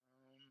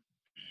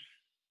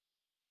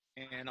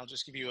and I'll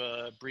just give you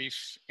a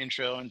brief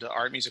intro into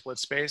Art Music Lit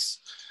Space.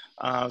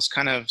 It was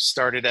kind of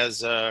started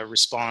as a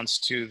response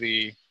to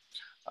the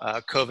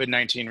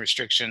COVID-19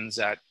 restrictions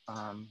that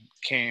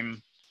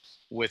came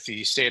with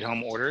the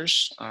stay-at-home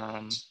orders.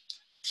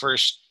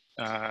 First,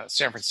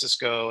 San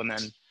Francisco and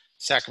then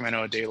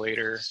Sacramento a day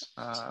later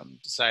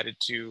decided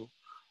to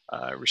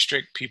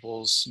restrict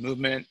people's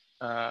movement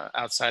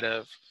outside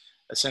of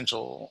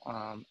essential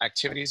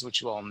activities,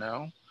 which you all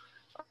know.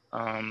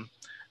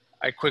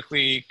 I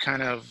quickly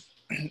kind of,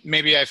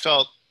 maybe I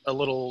felt a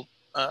little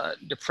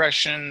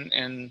depression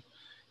and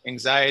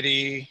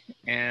anxiety,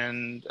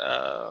 and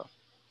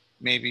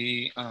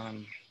maybe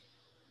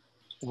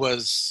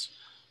was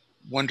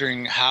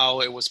wondering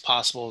how it was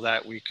possible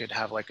that we could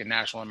have like a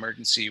national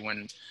emergency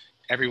when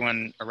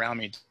everyone around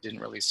me didn't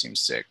really seem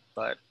sick.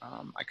 But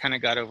I kind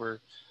of got over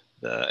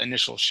the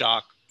initial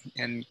shock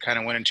and kind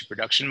of went into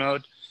production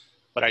mode.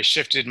 But I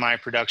shifted my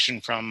production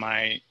from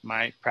my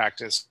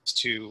practice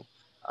to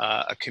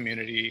a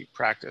community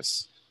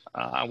practice.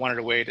 I wanted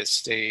a way to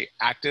stay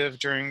active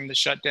during the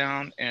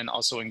shutdown and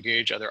also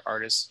engage other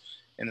artists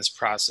in this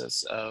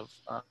process of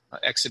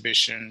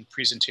exhibition,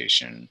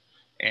 presentation,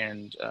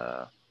 and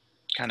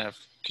kind of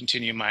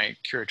continue my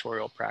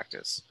curatorial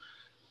practice.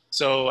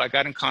 So I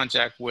got in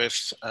contact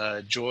with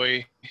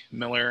Joy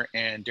Miller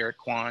and Derek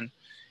Kwan.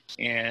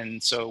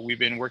 And so we've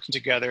been working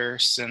together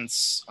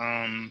since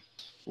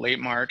late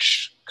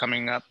March,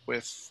 coming up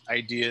with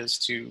ideas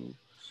to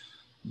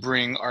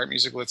bring Art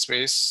Music Lit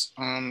Space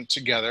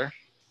together.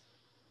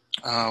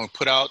 We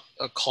put out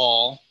a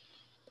call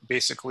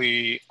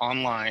basically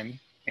online,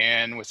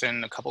 and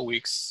within a couple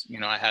weeks,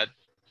 I had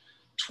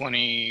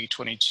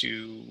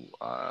 22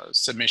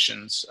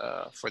 submissions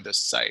for this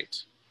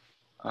site.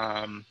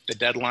 The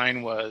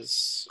deadline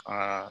was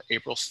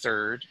April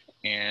 3rd,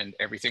 and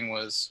everything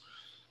was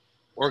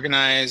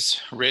organized,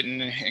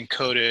 written, and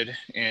coded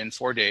in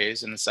 4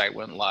 days, and the site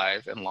went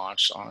live and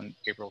launched on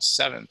April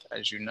 7th,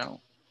 as you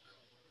know.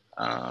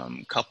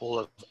 Couple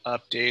of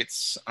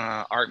updates.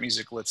 Art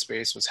Music Lit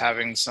Space was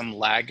having some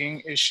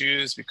lagging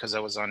issues because I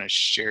was on a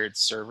shared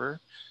server.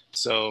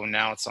 So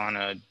now it's on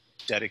a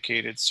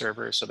dedicated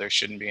server, so there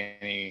shouldn't be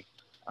any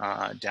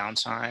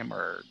downtime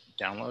or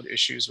download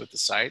issues with the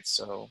site.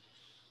 So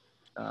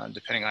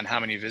depending on how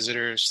many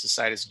visitors the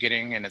site is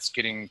getting, and it's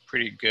getting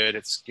pretty good.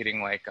 It's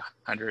getting like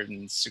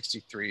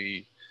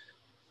 163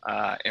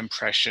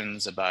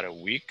 impressions about a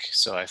week.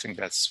 So I think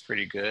that's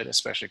pretty good,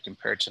 especially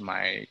compared to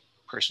my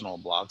personal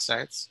blog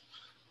sites.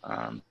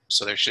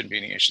 So there shouldn't be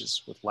any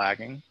issues with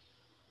lagging.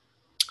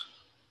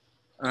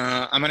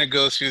 I'm going to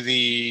go through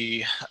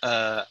the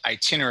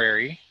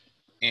itinerary,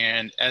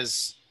 and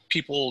as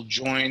people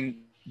join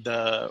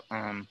the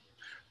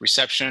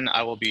reception,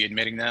 I will be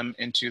admitting them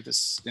into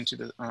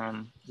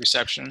the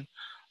reception.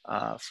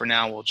 For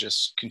now, we'll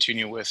just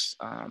continue with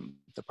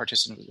the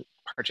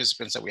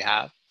participants that we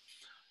have.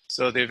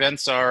 So the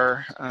events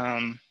are,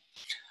 I'm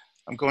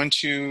going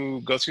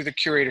to go through the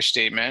curator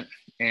statement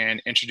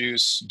and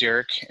introduce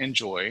Derek and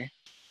Joy.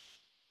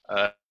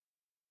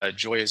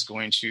 Joy is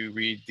going to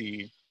read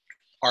the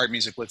Art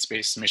Music Lit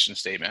Space mission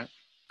statement.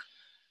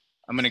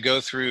 I'm going to go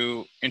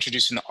through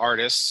introducing the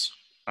artists,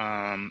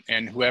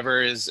 and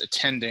whoever is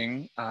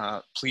attending,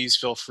 please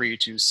feel free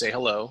to say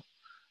hello.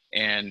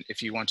 And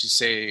if you want to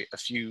say a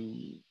few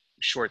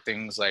short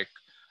things like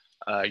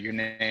your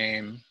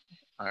name,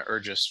 or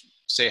just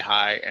say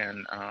hi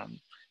and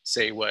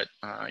say what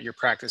your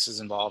practice is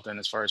involved in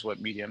as far as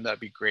what medium, that'd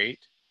be great.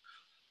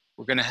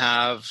 We're going to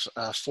have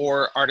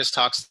 4 artist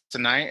talks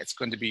tonight. It's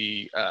going to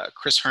be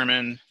Chris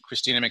Herman,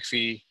 Christina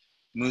McPhee,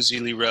 Muzi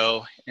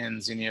Leroux,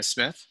 and Zinnia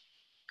Smith.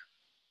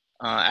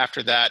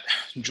 After that,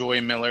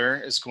 Joy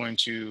Miller is going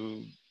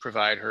to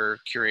provide her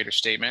curator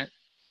statement,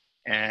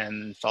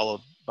 and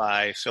followed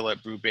by Philip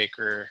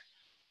Brubaker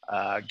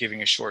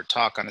giving a short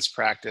talk on his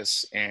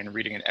practice and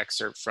reading an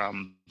excerpt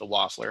from The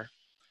Waffler.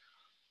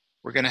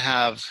 We're going to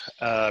have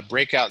a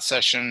breakout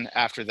session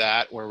after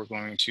that, where we're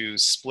going to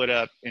split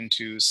up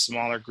into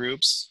smaller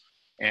groups,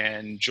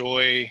 and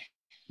Joy,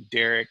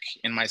 Derek,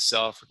 and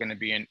myself are going to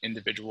be in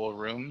individual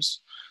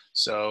rooms.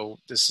 So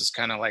this is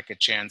kind of like a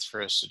chance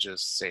for us to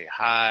just say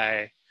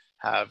hi,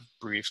 have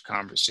brief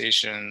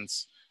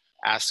conversations,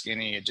 ask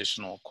any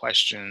additional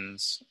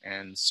questions,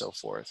 and so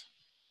forth.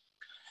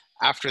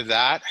 After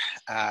that,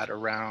 at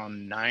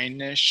around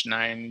 9-ish,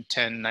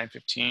 9:10,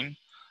 9:15,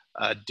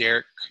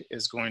 Derek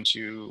is going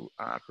to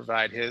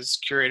provide his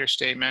curator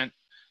statement,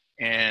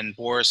 and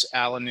Boris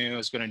Alanou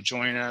is going to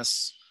join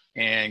us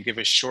and give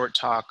a short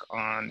talk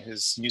on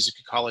his music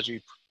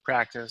ecology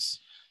practice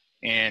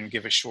and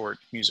give a short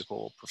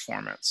musical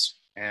performance.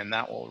 And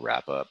that will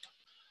wrap up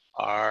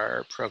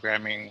our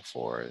programming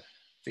for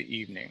the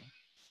evening.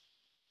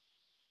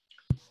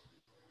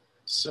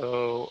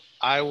 So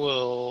I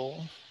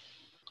will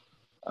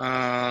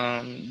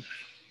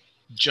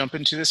jump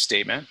into the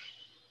statement,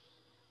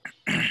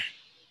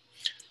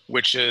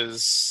 which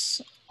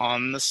is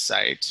on the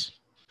site.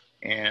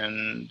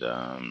 And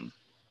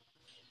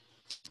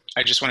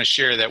I just want to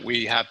share that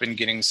we have been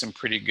getting some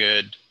pretty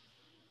good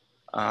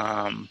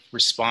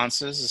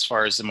responses as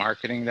far as the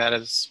marketing that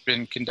has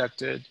been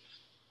conducted.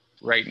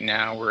 Right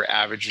now, we're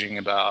averaging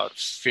about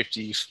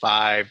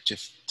 55 to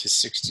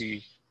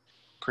 60%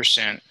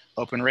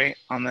 open rate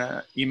on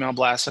the email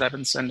blast that I've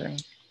been sending.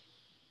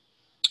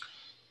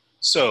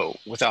 So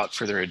without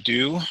further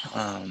ado,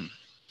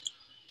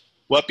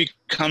 what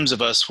becomes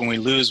of us when we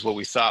lose what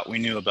we thought we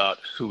knew about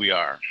who we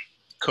are?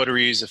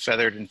 Coteries of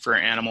feathered and fur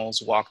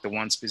animals walk the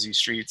once busy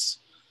streets.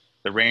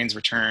 The rains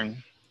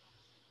return.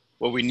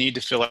 What we need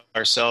to fill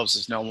ourselves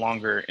is no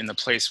longer in the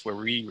place where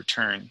we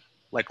return,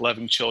 like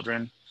loving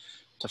children,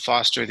 to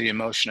foster the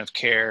emotion of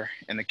care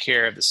and the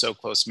care of the so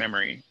close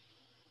memory.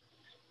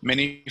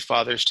 Many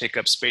fathers take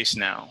up space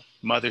now.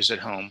 Mothers at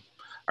home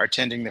are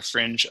tending the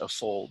fringe of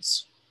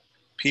folds.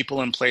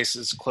 People in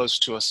places close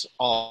to us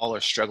all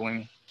are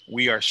struggling.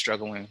 We are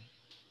struggling.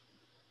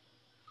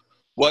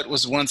 What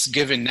was once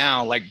given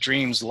now, like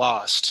dreams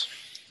lost.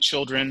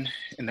 Children,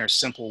 in their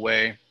simple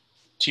way,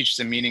 teach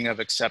the meaning of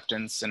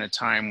acceptance in a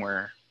time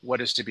where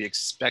what is to be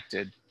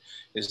expected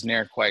is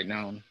ne'er quite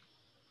known.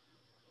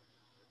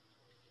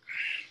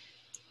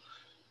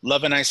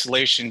 Love and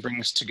Isolation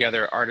brings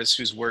together artists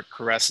whose work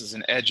caresses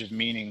an edge of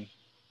meaning,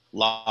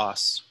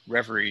 loss,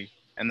 reverie,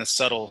 and the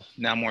subtle,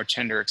 now more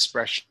tender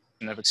expression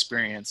of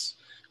experience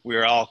we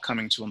are all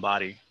coming to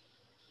embody.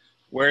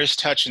 Where is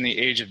touch in the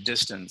age of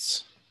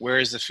distance? Where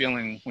is the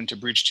feeling when to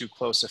breach too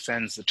close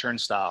offends the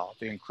turnstile,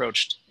 the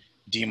encroached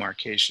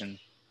demarcation?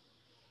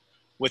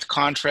 With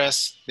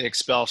contrast, they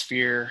expel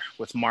fear.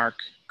 With mark,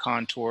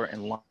 contour,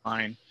 and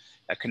line,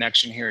 a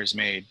connection here is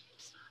made.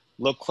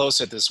 Look close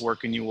at this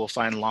work and you will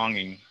find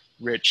longing,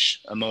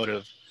 rich,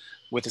 emotive,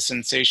 with a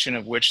sensation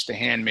of which the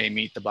hand may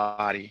meet the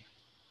body.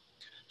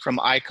 From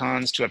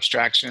icons to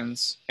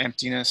abstractions,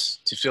 emptiness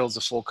to fields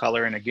of full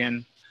color, and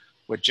again,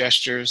 with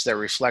gestures that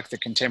reflect the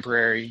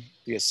contemporary,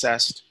 the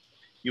assessed,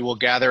 you will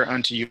gather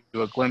unto you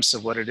a glimpse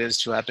of what it is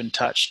to have been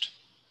touched,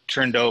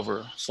 turned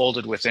over,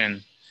 folded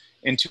within,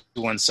 into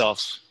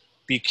oneself.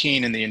 Be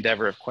keen in the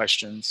endeavor of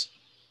questions.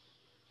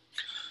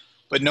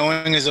 But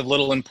knowing is of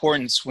little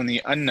importance when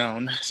the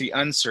unknown, the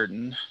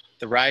uncertain,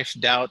 the rife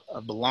doubt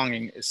of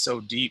belonging is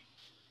so deep.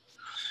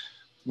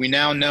 We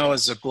now know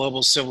as a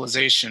global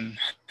civilization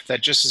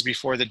that just as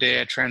before the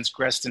day I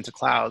transgressed into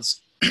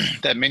clouds,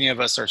 that many of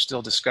us are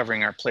still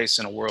discovering our place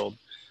in a world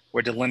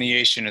where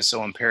delineation is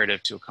so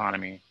imperative to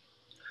economy,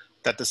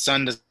 that the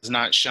sun does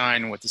not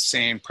shine with the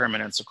same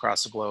permanence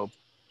across the globe.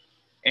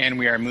 And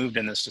we are moved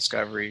in this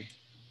discovery,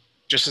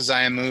 just as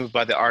I am moved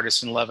by the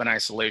artist in Love and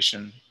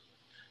Isolation,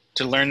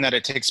 to learn that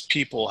it takes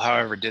people,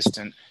 however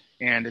distant,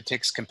 and it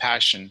takes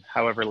compassion,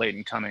 however late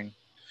in coming,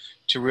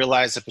 to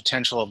realize the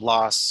potential of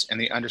loss and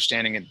the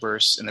understanding it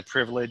bursts in the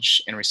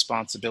privilege and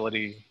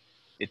responsibility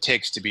it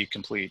takes to be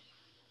complete.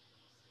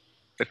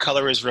 The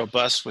color is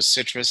robust with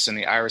citrus and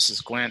the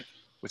iris's glint,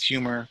 with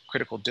humor,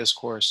 critical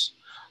discourse,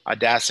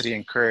 audacity,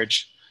 and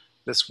courage.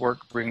 This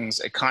work brings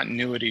a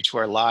continuity to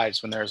our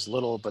lives when there is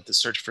little but the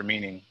search for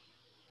meaning.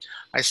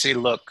 I say,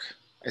 look,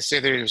 I say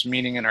there is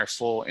meaning in our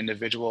full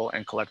individual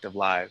and collective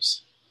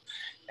lives.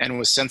 And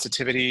with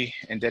sensitivity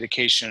and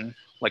dedication,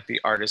 like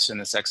the artists in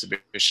this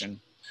exhibition,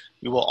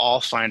 we will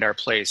all find our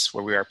place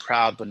where we are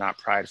proud but not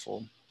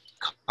prideful,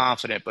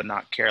 confident but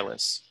not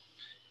careless,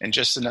 and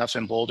just enough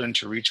emboldened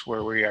to reach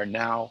where we are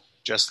now,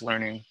 just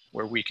learning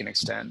where we can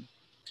extend,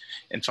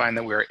 and find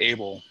that we are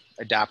able,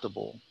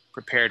 adaptable,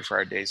 prepared for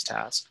our day's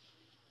task.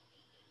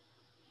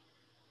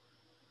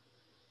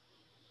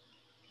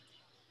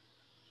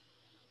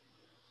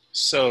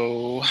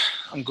 So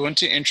I'm going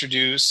to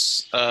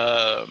introduce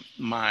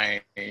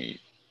my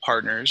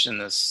partners in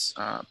this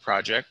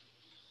project,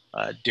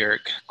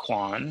 Derek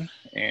Kwan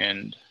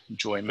and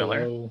Joy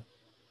Miller. Hello.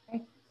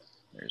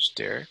 There's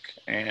Derek.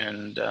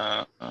 And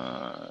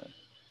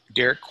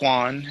Derek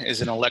Kwan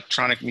is an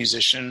electronic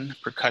musician,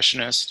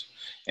 percussionist,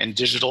 and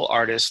digital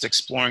artist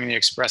exploring the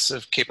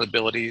expressive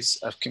capabilities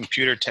of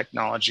computer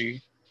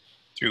technology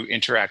through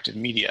interactive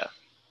media.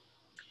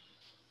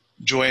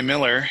 Joy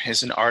Miller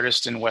is an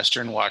artist in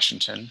Western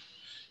Washington.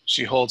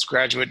 She holds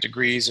graduate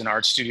degrees in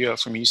art studio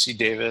from UC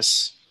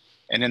Davis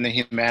and in the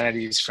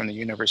humanities from the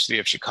University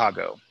of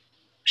Chicago.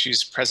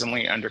 She's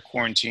presently under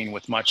quarantine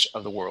with much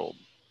of the world.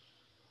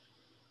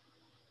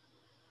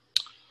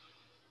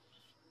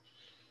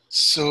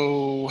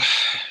 So,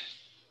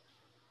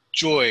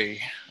 Joy.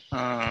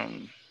 All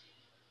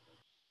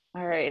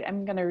right,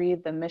 I'm going to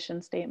read the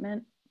mission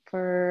statement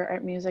for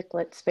Art Music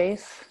Lit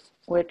Space,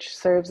 which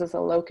serves as a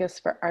locus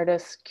for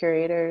artists,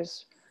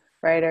 curators,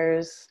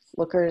 writers,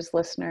 lookers,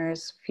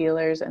 listeners,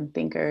 feelers, and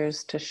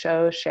thinkers to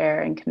show,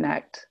 share, and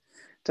connect,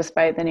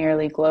 despite the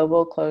nearly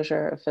global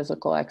closure of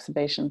physical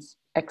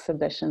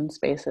exhibition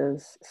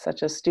spaces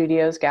such as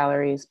studios,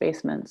 galleries,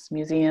 basements,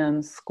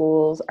 museums,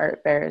 schools,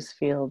 art fairs,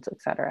 fields,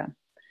 etc.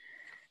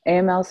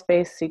 AML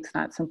Space seeks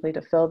not simply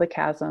to fill the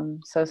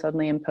chasm so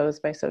suddenly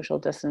imposed by social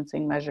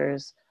distancing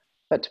measures,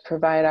 but to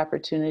provide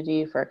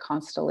opportunity for a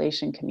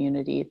constellation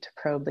community to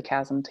probe the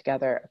chasm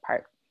together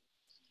apart.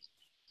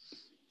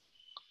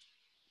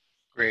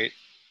 Great,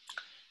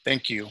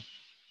 thank you.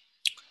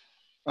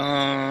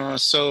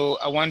 So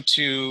I want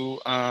to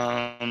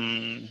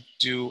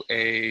do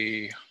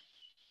a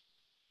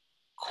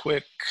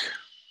quick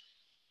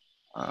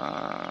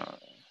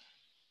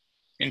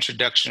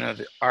introduction of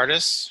the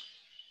artists.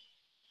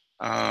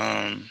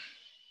 Let's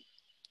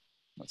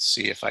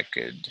see if I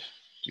could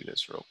do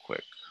this real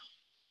quick.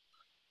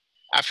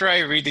 After I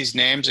read these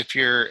names, if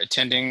you're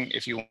attending,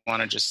 if you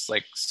want to just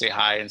like say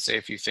hi and say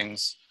a few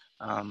things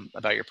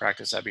about your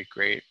practice, that'd be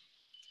great.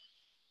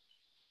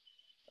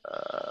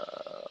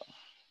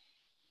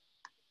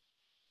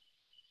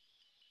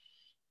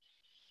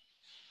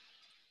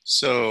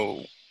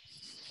 So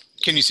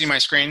can you see my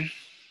screen?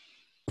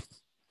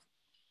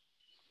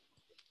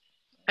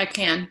 I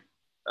can.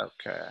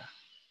 Okay.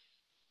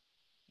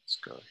 Let's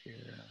go here.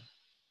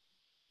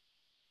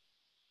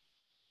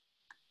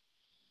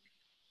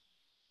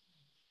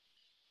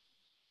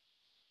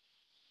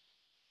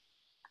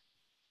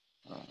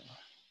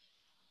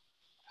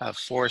 Have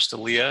Forrest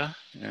Aaliyah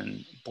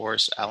and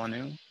Boris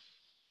Alanou.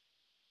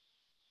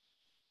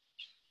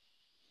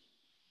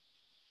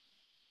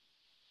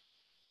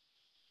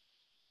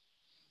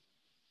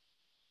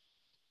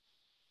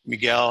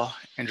 Miguel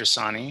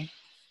Andrasani.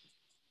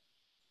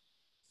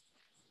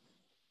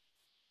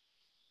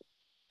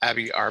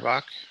 Abby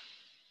Arbach.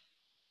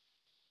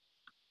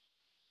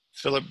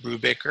 Philip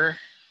Brubaker.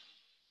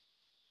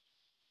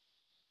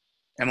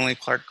 Emily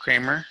Clark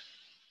Kramer.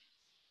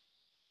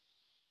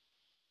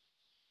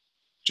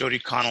 Jody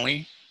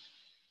Connolly.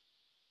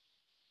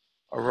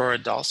 Aurora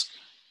Dalsk.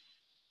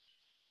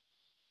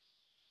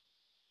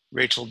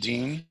 Rachel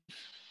Dean.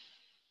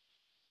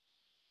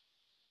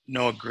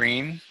 Noah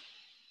Green.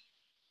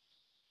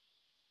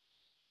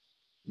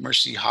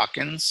 Mercy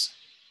Hawkins.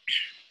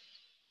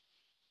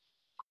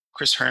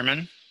 Chris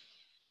Herman.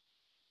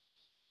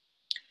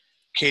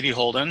 Katie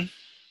Holden.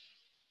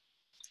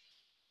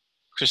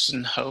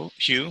 Kristen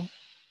Hugh.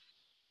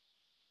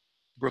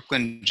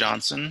 Brooklyn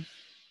Johnson.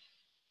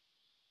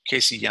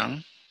 Casey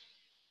Young.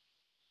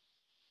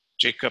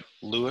 Jacob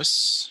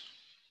Lewis.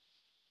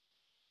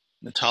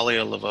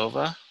 Natalia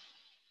Lvova.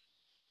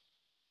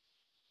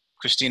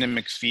 Christina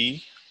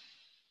McPhee.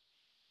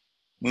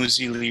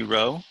 Muzi Lee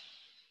Rowe.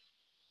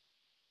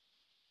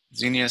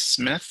 Xenia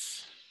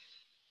Smith.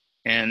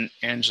 And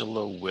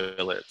Angela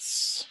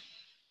Willits.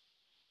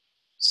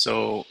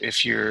 So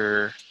if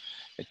you're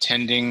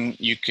attending,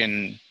 you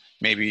can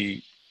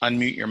maybe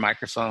unmute your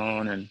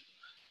microphone and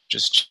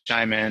just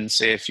chime in,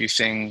 say a few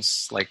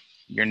things like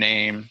your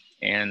name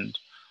and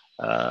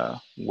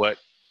what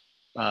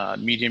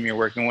medium you're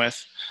working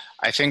with.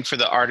 I think for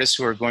the artists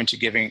who are going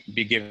to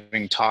be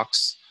giving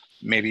talks,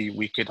 maybe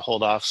we could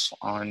hold off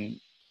on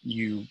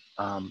you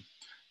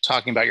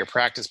talking about your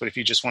practice, but if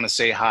you just want to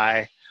say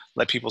hi,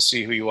 let people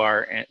see who you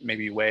are and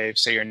maybe wave,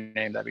 say your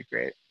name, that'd be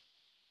great.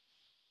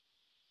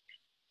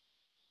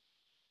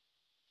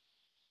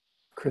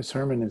 Chris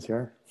Herman is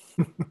here.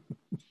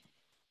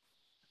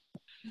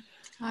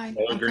 Hi,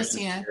 I'm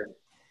Christina.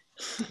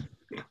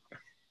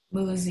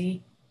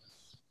 Muzi.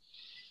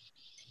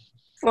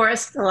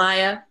 Forrest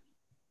Elia.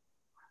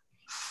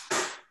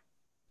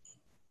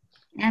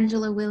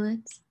 Angela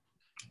Willits.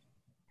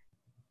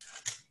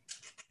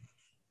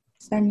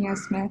 Xenia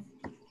Smith.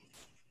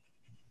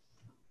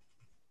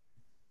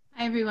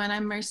 Hi, everyone.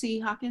 I'm Mercy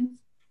Hawkins.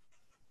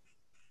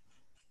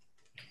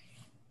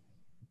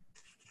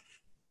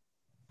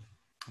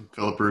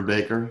 Philip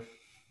Brubaker.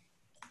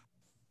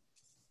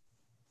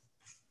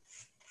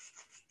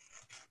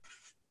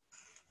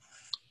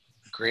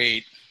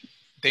 Great.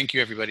 Thank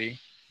you, everybody.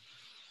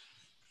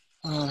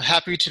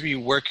 Happy to be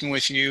working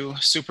with you.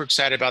 Super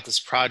excited about this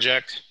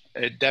project.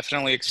 It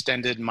definitely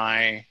extended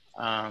my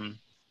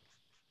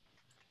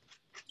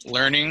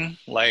learning.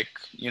 Like,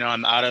 you know,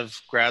 I'm out of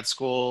grad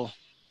school,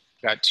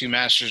 got 2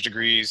 master's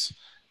degrees,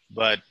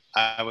 but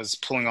I was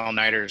pulling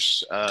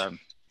all-nighters to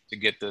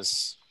get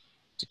this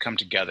to come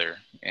together.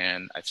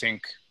 And I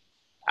think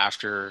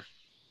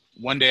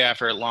one day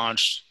after it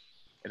launched,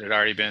 it had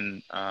already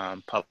been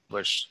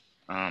published.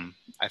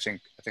 I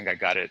think I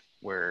got it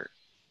where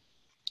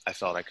I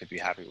felt I could be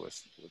happy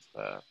with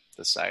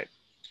the site.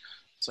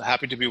 So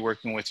happy to be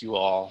working with you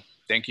all.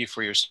 Thank you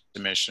for your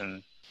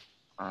submission.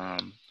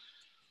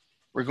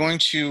 We're going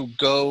to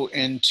go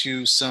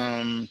into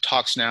some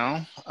talks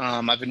now.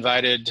 I've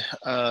invited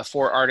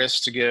 4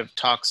 artists to give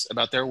talks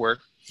about their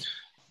work.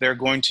 They're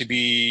going to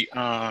be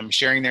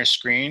sharing their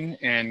screen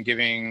and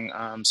giving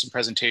some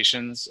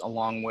presentations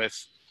along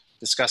with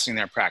discussing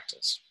their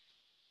practice.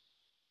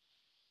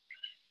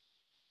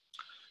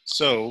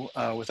 So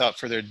without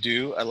further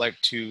ado, I'd like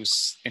to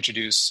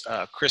introduce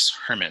Chris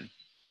Herman.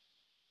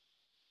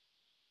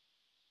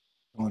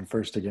 Going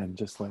first again,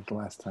 just like the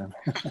last time.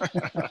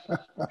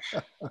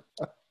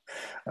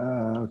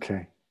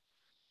 Okay.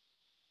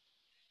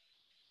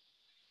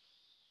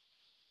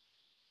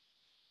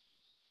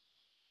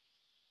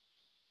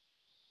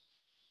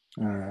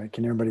 All right.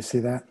 Can everybody see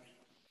that?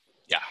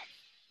 Yeah.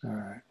 All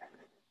right.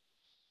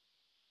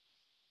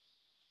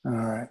 All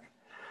right.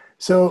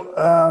 So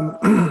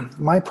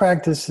my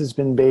practice has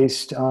been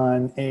based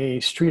on a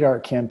street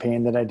art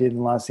campaign that I did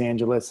in Los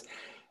Angeles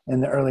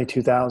in the early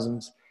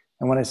 2000s.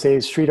 And when I say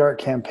street art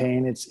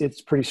campaign,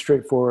 it's pretty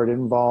straightforward. It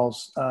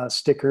involves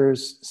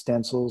stickers,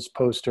 stencils,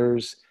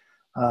 posters,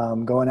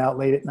 going out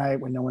late at night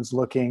when no one's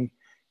looking,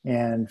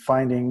 and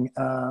finding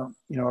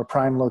a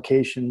prime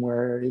location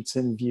where it's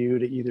in view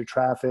to either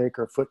traffic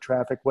or foot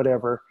traffic,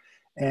 whatever,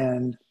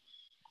 and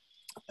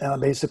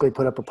basically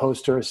put up a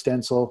poster, a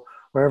stencil,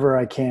 wherever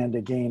I can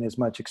to gain as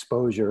much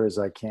exposure as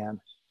I can.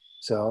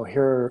 So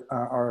here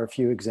are a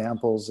few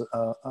examples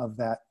of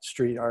that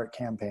street art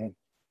campaign.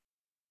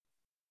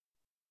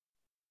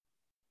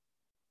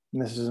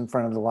 And this is in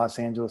front of the Los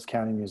Angeles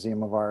County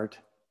Museum of Art.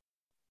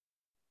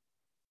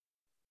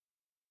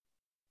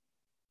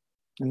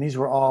 And these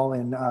were all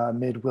in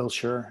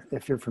Mid-Wilshire,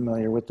 if you're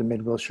familiar with the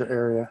Mid-Wilshire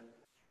area.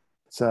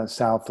 It's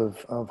south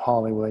of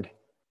Hollywood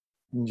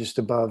and just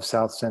above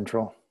South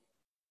Central.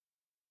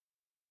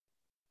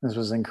 This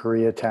was in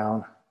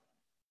Koreatown.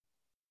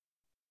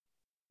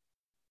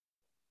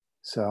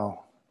 So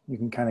you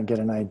can kind of get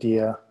an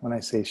idea when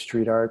I say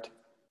street art.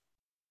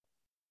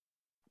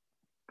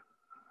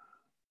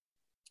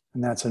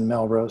 And that's in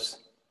Melrose.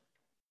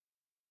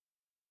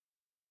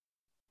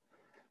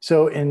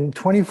 So in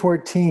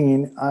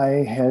 2014, I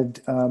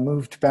had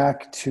moved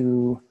back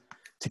to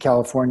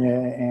California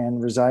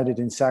and resided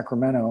in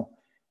Sacramento.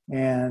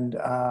 And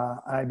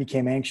I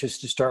became anxious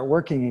to start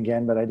working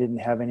again, but I didn't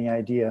have any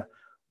idea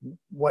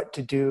what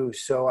to do.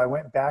 So I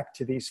went back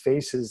to these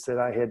faces that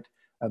I had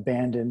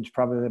abandoned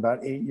probably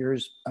about 8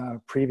 years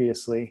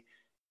previously,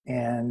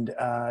 and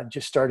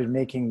just started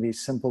making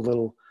these simple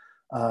little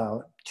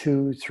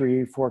 2,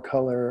 3, 4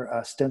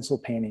 color stencil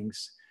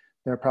paintings.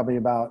 They're probably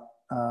about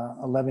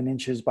 11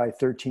 inches by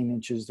 13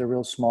 inches. They're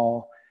real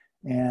small.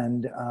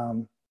 And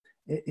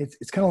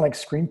it's kind of like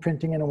screen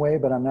printing in a way,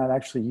 but I'm not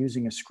actually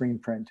using a screen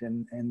print.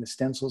 And the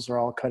stencils are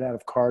all cut out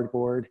of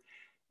cardboard.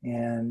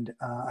 And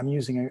I'm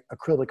using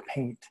acrylic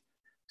paint.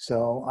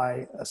 So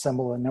I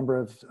assemble a number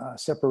of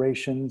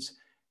separations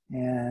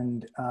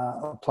and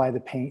apply the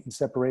paint and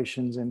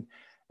separations. And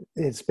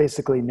it's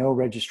basically no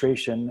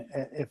registration.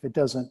 If it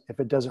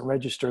doesn't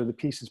register, the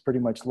piece is pretty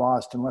much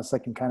lost unless I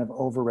can kind of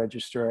over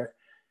register it.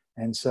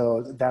 And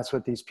so that's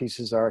what these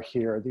pieces are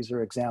here. These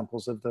are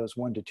examples of those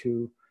 1 to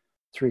 2,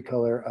 3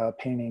 color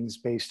paintings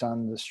based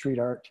on the street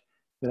art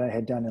that I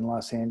had done in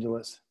Los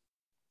Angeles.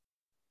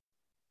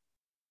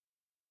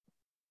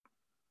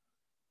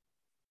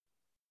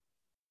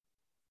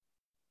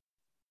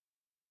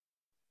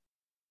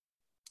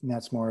 And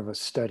that's more of a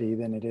study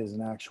than it is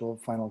an actual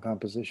final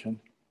composition.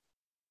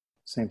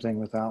 Same thing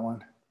with that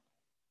one.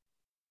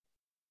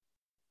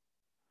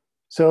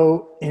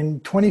 So in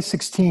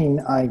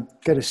 2016, I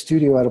got a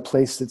studio at a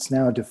place that's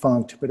now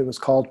defunct, but it was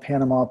called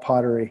Panama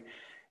Pottery.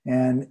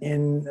 And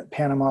in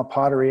Panama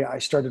Pottery, I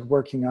started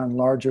working on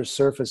larger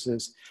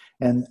surfaces.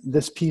 And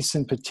this piece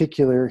in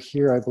particular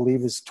here, I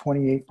believe, is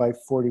 28 by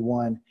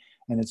 41,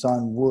 and it's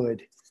on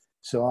wood.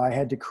 So I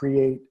had to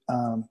create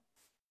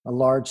a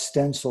large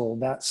stencil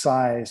that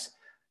size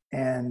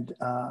and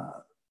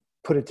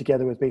put it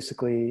together with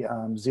basically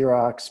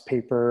Xerox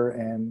paper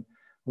and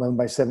 11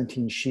 by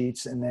 17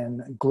 sheets, and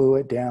then glue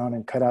it down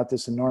and cut out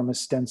this enormous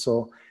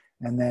stencil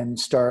and then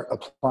start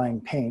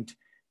applying paint.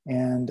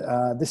 And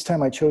this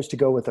time I chose to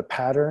go with a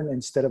pattern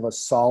instead of a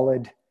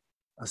solid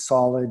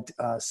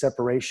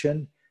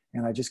separation.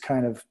 And I just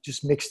kind of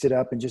just mixed it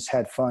up and just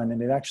had fun.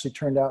 And it actually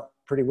turned out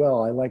pretty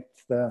well. I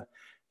liked the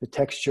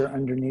texture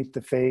underneath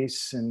the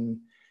face and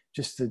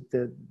just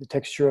the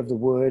texture of the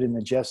wood and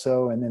the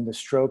gesso and then the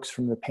strokes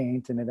from the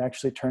paint. And it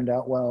actually turned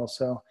out well.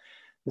 So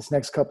this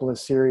next couple of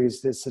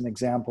series, this is an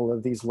example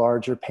of these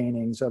larger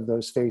paintings of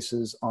those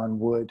faces on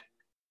wood.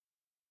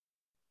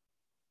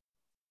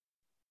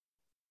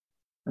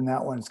 And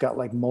that one's got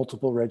like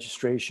multiple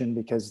registration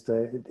because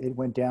it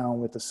went down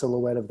with the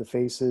silhouette of the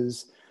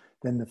faces,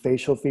 then the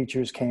facial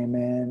features came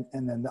in,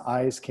 and then the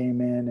eyes came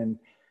in. And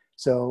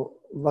so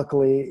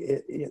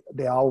luckily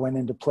they all went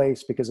into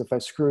place, because if I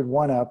screwed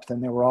one up, then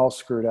they were all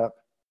screwed up.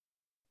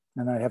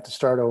 And I'd have to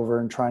start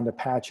over and trying to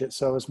patch it.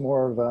 So it was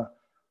more of a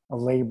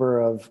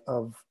labor of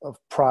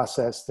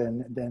process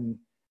than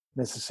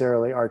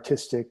necessarily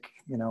artistic,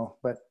 you know,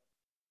 but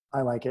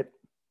I like it.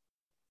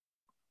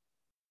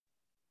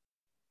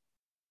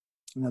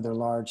 Another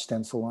large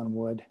stencil on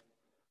wood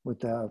with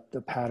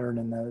the pattern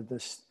and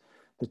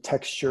the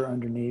texture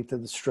underneath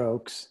of the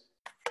strokes.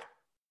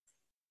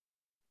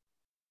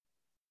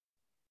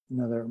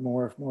 Another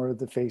more of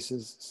the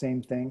faces,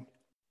 same thing.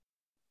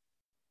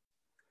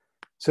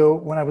 So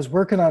when I was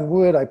working on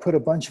wood, I put a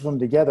bunch of them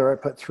together. I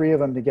put 3 of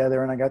them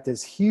together and I got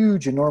this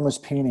huge, enormous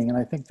painting. And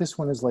I think this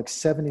one is like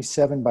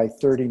 77 by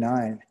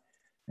 39.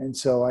 And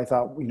so I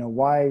thought, you know,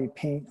 why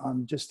paint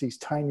on just these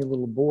tiny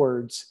little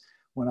boards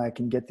when I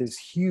can get this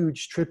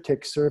huge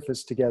triptych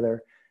surface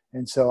together?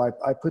 And so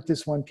I put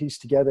this one piece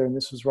together, and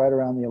this was right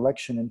around the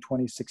election in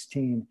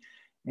 2016.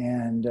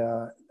 And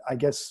I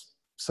guess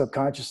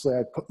subconsciously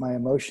I put my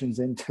emotions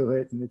into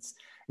it, and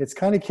it's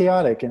kind of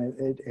chaotic, and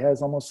it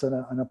has almost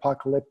an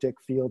apocalyptic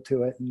feel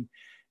to it. And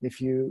if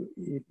you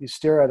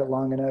stare at it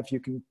long enough, you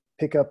can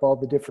pick up all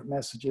the different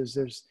messages.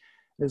 There's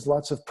there's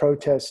lots of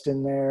protest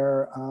in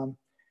there.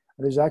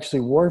 There's actually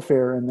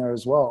warfare in there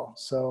as well.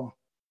 So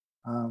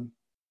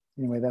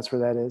anyway, that's where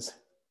that is.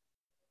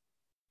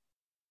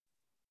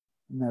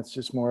 And that's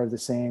just more of the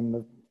same,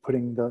 of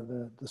putting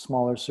the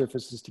smaller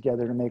surfaces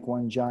together to make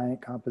one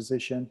giant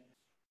composition.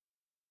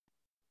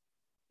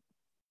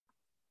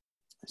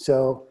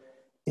 So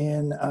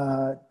in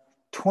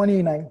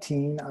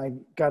 2019, I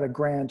got a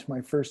grant,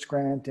 my first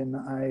grant, and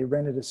I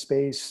rented a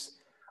space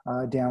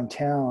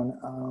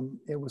downtown.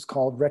 It was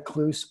called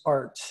Recluse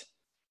Arts.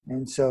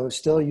 And so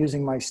still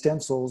using my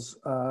stencils,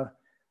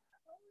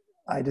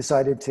 I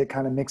decided to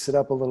kind of mix it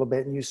up a little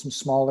bit and use some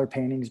smaller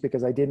paintings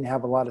because I didn't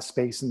have a lot of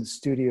space in the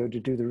studio to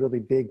do the really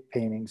big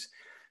paintings.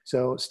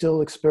 So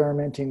still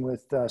experimenting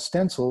with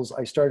stencils,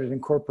 I started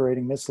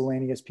incorporating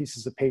miscellaneous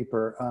pieces of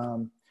paper.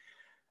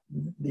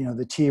 You know,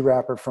 the tea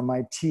wrapper from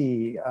my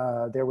tea.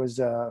 There was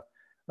a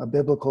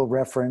biblical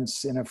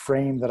reference in a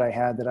frame that I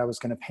had that I was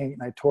going to paint,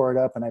 and I tore it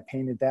up and I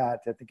painted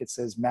that. I think it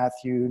says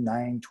Matthew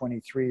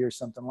 9:23 or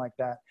something like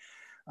that.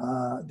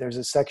 There's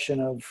a section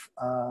of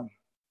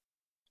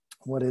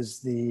what is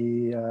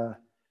the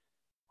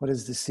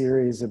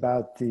series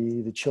about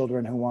the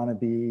children who want to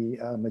be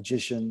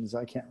magicians?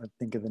 I can't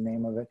think of the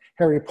name of it.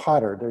 Harry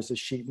Potter. There's a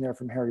sheet in there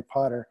from Harry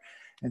Potter.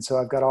 And so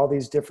I've got all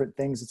these different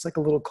things. It's like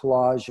a little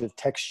collage of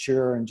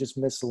texture and just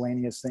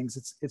miscellaneous things.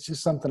 It's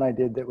just something I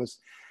did that was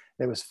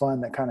fun,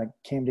 that kind of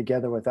came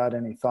together without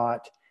any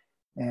thought.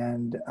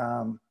 And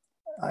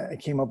I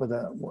came up with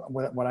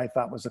what I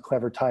thought was a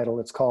clever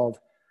title. It's called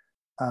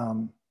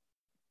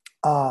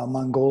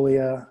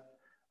Mongolia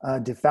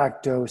de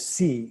facto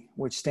C,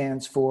 which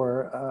stands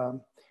for,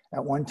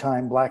 at one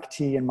time, black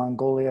tea in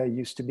Mongolia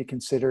used to be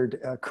considered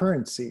a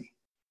currency.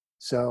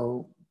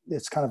 So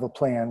it's kind of a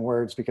play on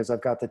words because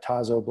I've got the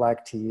Tazo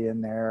black tea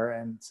in there.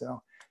 And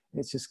so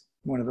it's just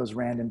one of those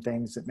random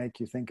things that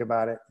make you think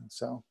about it.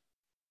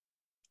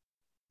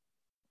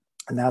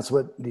 And that's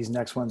what these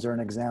next ones are an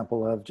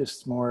example of,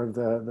 just more of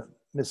the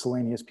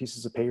miscellaneous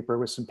pieces of paper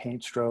with some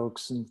paint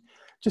strokes and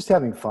just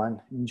having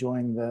fun,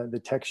 enjoying the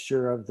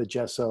texture of the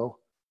gesso.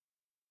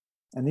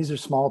 And these are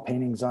small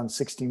paintings on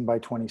 16 by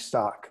 20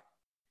 stock.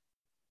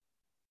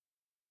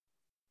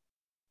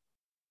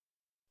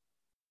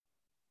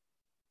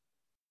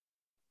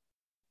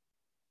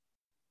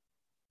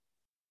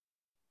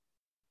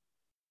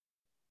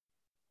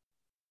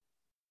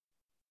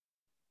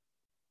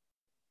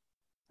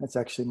 That's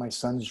actually my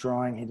son's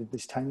drawing. He did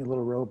this tiny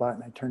little robot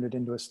and I turned it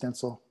into a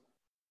stencil.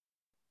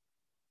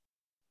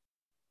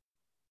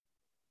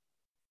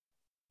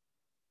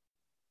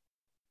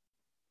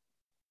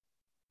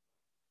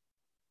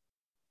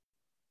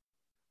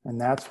 And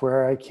that's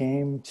where I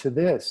came to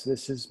this.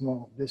 This is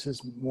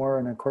more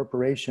an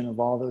incorporation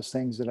of all those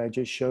things that I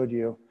just showed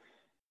you.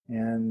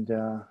 And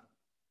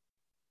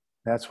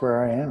that's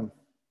where I am.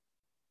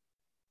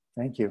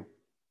 Thank you.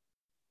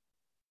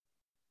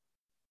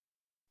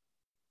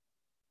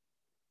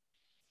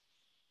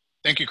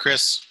 Thank you,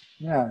 Chris.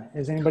 Yeah,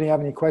 does anybody have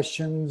any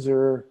questions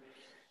or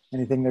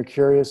anything they're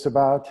curious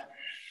about?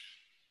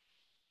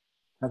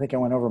 I think I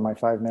went over my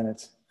 5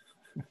 minutes.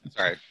 That's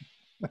all right.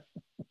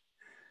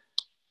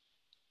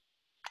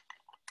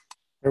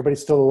 Everybody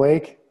still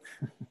awake?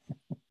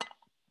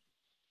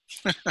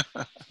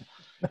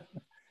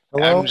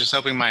 Hello? I'm just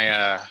hoping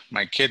my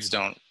my kids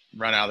don't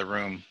run out of the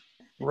room.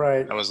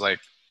 Right. I was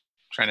like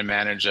trying to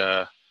manage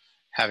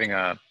having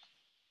a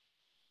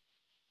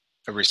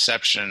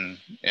reception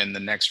in the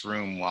next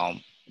room while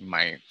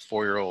my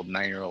 4-year-old,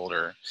 9-year-old,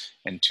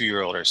 and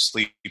 2-year-old are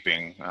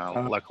sleeping.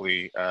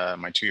 Luckily,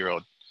 my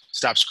 2-year-old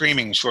stopped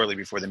screaming shortly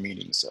before the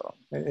meeting. So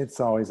it's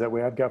always that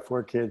way. I've got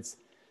 4 kids.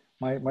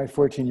 My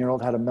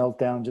 14-year-old had a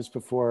meltdown just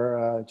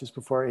before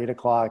 8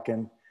 o'clock,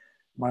 and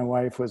my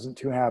wife wasn't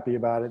too happy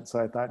about it.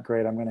 So I thought,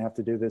 great, I'm going to have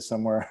to do this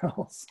somewhere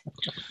else.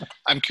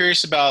 I'm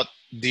curious about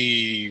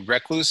the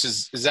Recluse.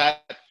 Is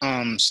that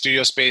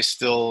studio space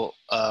still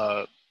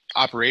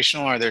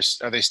operational? Are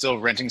they still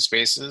renting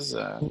spaces?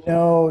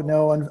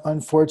 No.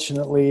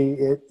 Unfortunately,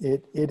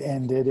 it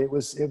ended. It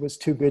was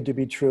too good to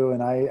be true,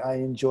 and I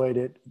enjoyed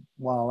it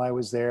while I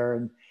was there.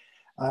 And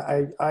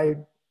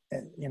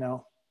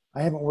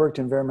I haven't worked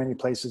in very many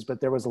places,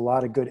 but there was a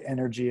lot of good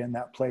energy in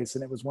that place,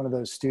 and it was one of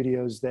those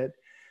studios that,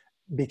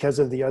 because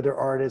of the other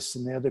artists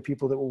and the other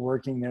people that were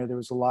working there, there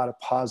was a lot of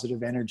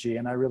positive energy.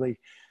 And I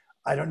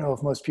don't know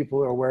if most people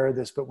are aware of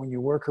this, but when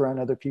you work around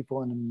other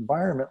people in an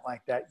environment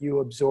like that, you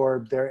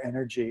absorb their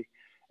energy,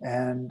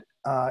 and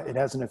it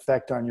has an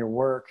effect on your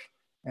work.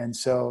 And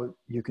so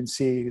you can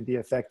see the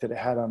effect that it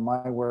had on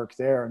my work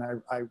there.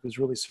 And I was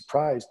really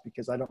surprised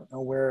because I don't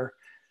know where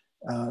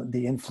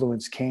the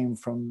influence came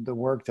from the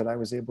work that I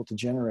was able to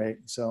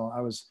generate. So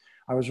I was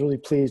really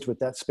pleased with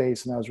that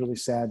space, and I was really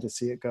sad to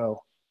see it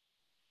go.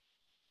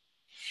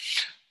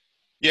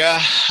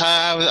 Yeah,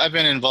 I've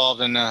been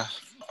involved in a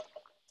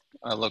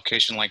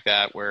location like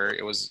that where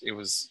it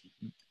was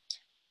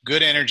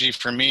good energy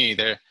for me.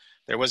 There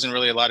wasn't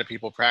really a lot of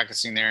people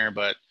practicing there,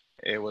 but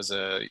it was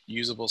a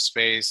usable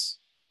space,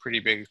 pretty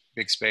big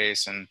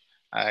space, and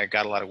I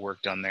got a lot of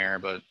work done there.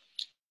 But it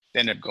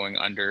ended up going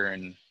under,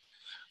 and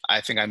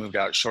I think I moved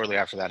out shortly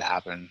after that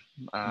happened.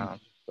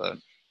 But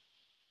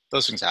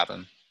those things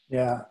happen.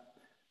 Yeah.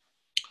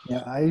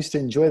 Yeah, I used to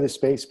enjoy the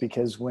space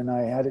because when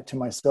I had it to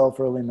myself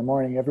early in the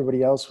morning,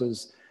 everybody else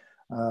was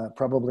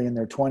probably in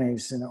their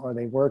 20s or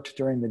they worked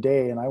during the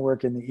day, and I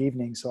work in the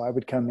evening. So I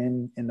would come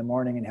in the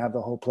morning and have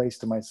the whole place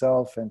to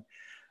myself. And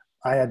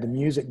I had the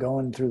music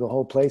going through the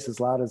whole place as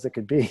loud as it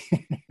could be.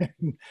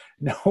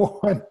 No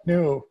one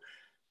knew.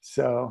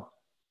 So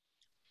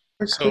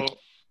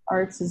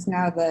Arts is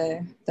now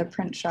the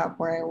print shop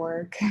where I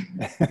work.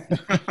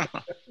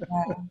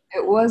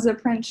 It was a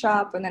print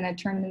shop, and then it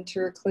turned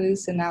into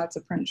Recluse, and now it's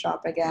a print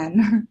shop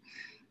again.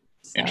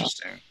 So,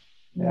 interesting.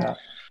 Yeah.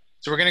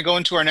 So we're going to go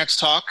into our next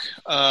talk.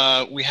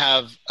 We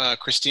have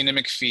Christina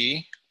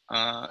McPhee,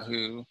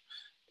 who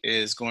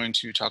is going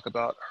to talk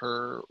about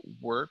her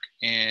work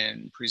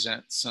and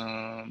present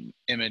some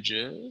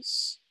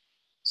images.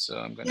 So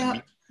I'm going to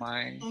mute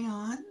my... Hang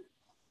on.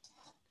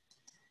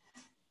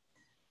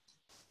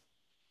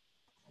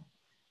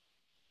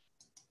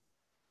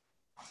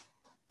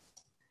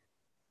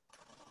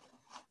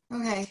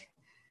 Okay.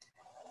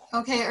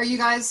 Okay, are you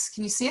guys,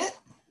 can you see it?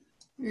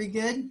 Very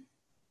good.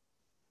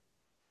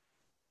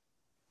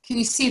 Can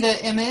you see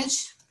the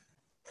image?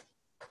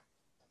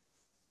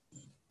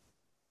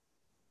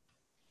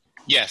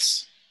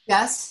 Yes.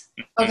 Yes?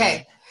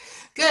 Okay,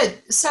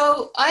 good.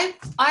 So I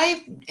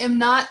am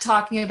not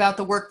talking about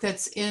the work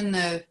that's in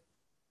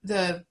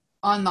the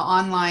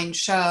online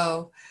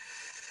show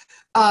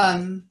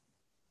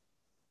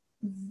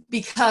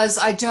because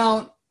I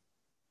don't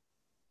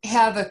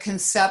have a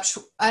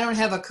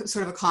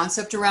sort of a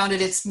concept around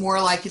it. It's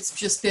more like it's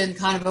just been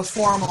kind of a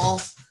formal,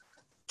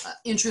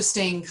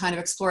 interesting kind of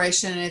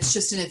exploration, and it's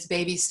just in its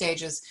baby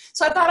stages.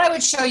 So I thought I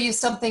would show you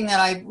something that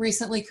I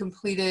recently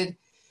completed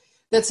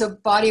that's a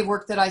body of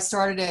work that I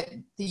started at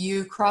the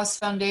U Cross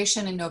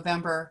Foundation in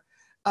November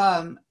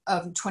of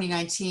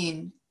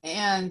 2019.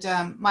 And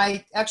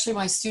my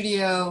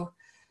studio,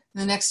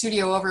 the next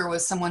studio over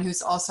was someone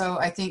who's also,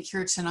 I think,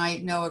 here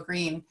tonight, Noah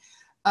Green.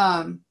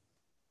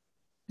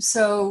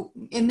 So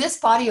in this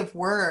body of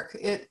work,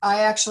 I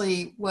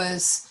actually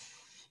was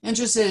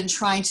interested in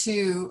trying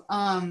to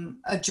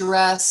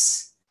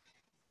address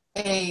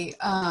a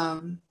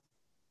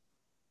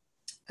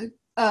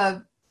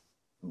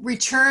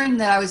return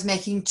that I was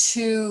making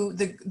to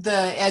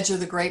the edge of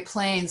the Great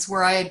Plains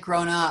where I had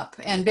grown up.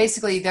 And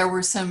basically there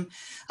were some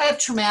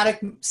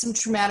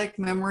traumatic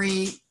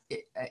memory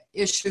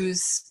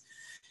issues,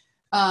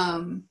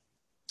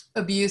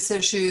 abuse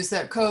issues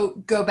that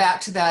go back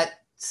to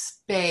that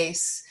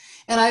space.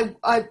 And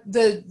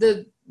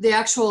the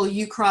actual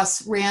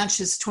U-Cross Ranch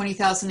is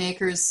 20,000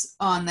 acres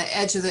on the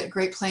edge of the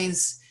Great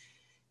Plains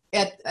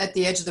at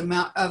the edge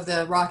of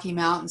the Rocky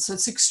Mountains. So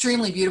it's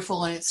extremely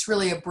beautiful, and it's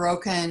really a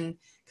broken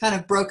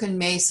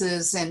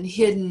mesas and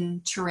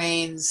hidden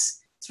terrains.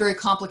 It's a very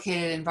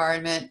complicated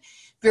environment,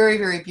 very,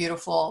 very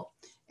beautiful.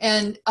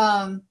 And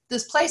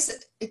this place,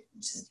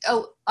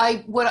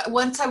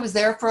 once I was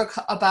there for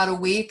about a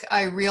week,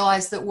 I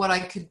realized that what I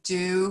could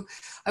do,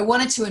 I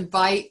wanted to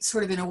invite,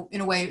 sort of in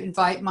a way,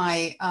 invite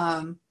my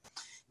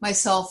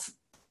myself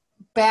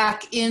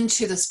back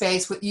into the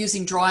space with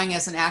using drawing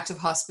as an act of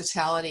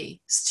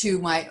hospitality to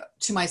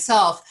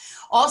myself,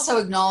 also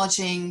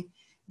acknowledging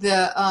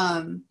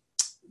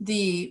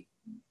the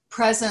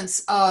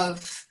presence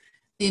of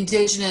the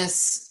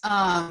indigenous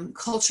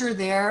culture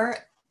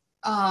there.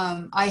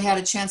 I had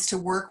a chance to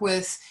work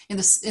with, in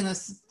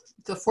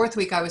the fourth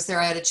week I was there,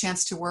 I had a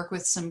chance to work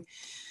with some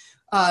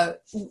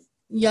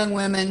young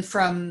women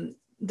from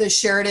the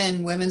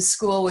Sheridan Women's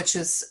School, which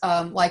is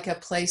like a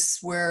place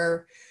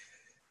where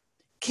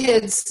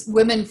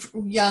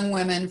young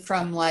women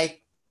from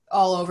like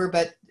all over,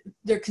 but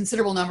there are a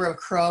considerable number of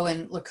Crow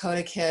and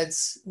Lakota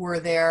kids were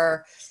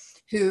there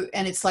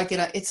and it's like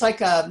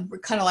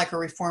kind of like a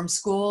reform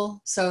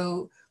school.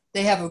 So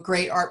they have a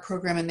great art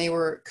program, and they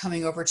were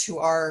coming over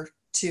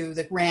to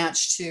the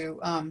ranch to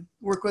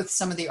work with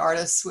some of the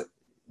artists.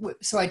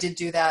 So I did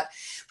do that,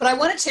 but I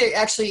wanted to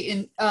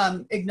actually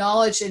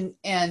acknowledge and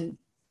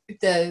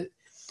the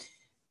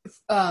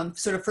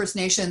sort of First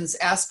Nations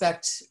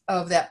aspect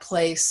of that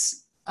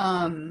place,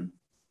 and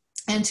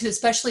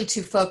especially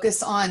to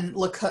focus on the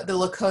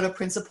Lakota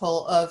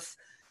principle of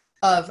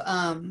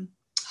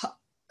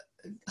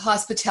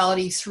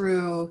hospitality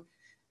through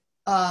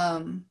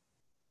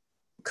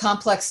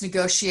complex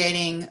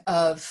negotiating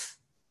of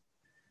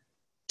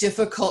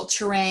difficult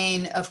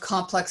terrain, of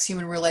complex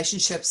human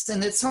relationships.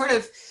 And it's sort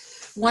of,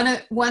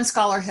 one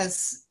scholar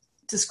has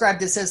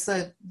described this as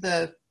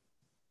the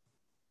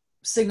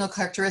signal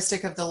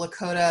characteristic of the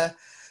Lakota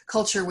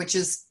culture, which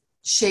is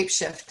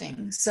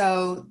shape-shifting.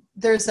 So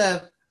there's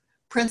a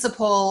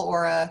principle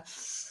or a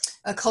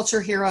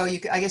culture hero, I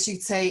guess you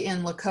could say,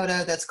 in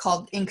Lakota that's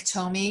called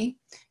Inktomi,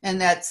 and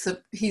it's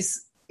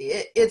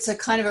a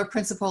kind of a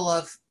principle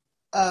of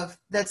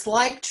that's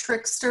like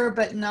trickster,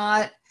 but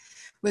not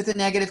with a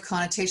negative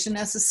connotation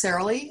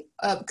necessarily.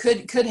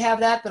 Could have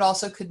that, but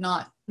also could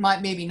not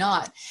maybe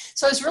not.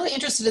 So I was really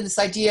interested in this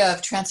idea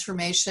of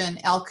transformation,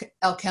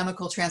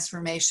 alchemical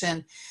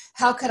transformation.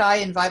 How could I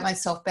invite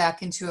myself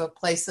back into a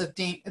place of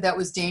that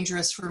was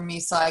dangerous for me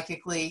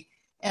psychically,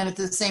 and at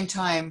the same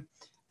time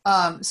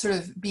sort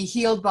of be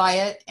healed by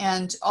it,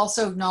 and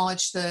also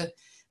acknowledge the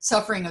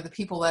suffering of the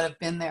people that have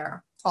been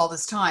there all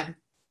this time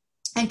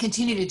and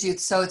continue to do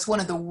so. It's one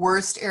of the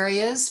worst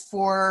areas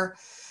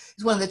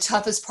it's one of the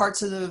toughest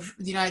parts of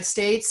the United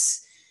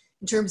States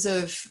in terms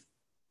of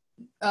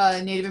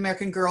Native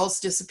American girls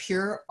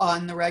disappear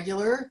on the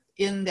regular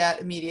in that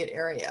immediate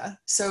area.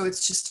 So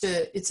it's just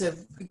it's a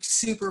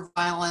super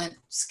violent,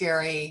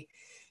 scary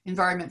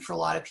environment for a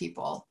lot of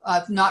people.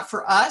 Not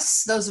for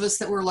us, those of us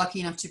that were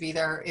lucky enough to be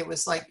there. It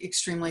was like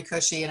extremely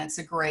cushy, and it's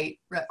a great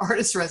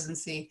artist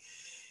residency.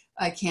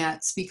 I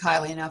can't speak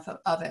highly enough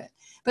of it.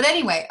 But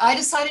anyway, I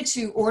decided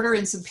to order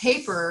in some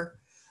paper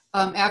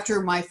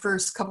after my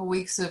first couple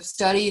weeks of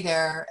study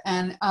there,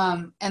 and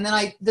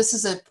then this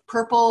is a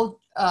purple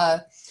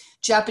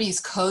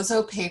Japanese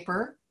kozo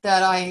paper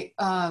that I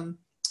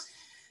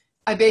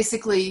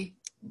basically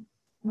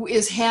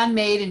is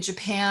handmade in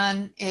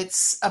Japan.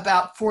 It's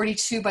about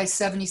 42 by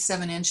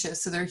 77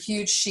 inches, so they're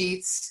huge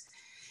sheets.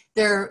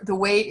 The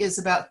weight is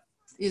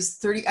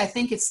 30. I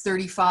think it's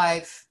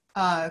 35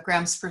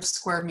 grams per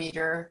square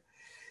meter.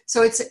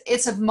 So it's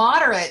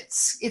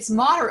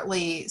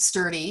moderately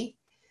sturdy,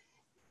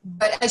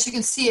 but as you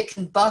can see, it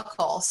can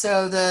buckle.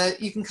 So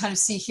you can kind of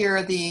see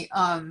here the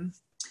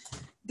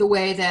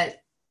way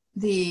that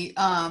the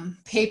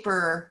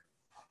paper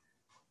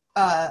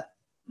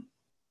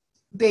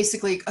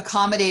basically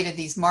accommodated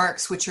these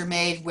marks, which are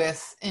made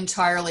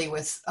entirely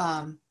with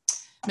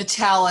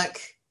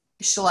metallic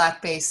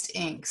shellac-based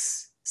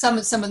inks. Some,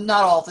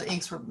 not all the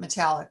inks were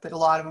metallic, but a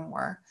lot of them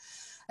were.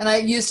 And I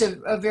used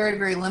a very,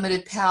 very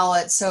limited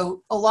palette.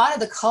 So a lot of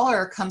the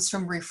color comes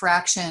from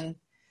refraction.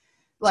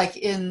 Like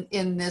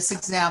in this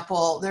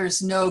example,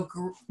 there's no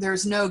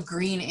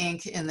green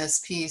ink in this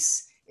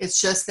piece. It's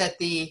just that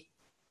the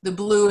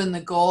blue and the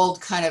gold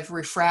kind of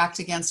refract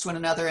against one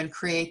another and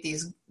create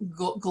these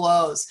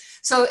glows.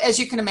 So as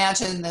you can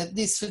imagine,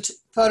 these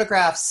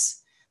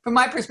photographs, from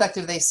my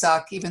perspective, they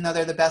suck, even though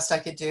they're the best I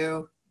could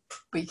do,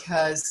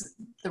 because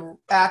the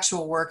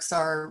actual works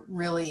are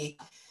really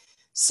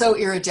so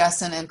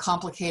iridescent and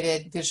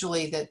complicated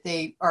visually that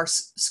they are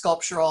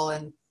sculptural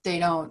and they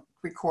don't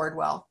record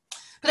well.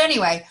 But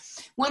anyway,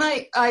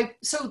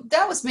 so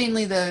that was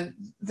mainly the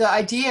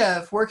idea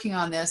of working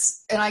on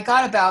this, and I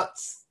got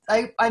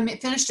I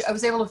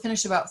was able to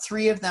finish about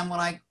 3 of them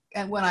when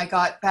I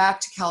got back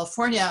to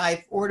California.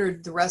 I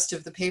ordered the rest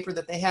of the paper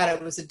that they had.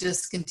 It was a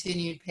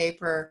discontinued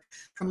paper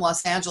from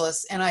Los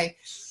Angeles, and I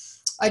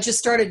just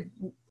started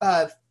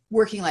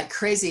working like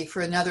crazy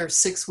for another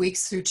 6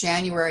 weeks through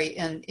January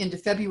and into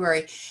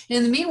February. And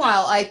in the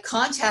meanwhile, I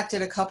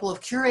contacted a couple of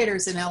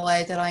curators in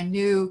LA that I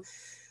knew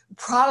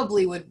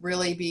probably would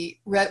really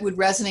would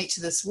resonate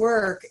to this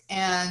work,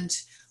 and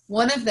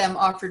one of them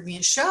offered me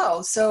a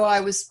show. So I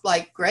was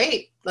like,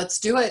 great, let's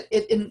do it.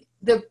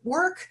 The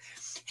work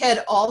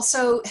had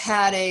also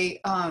had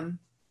a kind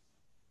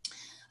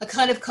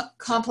of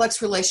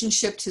complex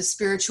relationship to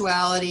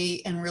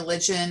spirituality and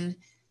religion,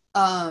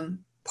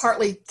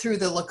 partly through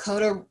the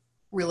Lakota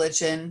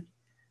religion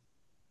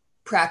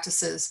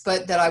practices,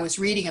 but that I was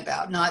reading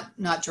about,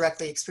 not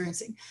directly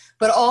experiencing.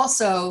 But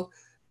also,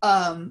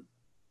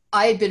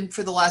 I had been,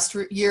 for the last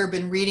year,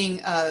 been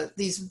reading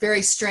these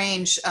very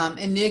strange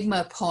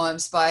enigma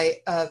poems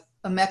by a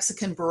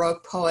Mexican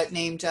Baroque poet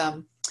named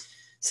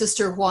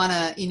Sister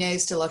Juana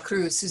Inés de la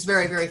Cruz, who's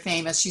very, very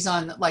famous. She's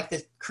on like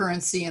the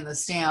currency and the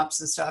stamps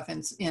and stuff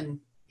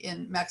in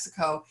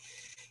Mexico.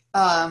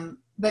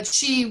 But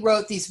she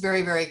wrote these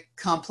very, very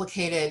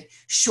complicated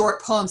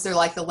short poems. They're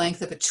like the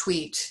length of a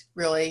tweet,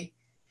 really.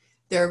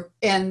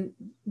 And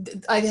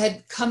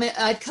I'd come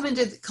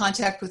into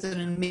contact with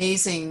an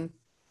amazing,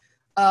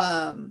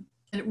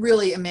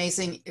 really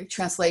amazing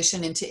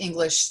translation into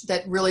English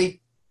that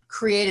really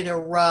created a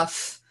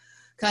rough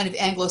kind of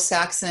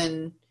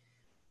Anglo-Saxon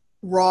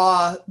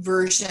raw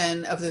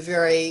version of the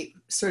very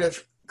sort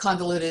of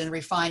convoluted and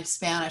refined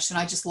Spanish. And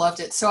I just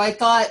loved it. So I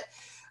thought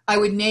I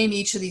would name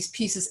each of these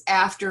pieces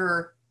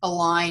after a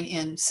line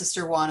in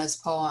Sister Juana's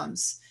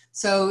poems.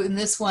 So in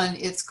this one,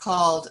 it's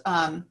called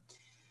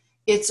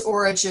Its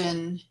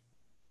Origin,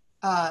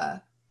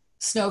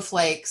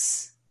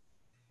 Snowflakes.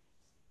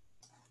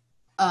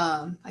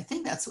 I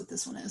think that's what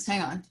this one is.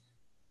 Hang on.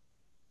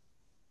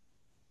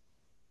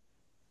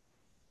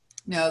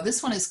 No,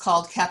 this one is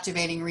called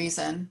Captivating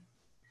Reason.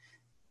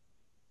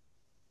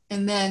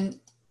 And then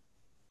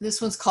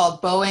this one's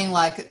called Bowing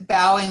like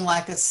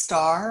a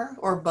Star,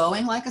 or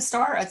Bowing like a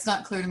Star. It's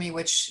not clear to me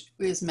which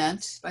is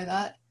meant by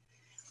that.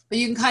 But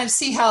you can kind of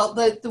see how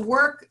the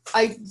work,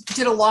 I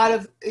did a lot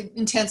of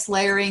intense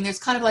layering. There's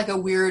kind of like a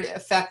weird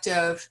effect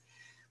of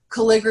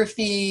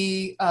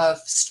calligraphy, of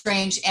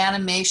strange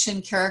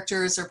animation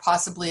characters, or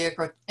possibly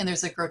and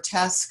there's a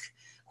grotesque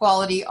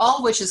quality, all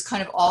of which is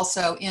kind of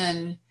also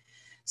in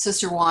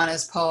Sister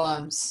Juana's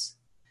poems.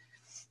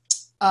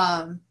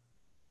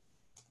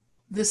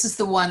 this is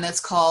the one that's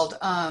called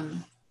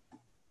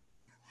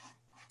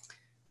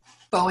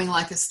Bowing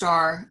Like a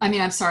Star. I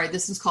mean, I'm sorry,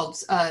 this is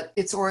called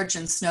Its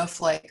Origin,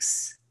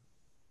 Snowflakes.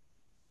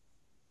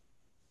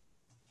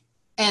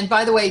 And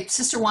by the way,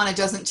 Sister Juana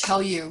doesn't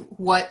tell you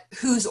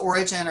whose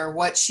origin or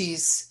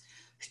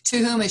to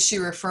whom is she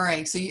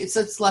referring. So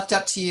it's left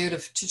up to you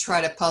to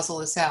try to puzzle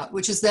this out,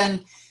 which has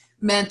then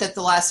meant that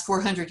the last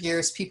 400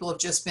 years, people have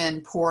just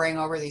been poring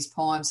over these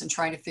poems and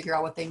trying to figure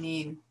out what they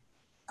mean.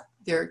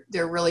 They're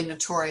really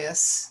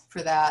notorious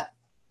for that.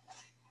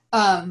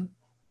 And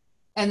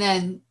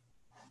then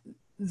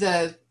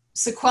the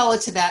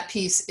sequela to that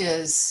piece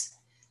is,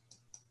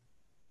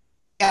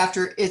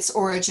 after its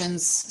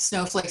origins,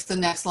 snowflakes, the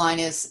next line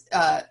is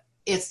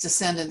its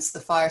descendants, the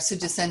fire. So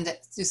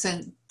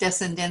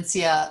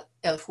descendencia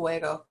el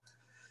fuego.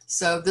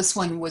 So this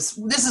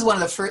is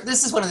one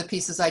of the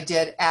pieces I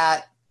did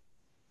at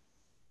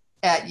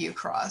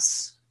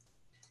UCross.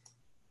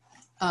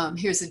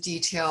 Here's a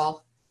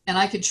detail, and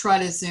I could try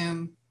to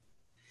zoom.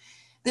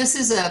 This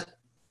is a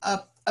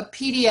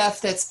PDF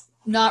that's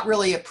not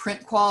really a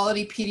print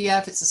quality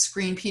PDF. It's a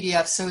screen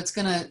PDF, so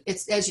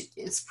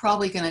it's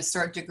probably gonna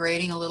start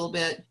degrading a little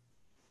bit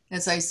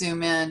as I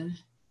zoom in.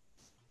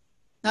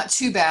 Not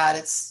too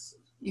bad.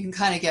 You can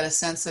kind of get a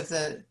sense of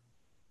the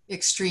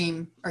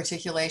extreme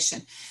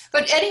articulation.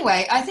 But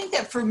anyway, I think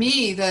that for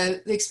me,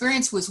 the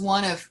experience was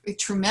one of a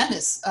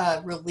tremendous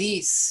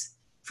release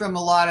from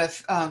a lot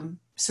of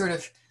sort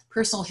of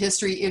personal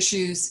history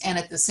issues, and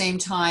at the same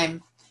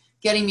time,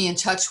 getting me in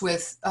touch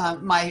with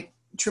my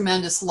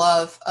tremendous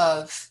love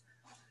of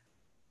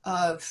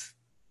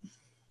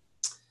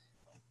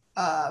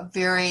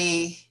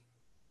very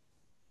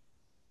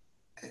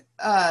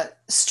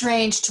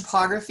strange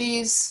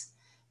topographies,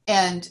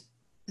 and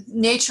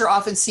nature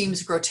often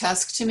seems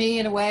grotesque to me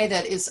in a way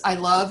that I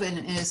love and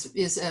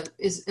is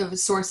a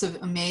source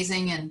of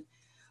amazing and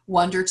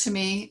wonder to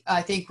me.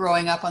 I think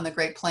growing up on the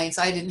Great Plains,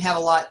 I didn't have a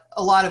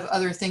lot of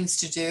other things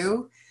to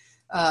do.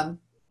 I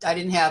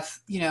didn't have,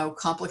 a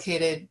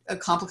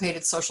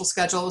complicated social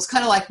schedule. It was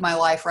kind of like my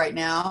life right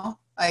now.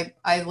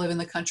 I live in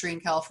the country in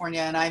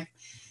California, and I'm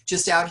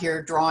just out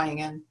here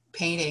drawing and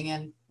painting.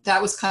 And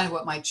that was kind of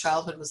what my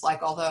childhood was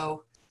like,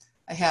 although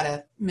I had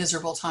a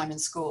miserable time in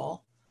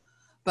school.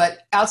 But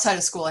outside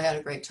of school, I had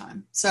a great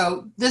time.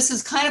 So this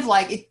is kind of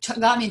like, it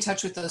got me in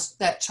touch with those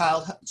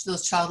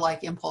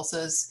childlike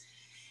impulses.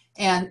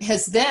 And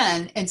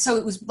so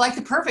it was like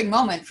the perfect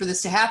moment for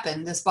this to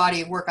happen, this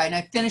body of work. And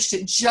I finished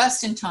it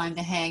just in time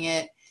to hang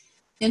it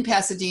in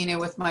Pasadena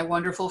with my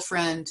wonderful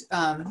friend,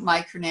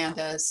 Mike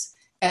Hernandez,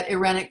 at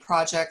Irenic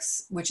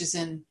Projects, which is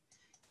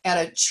at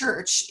a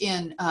church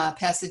in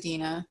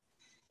Pasadena.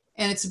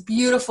 And it's a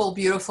beautiful,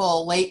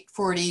 beautiful late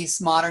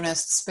 40s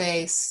modernist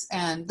space.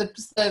 And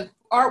the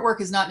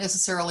artwork is not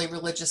necessarily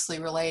religiously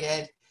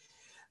related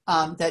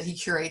that he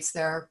curates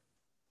there.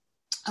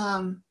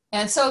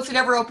 And so if it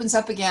ever opens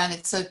up again,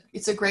 it's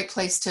a great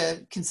place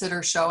to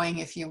consider showing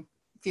if you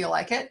feel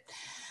like it.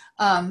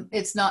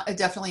 It's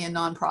definitely a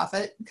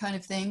nonprofit kind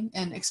of thing,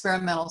 an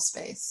experimental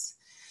space.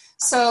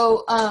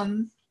 So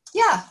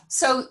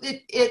so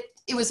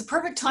it was a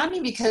perfect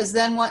timing, because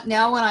then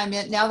now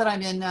that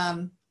I'm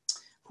in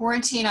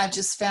quarantine, I've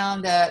just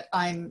found that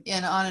I'm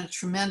on a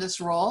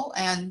tremendous roll,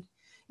 and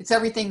it's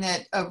everything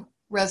that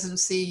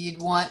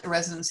you'd want a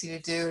residency to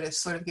do, to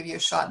sort of give you a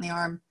shot in the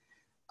arm.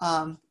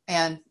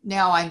 And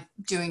now I'm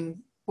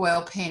doing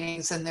oil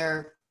paintings, and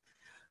they're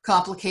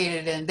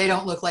complicated, and they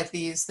don't look like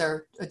these.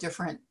 They're a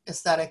different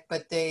aesthetic,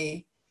 but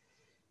they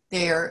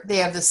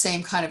have the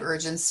same kind of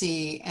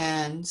urgency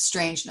and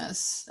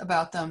strangeness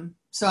about them.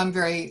 So I'm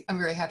very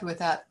happy with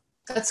that.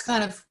 That's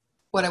kind of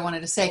what I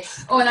wanted to say.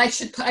 Oh, and I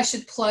should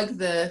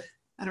plug I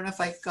don't know if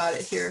I got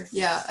it here.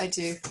 Yeah, I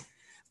do.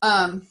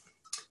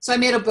 So I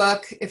made a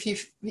book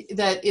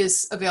that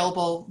is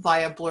available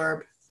via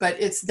Blurb, but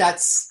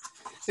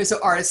there's an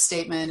artist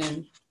statement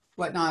and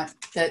whatnot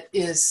that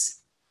is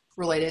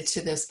related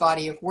to this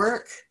body of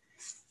work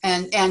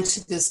and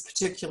to this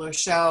particular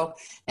show.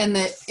 And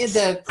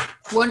the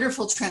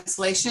wonderful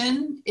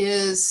translation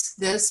is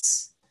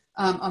this.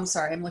 I'm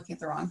sorry, I'm looking at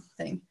the wrong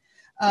thing.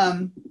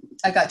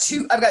 I've got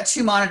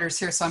two monitors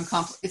here, so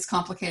it's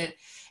complicated.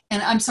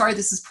 And I'm sorry,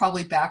 this is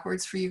probably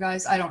backwards for you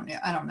guys. I don't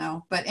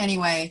know. But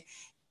anyway,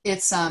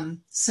 it's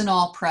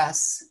Sinal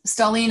Press.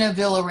 Stalina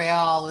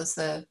Villarreal is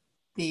the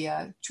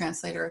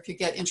translator.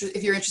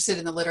 If you're interested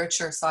in the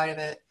literature side of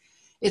it,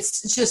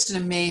 it's just an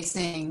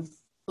amazing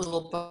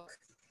little book.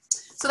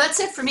 So that's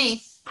it for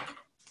me.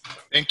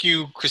 Thank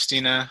you,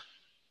 Christina.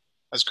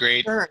 That's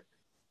great. Sure.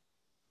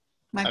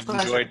 I've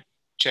enjoyed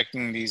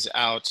checking these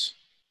out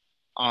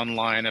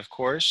online, of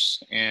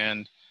course,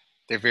 and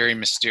they're very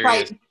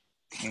mysterious. Right.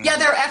 Yeah,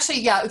 they're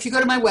actually, if you go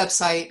to my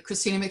website,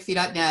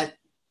 ChristinaMcPhee.net,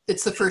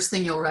 it's the first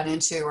thing you'll run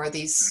into are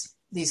these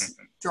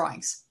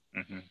drawings.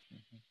 Mm-hmm.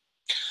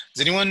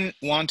 Does anyone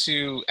want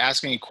to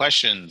ask any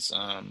questions?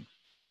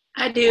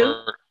 I do.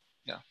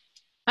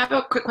 I have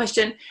a quick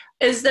question.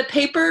 Is the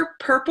paper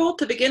purple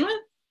to begin with?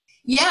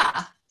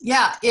 Yeah,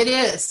 it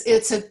is.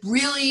 It's a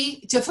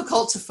really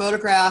difficult to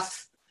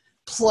photograph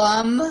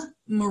plum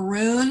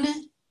maroon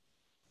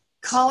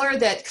color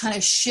that kind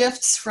of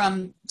shifts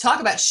from, talk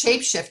about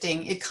shape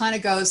shifting. It kind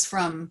of goes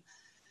from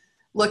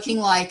looking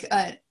like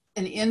an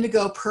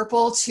indigo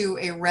purple to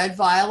a red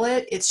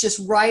violet. It's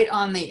just right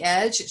on the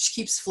edge. It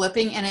keeps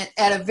flipping, and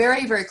at a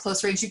very, very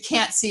close range. You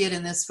can't see it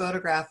in this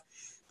photograph,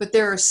 but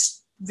there are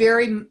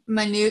very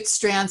minute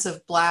strands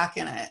of black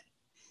in it.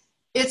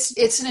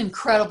 It's an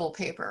incredible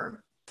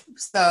paper.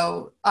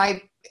 So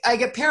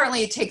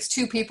apparently it takes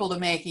 2 people to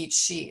make each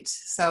sheet.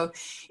 So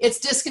it's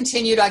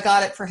discontinued. I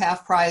got it for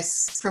half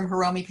price from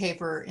Hiromi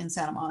Paper in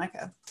Santa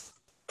Monica.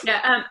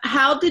 Yeah.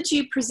 How did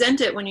you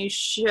present it when you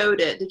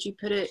showed it? Did you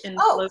put it in?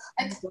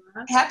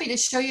 I'm happy to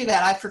show you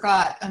that. I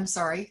forgot. I'm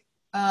sorry.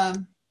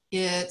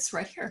 It's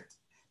right here.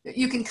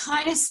 You can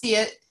kind of see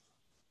it.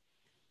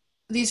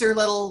 These are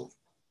little.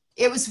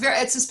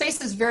 It's a space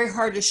that's very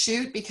hard to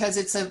shoot because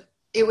it's kind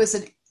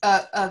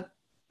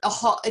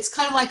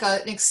of like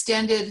an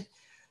extended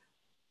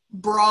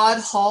broad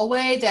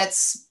hallway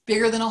that's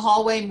bigger than a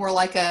hallway, more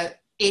like an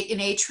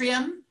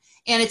atrium,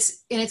 and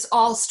it's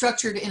all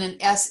structured in an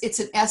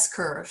S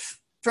curve.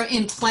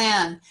 In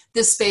plan,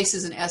 this space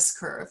is an S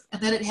curve,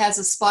 and then it has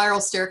a spiral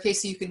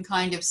staircase, so you can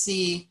kind of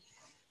see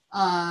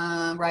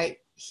right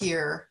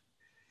here,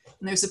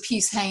 and there's a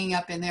piece hanging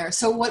up in there.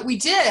 So what we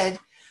did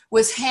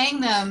was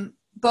hang them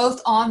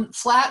both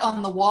flat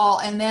on the wall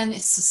and then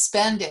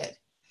suspended.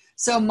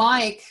 So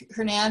Mike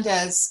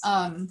Hernandez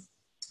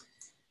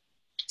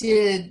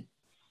did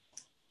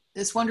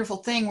this wonderful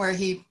thing where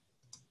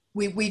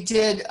we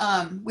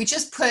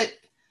just put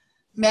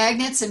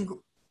magnets, and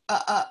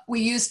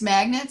we used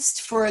magnets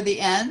for the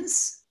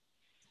ends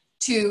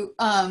to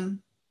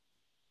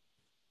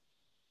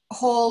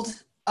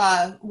hold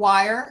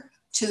wire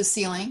to the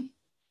ceiling.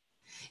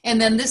 And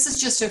then this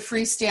is just a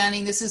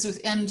freestanding, this is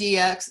with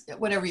MDX,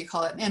 whatever you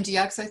call it,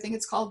 MDX, I think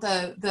it's called,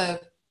 the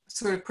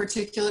sort of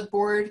particulate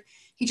board.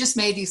 He just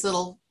made these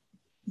little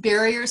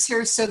barriers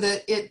here so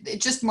that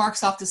it just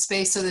marks off the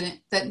space so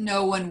that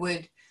no one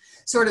would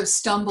sort of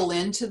stumble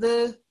into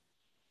the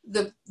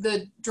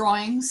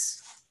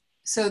drawings.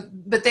 So,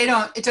 but they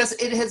don't, it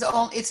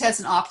has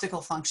an optical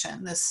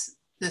function, this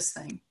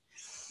thing.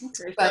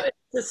 Okay, but so it's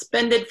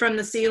suspended from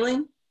the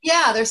ceiling?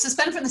 Yeah, they're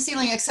suspended from the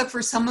ceiling, except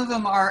for some of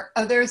them are,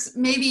 there's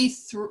maybe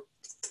 3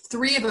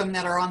 of them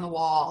that are on the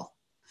wall.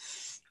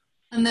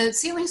 And the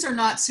ceilings are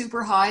not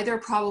super high. They're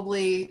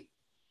probably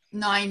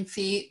 9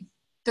 feet.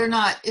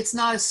 It's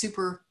not a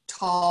super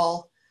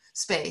tall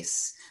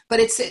space, but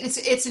it's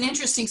an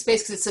interesting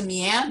space because it's a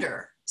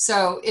meander.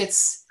 So it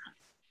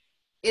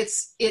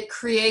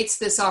creates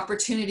this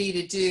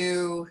opportunity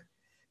to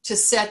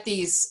set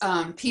these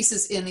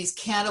pieces in these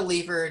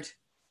cantilevered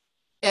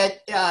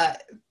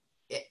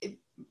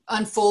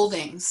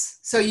unfoldings.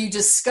 So you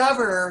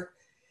discover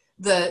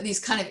these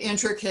kind of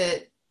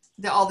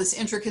all this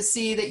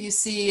intricacy that you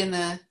see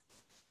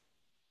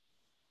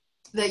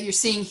that you're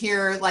seeing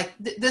here. Like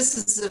this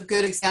is a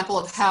good example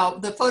of how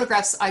the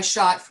photographs I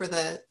shot for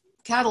the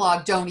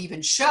catalog don't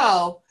even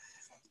show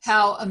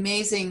how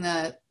amazing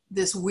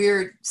this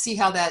weird, see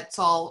how that's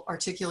all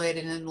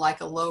articulated in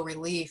like a low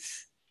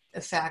relief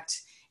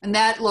effect. And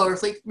that low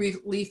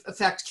relief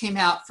effect came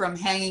out from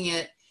hanging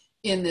it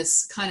in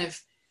this kind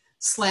of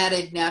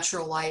slanted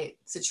natural light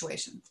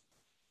situation.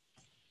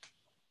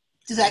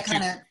 Does that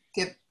kind of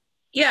give?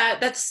 Yeah,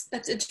 that's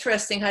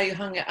interesting how you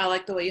hung it. I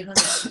like the way you hung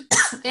it.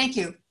 Thank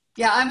you.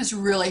 Yeah, I was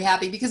really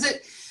happy because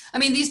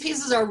these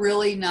pieces are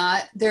really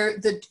not,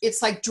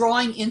 it's like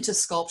drawing into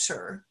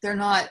sculpture. They're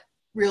not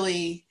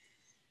really,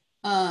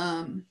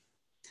 although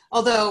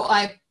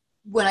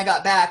when I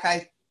got back,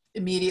 I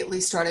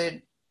immediately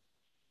started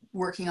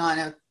working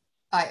on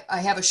I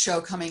have a show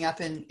coming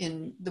up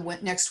in the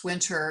next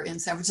winter in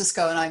San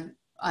Francisco, and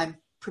I'm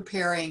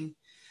preparing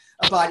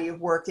a body of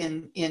work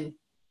in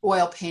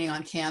oil painting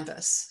on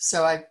canvas.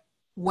 So I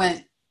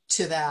went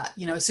to that,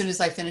 as soon as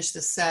I finished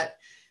the set,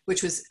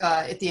 which was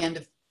at the end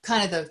of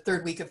kind of the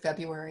 3rd week of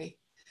February,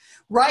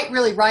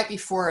 right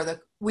before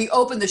we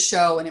opened the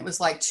show, and it was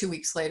like 2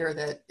 weeks later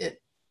that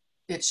it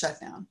shut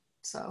down.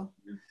 So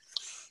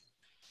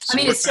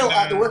it's still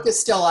up. The work is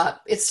still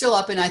up. It's still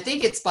up, and I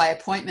think it's by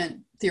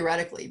appointment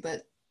theoretically,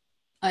 but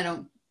I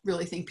don't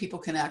really think people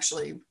can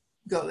actually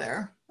go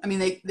there.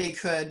 They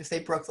could if they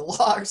broke the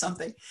law or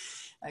something,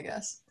 I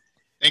guess.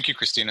 Thank you,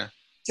 Christina.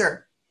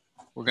 Sure.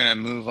 We're gonna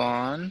move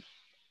on.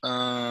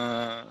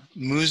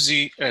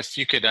 Muzi, if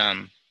you could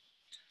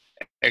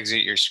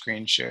exit your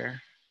screen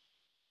share.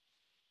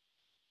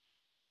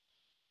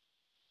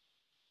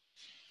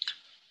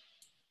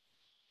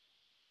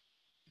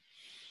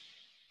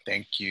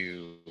 Thank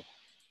you.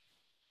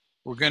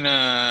 We're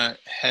gonna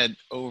head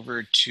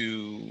over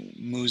to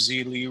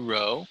Muzi Lee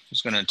Rowe,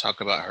 who's gonna talk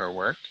about her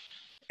work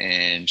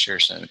and share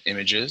some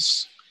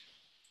images.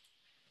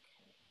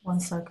 1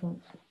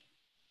 second.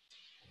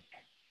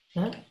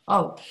 Yeah?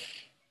 Oh.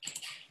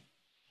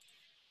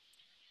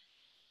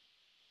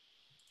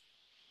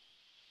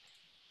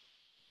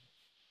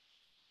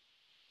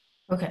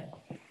 Okay.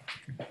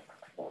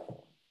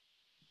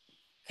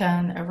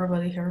 Can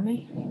everybody hear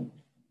me?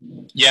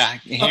 Yeah, I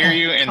can hear Okay,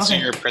 you and see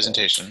okay. your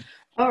presentation.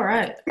 All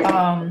right.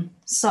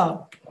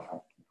 So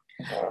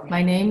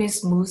my name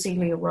is Muzi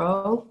Li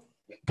Ro.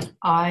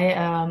 I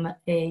am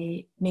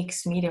a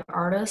mixed media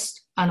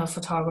artist and a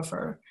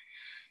photographer.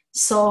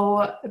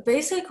 So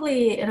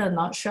basically, in a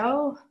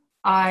nutshell,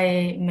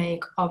 I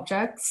make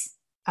objects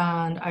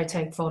and I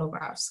take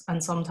photographs,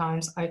 and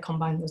sometimes I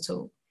combine the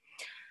two.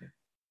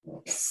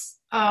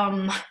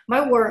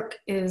 My work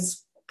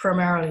is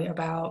primarily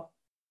about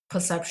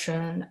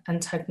perception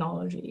and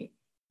technology.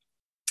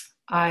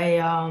 I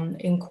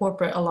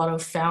incorporate a lot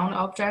of found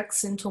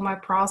objects into my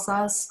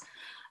process.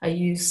 I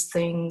use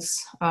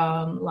things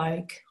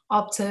like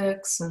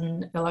optics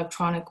and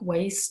electronic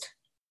waste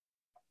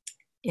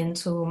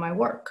into my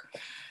work.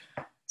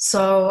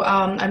 So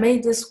I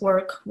made this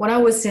work when I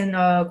was in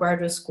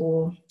graduate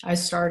school. I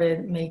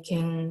started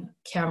making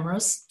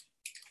cameras,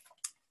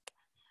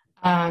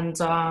 and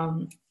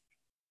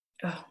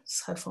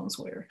this headphone's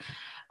weird.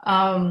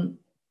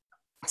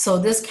 So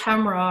this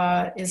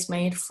camera is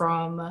made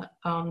from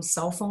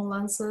cell phone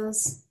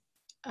lenses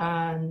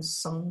and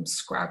some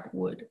scrap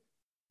wood.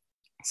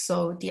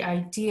 So the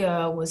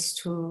idea was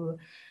to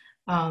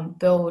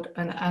build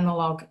an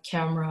analog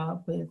camera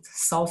with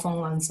cell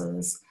phone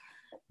lenses,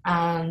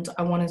 and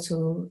I wanted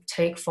to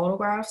take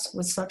photographs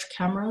with such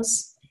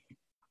cameras.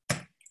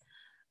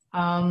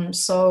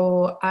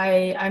 So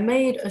I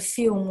made a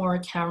few more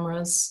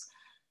cameras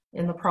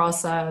in the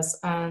process,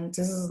 and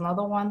this is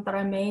another one that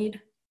I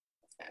made.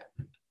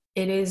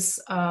 It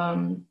is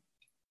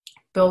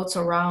built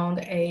around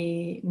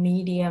a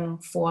medium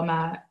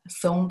format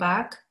film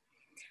back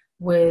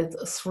with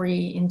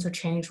 3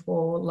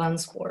 interchangeable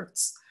lens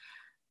boards.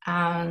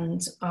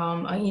 And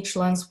on each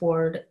lens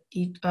board,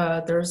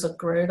 there's a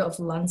grid of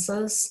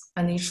lenses,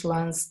 and each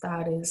lens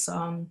that is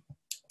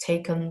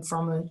taken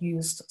from a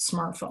used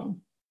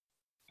smartphone.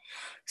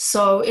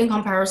 So in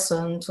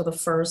comparison to the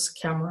first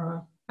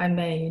camera I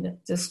made,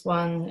 this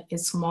one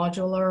is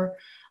modular.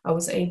 I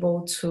was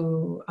able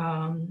to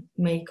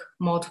make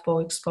multiple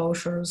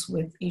exposures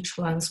with each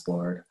lens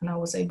board, and I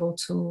was able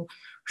to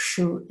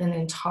shoot an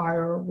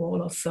entire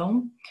roll of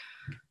film.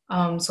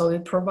 So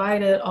it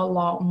provided a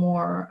lot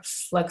more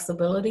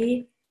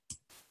flexibility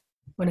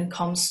when it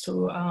comes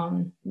to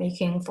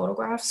making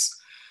photographs.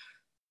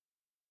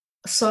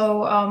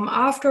 So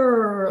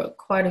after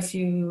quite a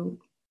few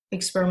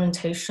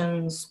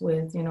experimentations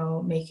with,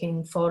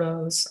 making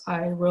photos,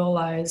 I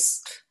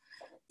realized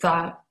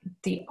that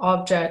the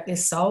object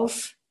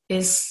itself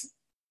is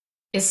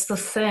the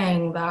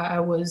thing that I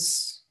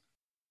was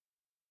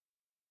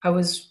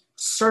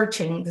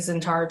searching this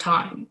entire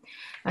time.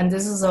 And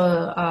this is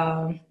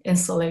a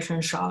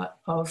installation shot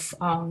of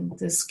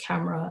this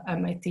camera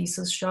at my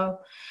thesis show.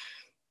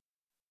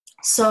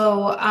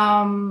 So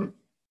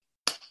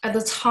at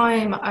the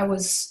time, I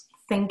was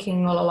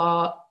thinking a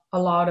lot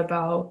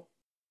about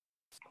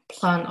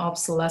plant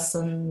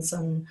obsolescence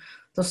and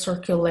the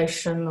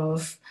circulation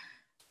of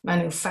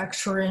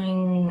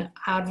manufacturing,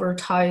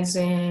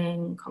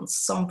 advertising,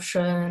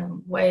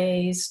 consumption,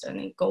 waste, and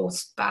it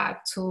goes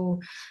back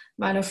to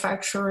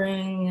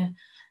manufacturing.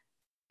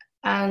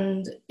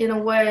 And in a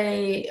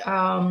way,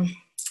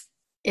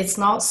 it's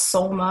not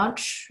so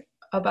much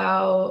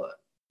about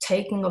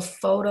taking a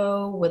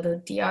photo with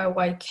a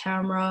DIY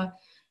camera,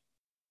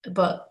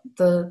 but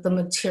the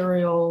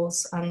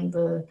materials and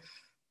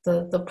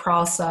the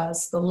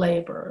process, the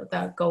labor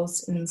that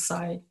goes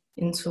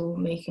into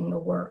making the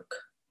work.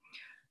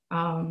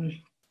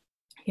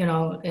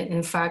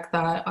 In fact,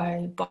 that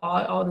I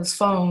bought all these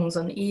phones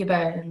on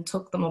eBay and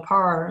took them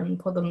apart and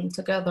put them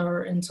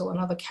together into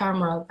another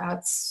camera,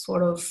 that's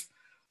sort of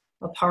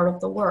a part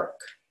of the work.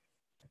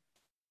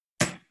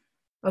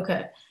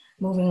 Okay,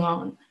 moving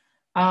on.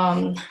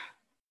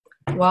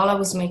 While I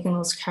was making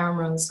those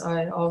cameras,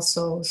 I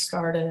also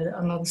started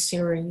another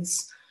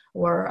series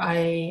where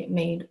I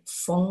made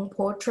phone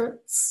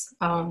portraits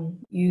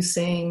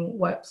using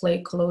wet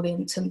plate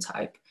collodion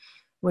tintype,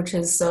 which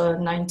is a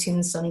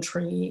 19th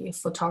century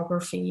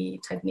photography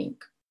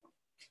technique.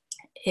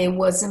 It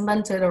was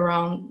invented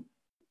around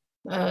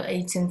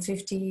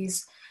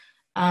 1850s,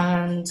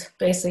 and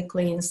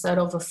basically instead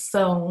of a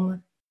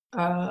film,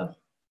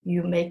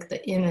 you make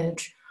the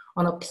image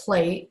on a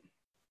plate.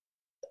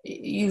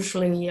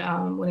 Usually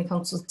when it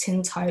comes to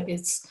tintype,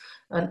 it's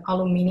an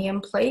aluminum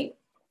plate,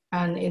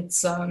 and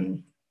it's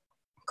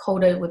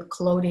coated with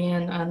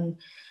collodion and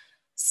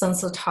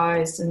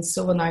sensitized in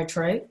silver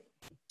nitrate.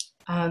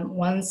 And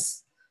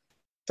once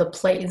the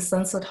plate is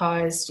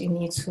sensitized, you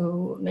need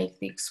to make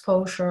the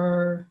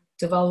exposure,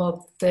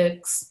 develop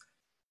fix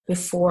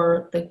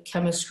before the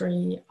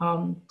chemistry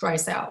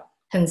dries out,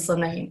 hence the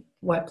name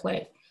wet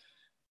plate.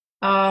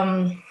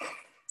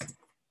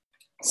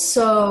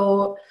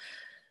 So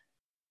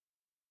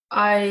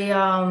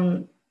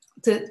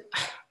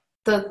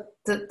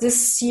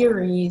this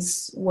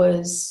series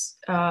was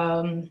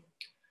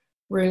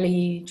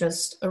really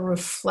just a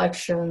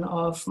reflection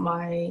of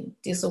my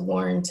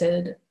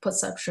disoriented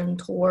perception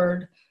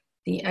toward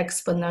the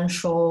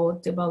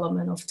exponential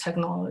development of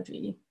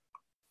technology.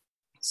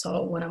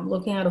 So when I'm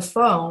looking at a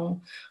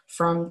phone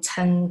from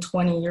 10,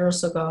 20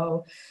 years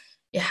ago,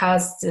 it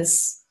has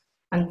this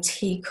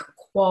antique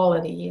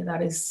quality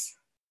that is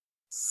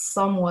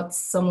somewhat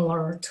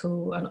similar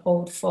to an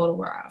old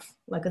photograph,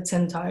 like a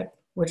tintype,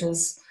 which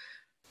is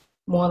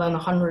more than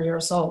 100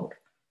 years old.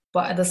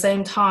 But at the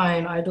same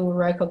time, I do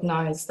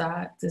recognize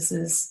that this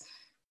is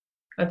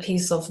a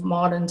piece of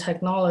modern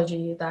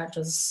technology that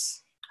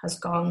just has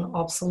gone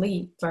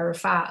obsolete very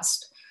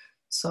fast.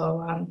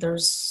 So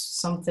there's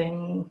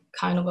something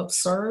kind of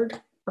absurd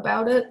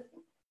about it.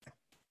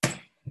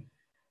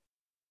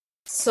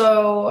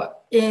 So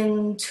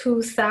in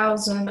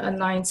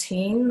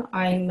 2019,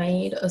 I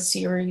made a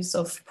series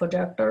of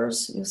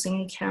projectors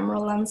using camera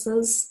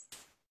lenses.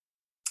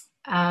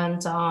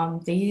 And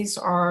these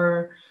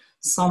are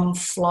some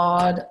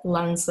flawed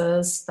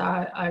lenses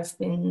that I've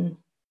been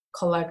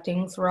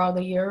collecting throughout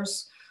the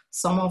years.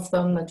 Some of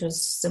them are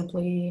just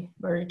simply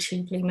very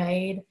cheaply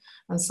made,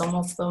 and some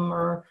of them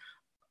are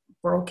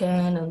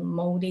broken and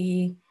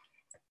moldy.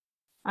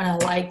 And I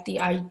like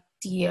the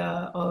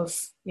idea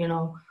of, you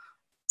know,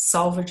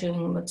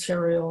 salvaging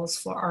materials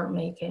for art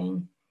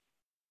making.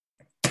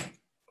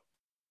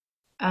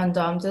 And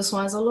this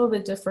one's a little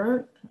bit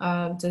different.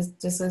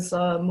 This is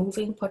a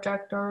moving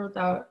projector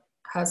that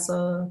has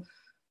a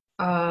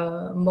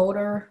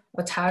motor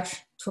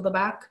attached to the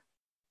back.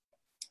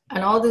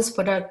 And all these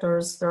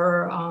projectors,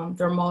 they're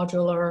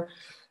modular.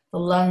 The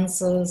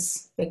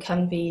lenses, they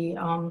can be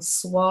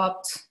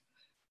swapped.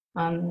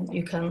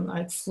 You can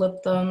like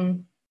flip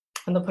them,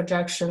 and the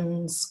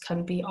projections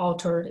can be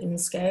altered in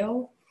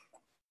scale.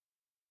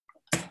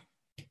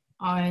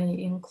 I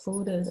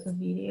included a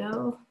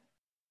video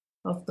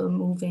of the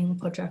moving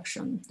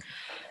projection.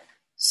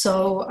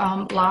 So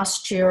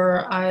last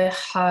year I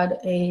had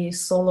a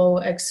solo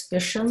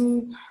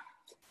exhibition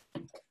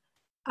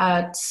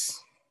at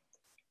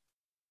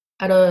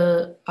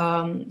a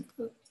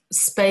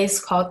space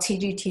called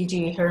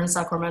TGTG here in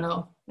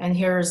Sacramento. And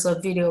here's a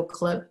video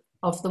clip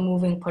of the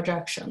moving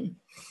projection.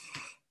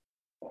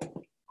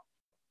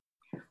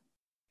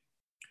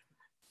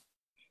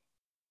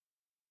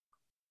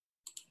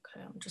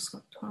 Okay, I'm just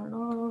gonna turn it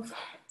off.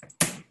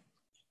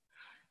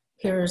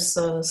 Here's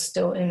a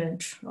still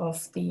image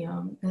of the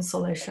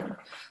installation.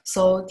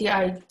 So the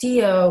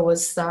idea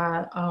was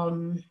that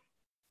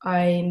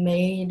I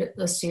made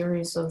a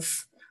series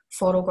of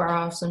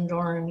photographs and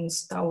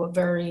drawings that were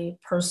very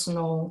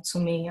personal to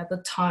me at the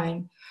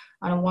time.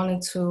 And I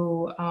wanted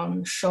to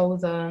show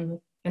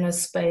them in a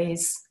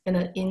space, in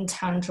an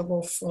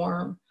intangible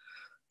form.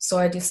 So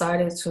I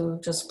decided to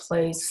just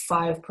place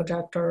 5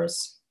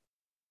 projectors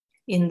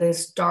in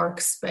this dark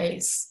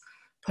space,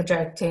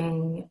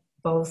 projecting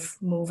both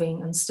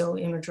moving and still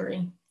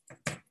imagery.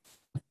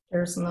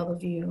 Here's another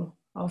view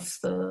of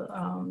the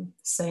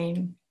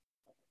same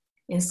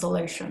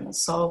installation.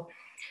 So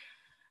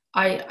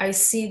I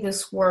see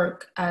this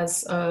work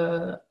as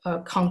a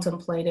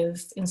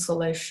contemplative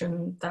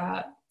installation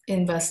that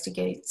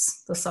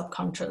investigates the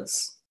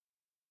subconscious.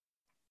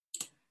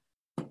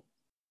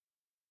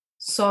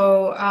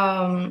 So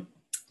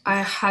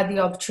I had the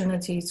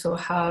opportunity to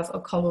have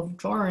a couple of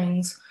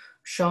drawings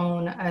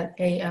shown at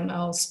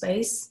AML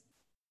Space.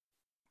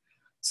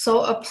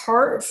 So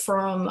apart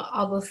from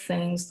other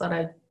things that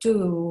I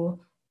do,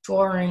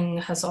 drawing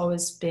has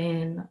always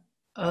been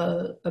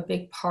a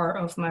big part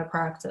of my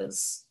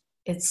practice.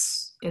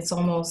 It's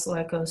almost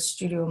like a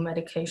studio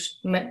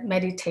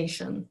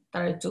meditation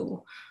that I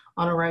do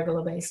on a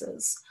regular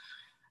basis.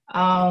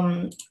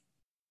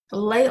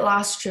 Late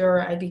last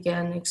year, I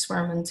began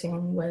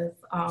experimenting with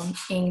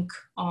ink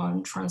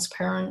on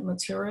transparent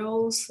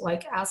materials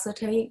like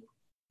acetate.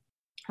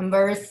 I'm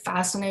very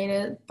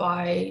fascinated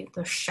by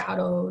the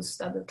shadows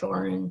that the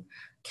drawing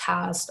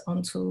cast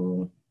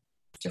onto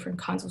different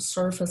kinds of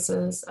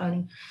surfaces.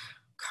 And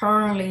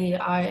currently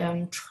I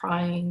am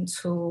trying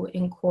to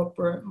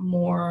incorporate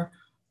more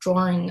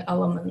drawing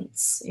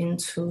elements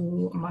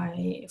into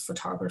my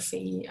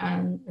photography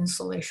and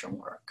installation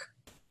work.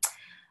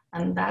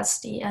 And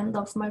that's the end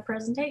of my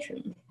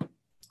presentation.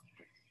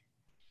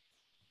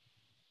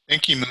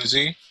 Thank you,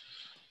 Muzi.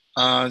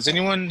 Does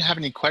anyone have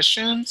any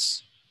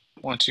questions?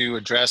 Want to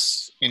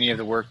address any of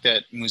the work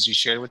that Muzi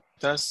shared with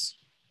us?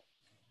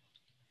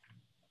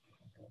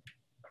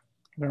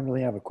 I don't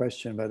really have a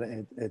question, but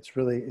it's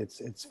really,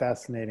 it's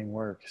fascinating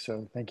work.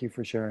 So thank you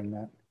for sharing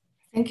that.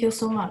 Thank you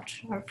so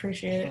much. I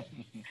appreciate it.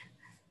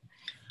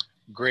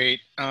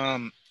 Great.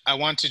 I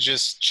want to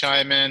just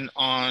chime in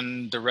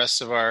on the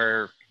rest of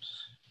our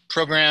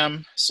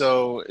program.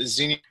 So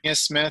Xenia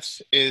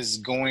Smith is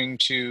going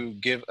to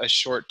give a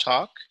short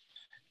talk.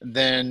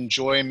 Then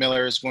Joy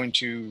Miller is going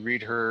to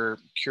read her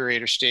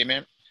curator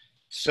statement.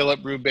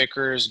 Philip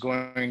Brubaker is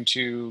going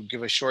to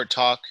give a short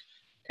talk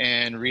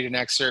and read an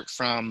excerpt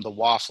from The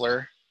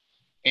Waffler.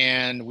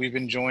 And we've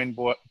been joined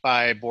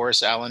by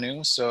Boris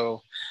Alanou.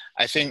 So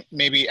I think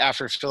maybe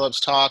after Philip's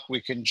talk,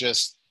 we can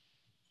just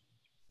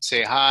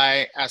say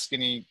hi, ask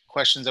any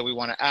questions that we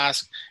want to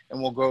ask,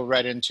 and we'll go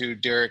right into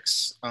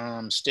Derek's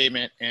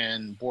statement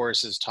and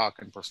Boris's talk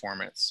and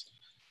performance.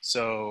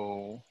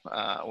 So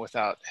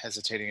without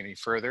hesitating any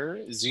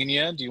further,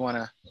 Xenia, do you want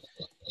to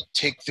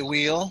take the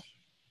wheel?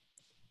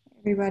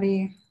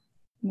 Everybody,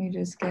 let me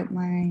just get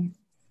my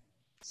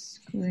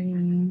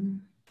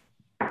screen.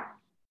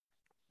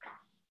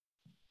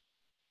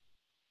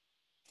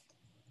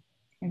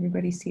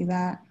 Everybody see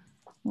that?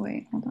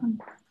 Wait, hold on.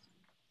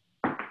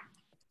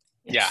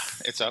 Yeah,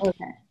 it's up.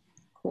 Okay,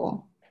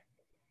 cool.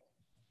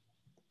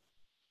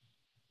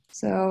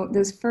 So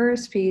this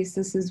first piece,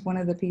 this is one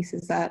of the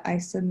pieces that I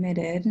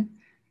submitted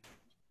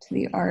to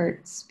the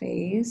art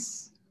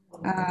space.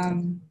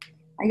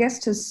 I guess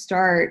to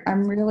start,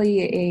 I'm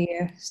really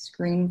a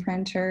screen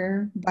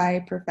printer by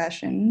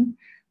profession.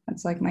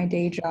 That's like my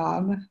day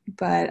job,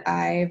 but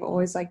I've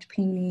always liked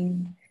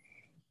painting,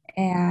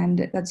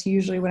 and that's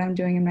usually what I'm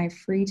doing in my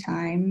free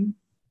time.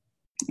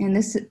 And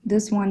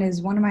this one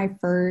is one of my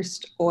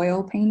first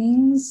oil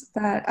paintings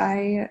that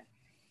I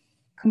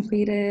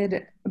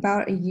completed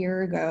about a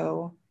year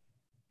ago.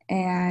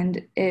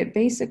 And it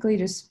basically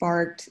just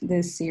sparked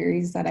this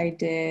series that I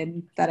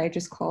did that I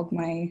just called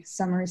my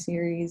summer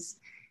series.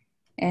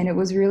 And it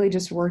was really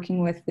just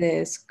working with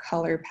this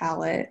color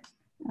palette.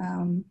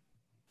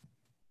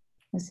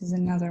 This is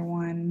another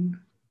one.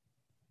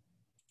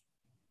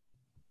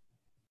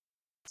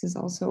 This is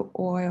also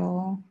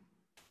oil.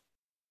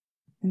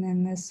 And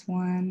then this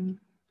one,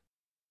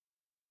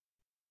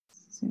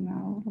 zoom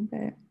out a little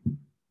bit.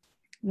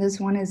 This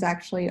one is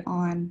actually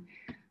on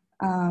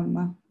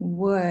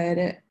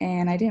wood,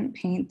 and I didn't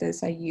paint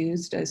this. I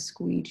used a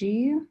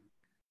squeegee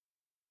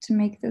to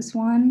make this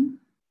one.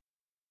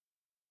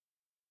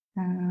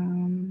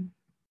 And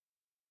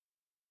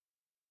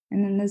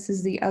then this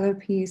is the other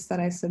piece that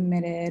I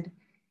submitted.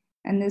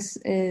 And this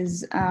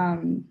is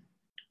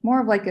more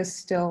of like a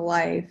still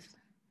life,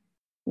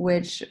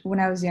 which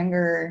when I was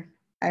younger,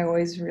 I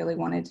always really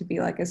wanted to be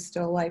like a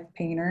still life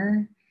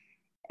painter.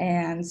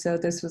 And so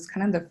this was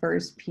kind of the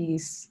first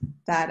piece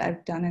that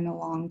I've done in a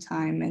long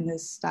time in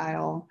this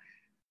style.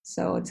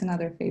 So it's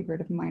another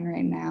favorite of mine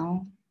right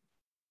now.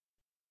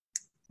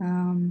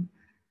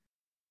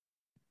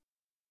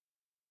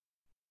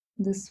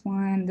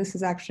 This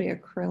is actually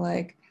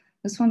acrylic.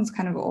 This one's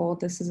kind of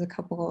old. This is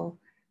from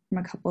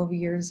a couple of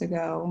years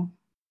ago.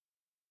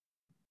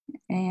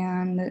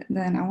 And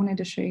then I wanted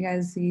to show you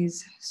guys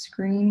these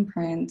screen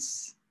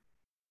prints.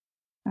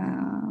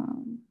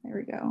 There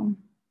we go.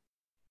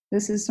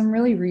 This is some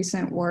really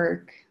recent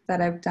work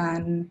that I've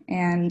done,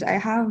 and I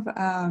have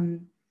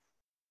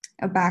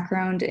a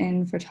background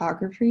in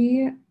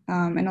photography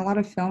and a lot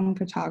of film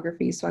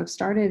photography. So I've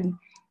started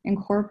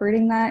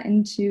incorporating that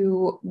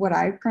into what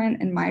I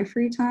print in my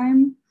free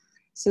time.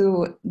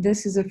 So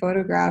this is a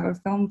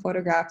film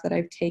photograph that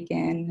I've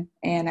taken,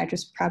 and I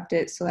just prepped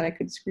it so that I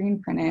could screen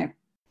print it.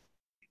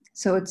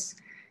 So it's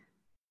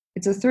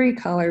a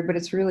 3-color, but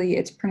it's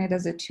printed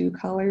as a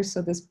 2-color.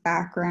 So this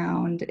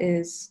background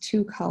is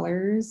 2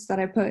 colors that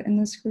I put in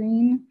the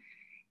screen,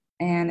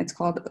 and it's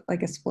called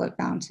like a split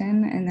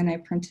fountain. And then I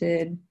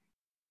printed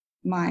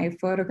my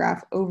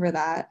photograph over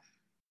that.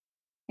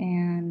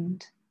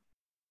 And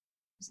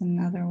there's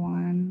another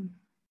one.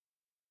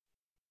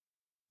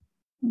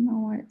 I don't know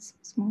why it's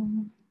so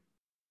small.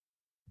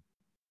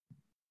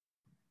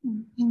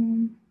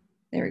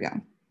 There we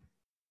go.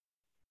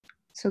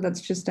 So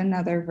that's just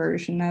another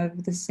version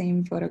of the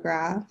same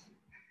photograph.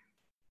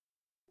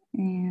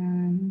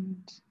 And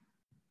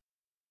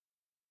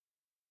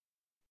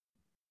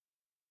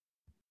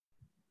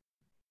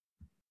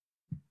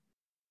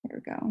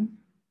there we go.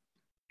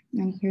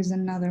 And here's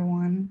another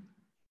one.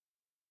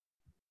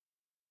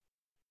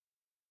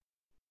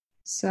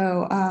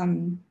 So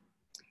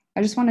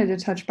I just wanted to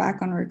touch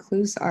back on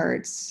recluse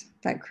arts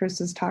that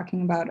Chris was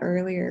talking about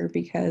earlier,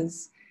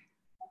 because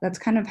that's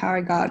kind of how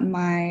I got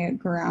my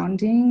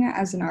grounding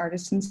as an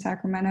artist in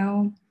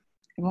Sacramento.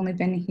 I've only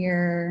been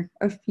here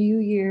a few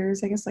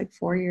years, I guess like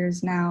 4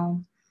 years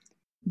now,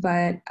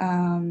 but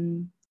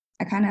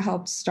I kind of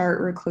helped start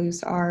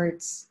Recluse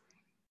Arts,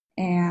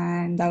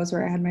 and that was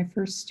where I had my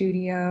first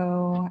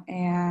studio,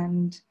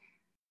 and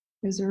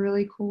it was a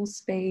really cool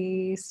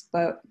space,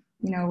 but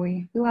you know,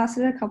 we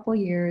lasted a couple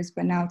years,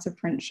 but now it's a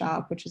print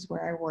shop, which is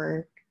where I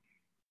work.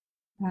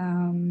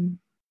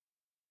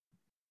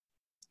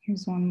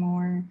 Here's one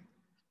more.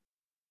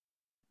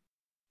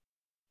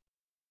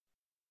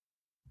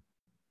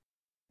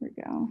 There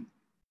we go.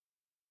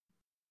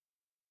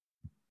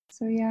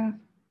 So yeah,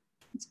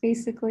 that's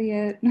basically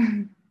it.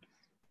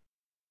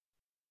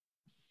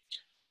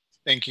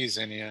 Thank you,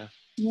 Xenia.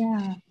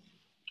 Yeah.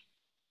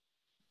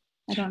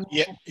 I don't know.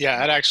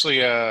 Yeah, it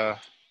actually, I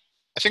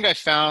think I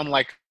found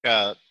like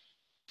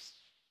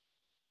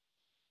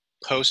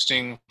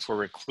posting for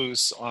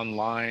Recluse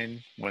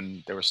online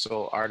when there were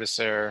still artists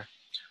there.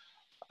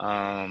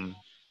 I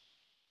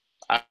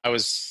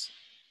was,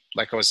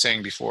 like I was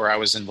saying before, I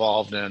was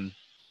involved in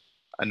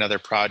another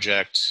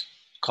project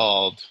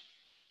called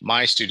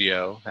My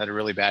Studio. It had a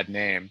really bad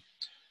name,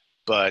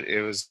 but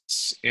it was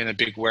in a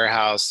big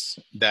warehouse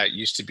that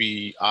used to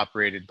be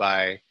operated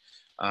by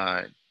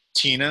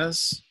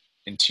Tina's,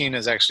 and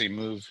Tina's actually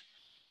moved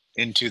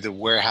into the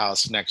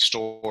warehouse next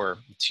door.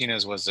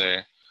 Tina's was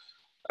a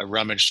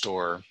rummage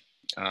store.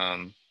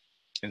 And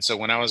so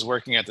when I was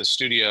working at the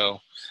studio,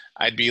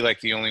 I'd be like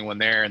the only one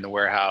there in the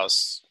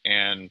warehouse.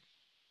 And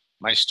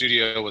my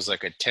studio was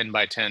like a 10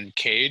 by 10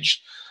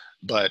 cage,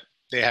 but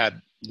they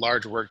had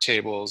large work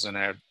tables, and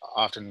I'd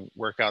often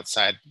work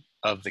outside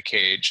of the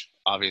cage,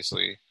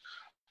 obviously.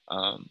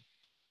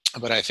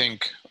 But I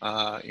think,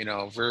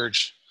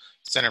 Verge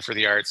Center for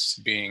the Arts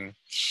being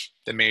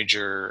the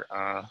major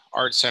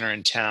art center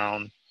in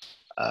town,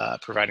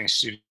 providing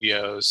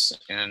studios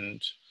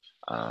and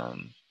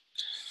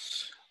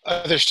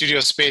other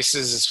studio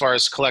spaces as far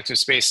as collective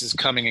spaces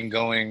coming and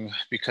going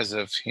because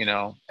of,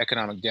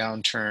 economic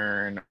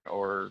downturn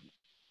or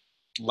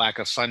lack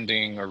of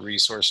funding or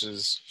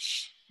resources.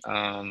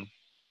 I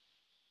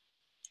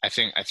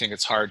think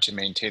it's hard to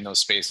maintain those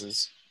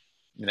spaces.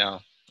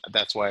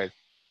 That's why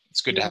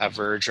it's good to have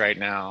Verge right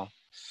now.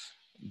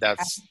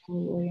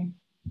 Absolutely.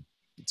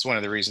 It's one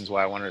of the reasons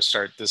why I wanted to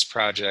start this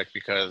project,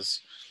 because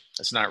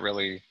it's not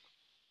really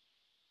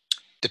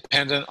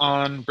dependent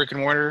on brick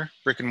and mortar.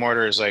 Brick and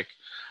mortar is like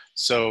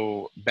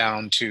so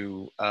bound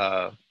to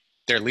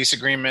their lease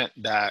agreement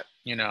that,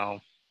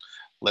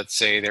 let's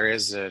say there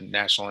is a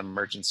national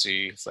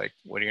emergency. It's like,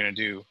 what are you going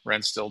to do?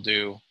 Rent's still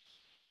due.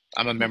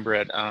 I'm a member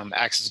at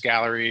Access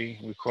Gallery.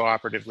 We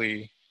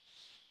cooperatively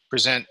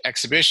present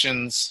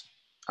exhibitions,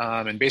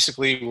 and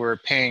basically we're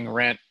paying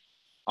rent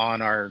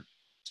on our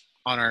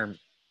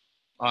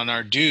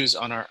dues,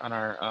 on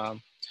our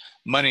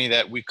money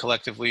that we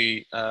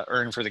collectively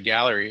earn for the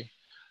gallery.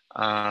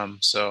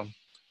 So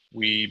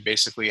we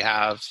basically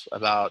have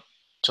about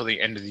till the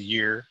end of the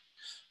year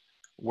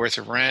worth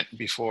of rent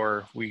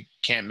before we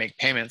can't make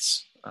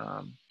payments.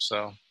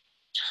 So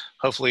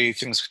hopefully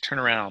things turn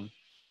around.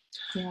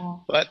 Yeah.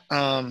 But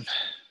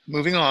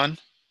moving on,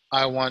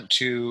 I want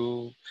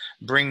to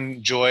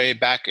bring Joy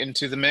back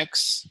into the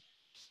mix,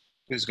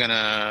 who's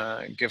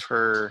gonna give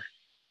her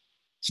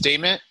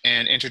statement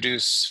and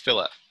introduce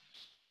Philip.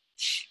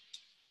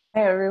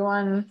 Hey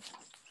everyone,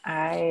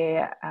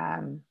 I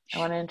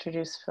want to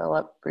introduce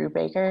Philip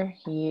Brubaker.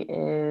 He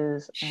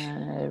is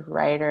a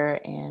writer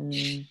and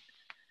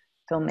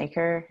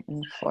filmmaker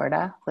in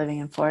Florida, living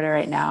in Florida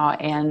right now,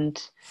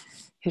 and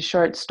his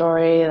short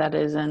story that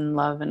is in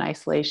Love and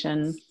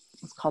Isolation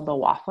is called The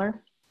Waffler.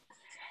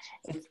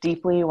 It's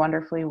deeply,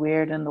 wonderfully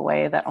weird in the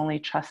way that only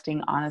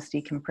trusting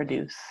honesty can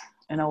produce,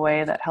 in a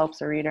way that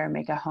helps a reader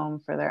make a home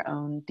for their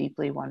own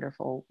deeply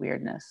wonderful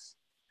weirdness.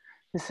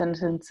 The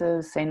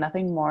sentences say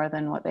nothing more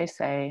than what they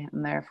say,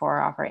 and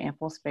therefore offer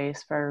ample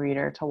space for a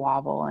reader to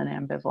wobble in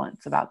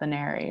ambivalence about the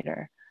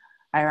narrator,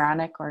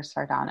 ironic or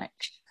sardonic,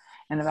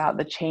 and about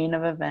the chain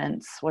of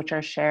events which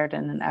are shared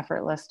in an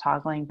effortless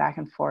toggling back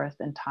and forth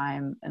in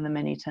time and the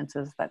many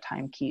tenses that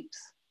time keeps.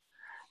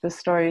 The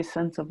story's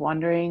sense of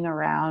wandering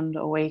around,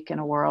 awake in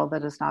a world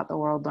that is not the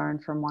world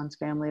learned from one's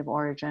family of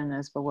origin,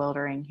 is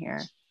bewildering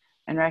here,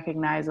 and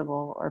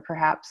recognizable, or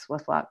perhaps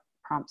with luck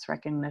prompts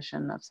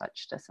recognition of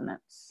such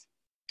dissonance.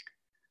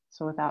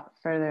 So without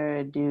further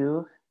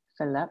ado,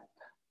 Philip.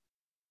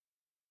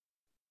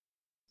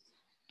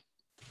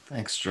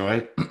 Thanks,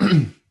 Joy.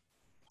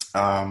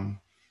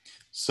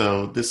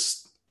 So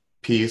this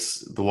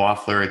piece, The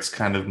Waffler, it's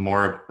kind of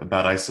more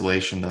about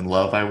isolation than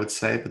love, I would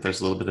say, but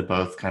there's a little bit of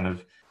both kind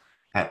of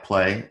at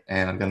play,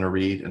 and I'm going to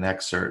read an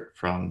excerpt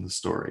from the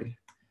story.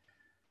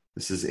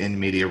 This is in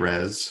media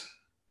res.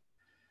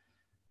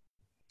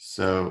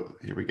 So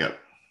here we go.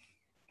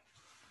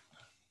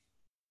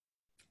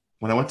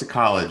 When I went to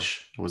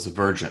college, I was a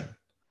virgin.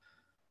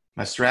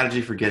 My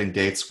strategy for getting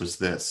dates was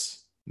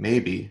this: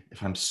 maybe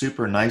if I'm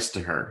super nice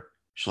to her,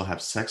 she'll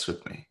have sex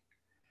with me.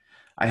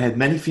 I had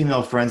many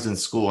female friends in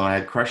school, and I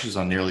had crushes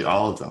on nearly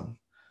all of them.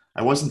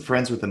 I wasn't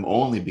friends with them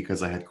only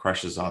because I had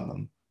crushes on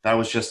them. That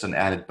was just an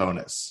added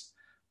bonus,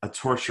 a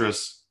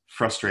torturous,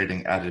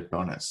 frustrating added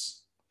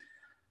bonus.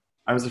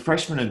 I was a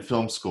freshman in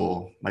film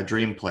school, my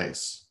dream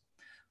place.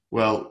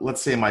 Well,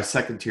 let's say my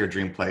second-tier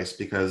dream place,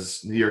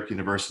 because New York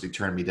University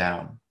turned me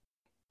down.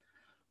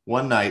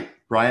 One night,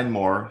 Brian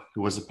Moore,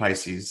 who was a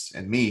Pisces,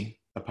 and me,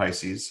 a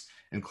Pisces,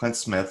 and Clint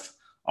Smith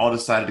all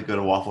decided to go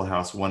to Waffle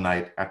House one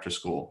night after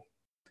school.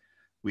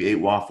 We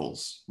ate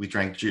waffles, we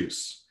drank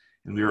juice,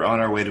 and we were on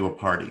our way to a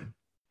party.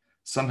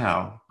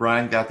 Somehow,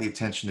 Brian got the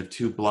attention of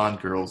two blonde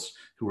girls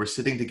who were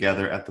sitting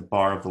together at the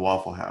bar of the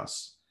Waffle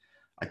House.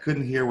 I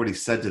couldn't hear what he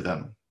said to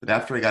them, but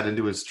after I got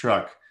into his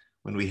truck,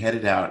 when we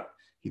headed out,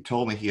 he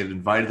told me he had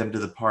invited them to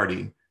the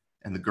party,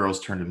 and the girls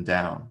turned him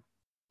down.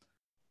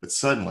 But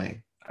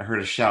suddenly, I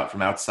heard a shout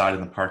from outside in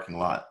the parking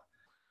lot.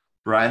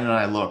 Brian and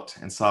I looked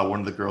and saw one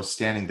of the girls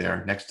standing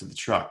there next to the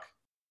truck.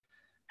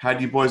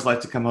 "How'd you boys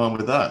like to come home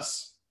with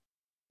us?"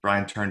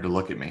 Brian turned to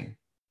look at me.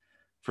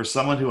 For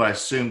someone who I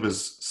assumed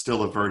was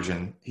still a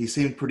virgin, he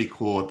seemed pretty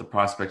cool at the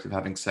prospect of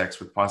having sex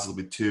with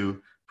possibly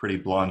two pretty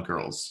blonde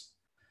girls.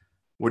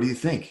 "What do you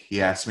think?"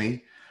 he asked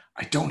me.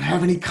 "I don't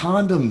have any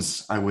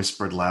condoms," I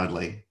whispered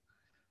loudly.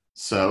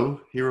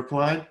 "So," he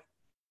replied.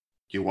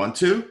 "You want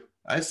to?"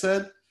 I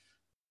said.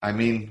 "I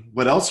mean,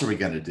 what else are we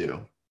going to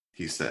do?"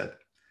 he said.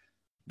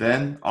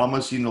 Then,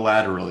 almost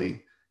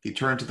unilaterally, he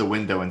turned to the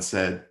window and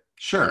said,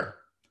 "Sure.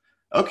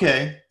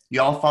 Okay,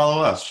 y'all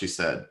follow us," she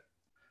said.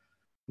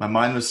 My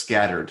mind was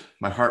scattered,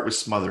 my heart was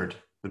smothered,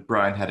 but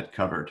Brian had it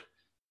covered.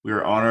 We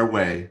were on our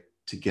way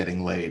to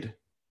getting laid.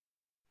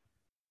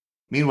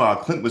 Meanwhile,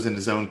 Clint was in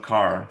his own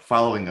car,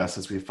 following us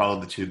as we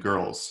followed the two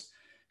girls.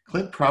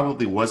 Clint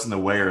probably wasn't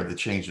aware of the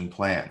change in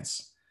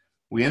plans.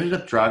 We ended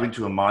up driving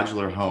to a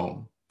modular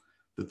home.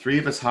 The three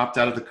of us hopped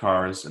out of the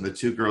cars, and the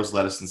two girls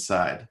led us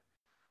inside.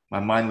 My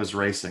mind was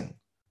racing.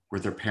 Were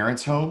their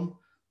parents home?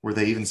 Were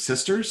they even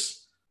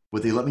sisters?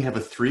 Would they let me have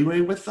a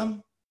three-way with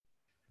them?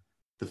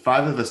 The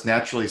five of us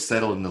naturally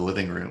settled in the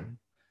living room.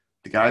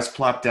 The guys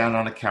plopped down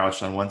on a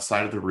couch on one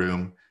side of the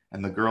room,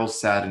 and the girls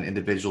sat in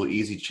individual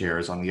easy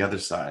chairs on the other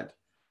side.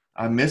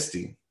 "I'm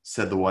Misty,"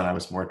 said the one I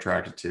was more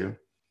attracted to.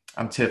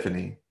 "I'm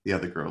Tiffany," the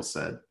other girl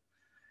said.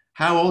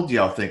 "How old do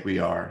y'all think we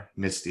are?"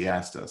 Misty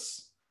asked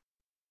us.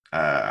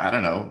 I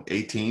don't know,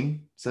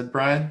 18, said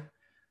Brian.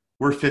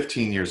 "We're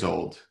 15 years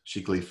old,"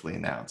 she gleefully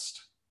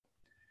announced.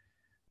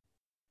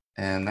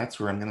 And that's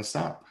where I'm going to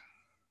stop.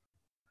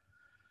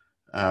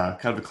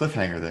 Kind of a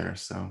cliffhanger there,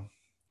 so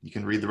you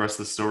can read the rest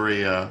of the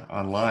story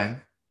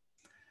online.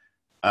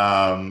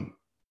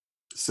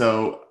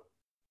 So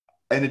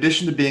in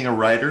addition to being a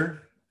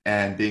writer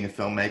and being a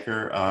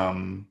filmmaker,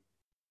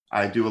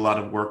 I do a lot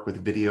of work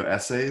with video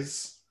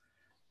essays,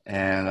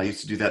 and I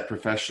used to do that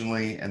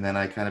professionally, and then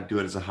I kind of do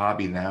it as a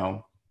hobby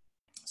now.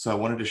 So I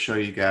wanted to show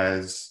you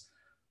guys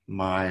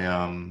my,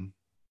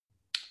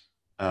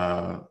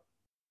 I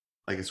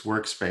guess,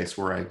 workspace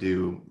where I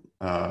do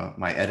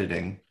my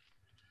editing.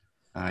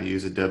 I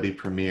use Adobe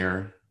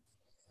Premiere,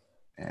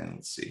 and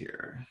let's see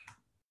here.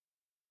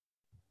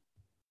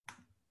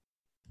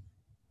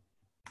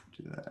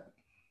 Do that.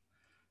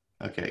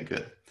 Okay,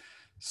 good.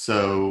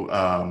 So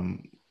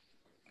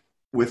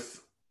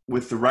with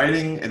the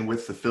writing and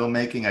with the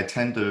filmmaking, I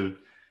tend to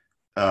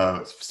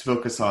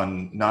focus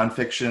on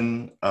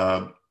nonfiction,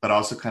 but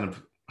also kind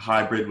of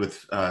hybrid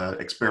with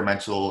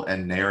experimental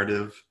and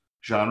narrative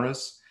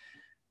genres.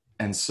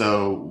 And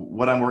so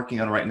what I'm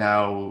working on right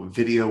now,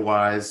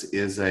 video-wise,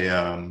 is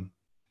a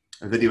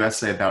video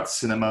essay about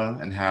cinema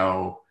and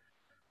how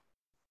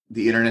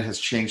the internet has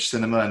changed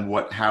cinema,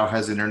 and how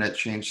has internet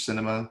changed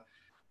cinema,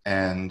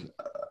 and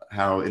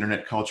how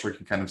internet culture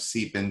can kind of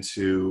seep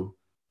into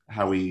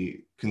how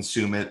we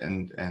consume it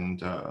and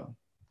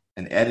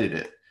edit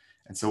it.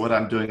 And so what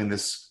I'm doing in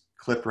this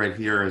clip right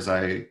here is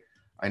I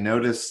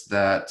noticed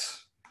that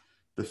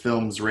the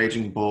films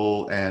Raging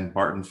Bull and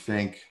Barton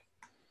Fink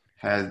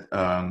had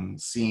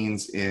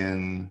scenes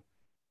in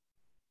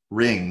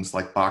rings,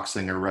 like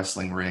boxing or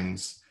wrestling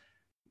rings,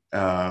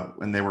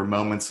 and there were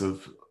moments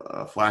of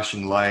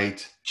flashing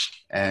light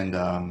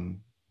and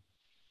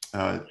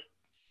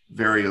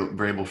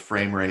variable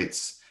frame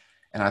rates.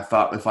 And I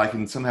thought if I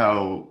can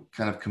somehow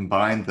kind of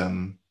combine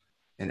them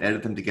and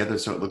edit them together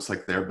so it looks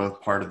like they're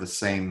both part of the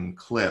same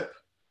clip,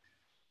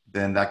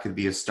 then that could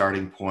be a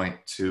starting point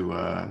to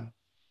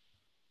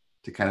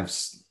kind of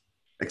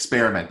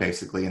experiment,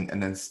 basically.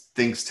 And then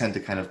things tend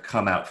to kind of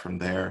come out from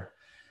there.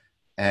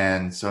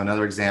 And so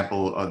another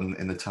example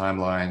in the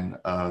timeline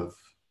of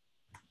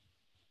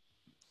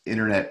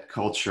internet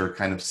culture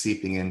kind of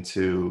seeping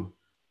into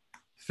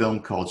film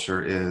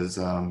culture is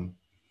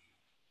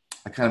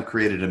I kind of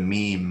created a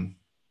meme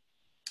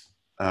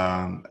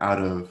out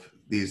of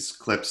these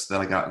clips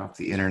that I got off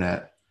the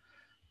internet,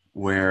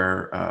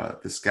 where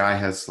this guy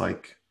has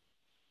like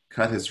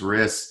cut his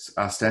wrists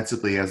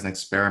ostensibly as an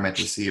experiment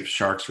to see if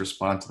sharks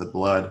respond to the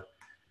blood,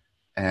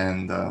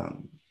 and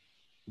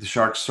the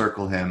sharks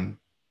circle him,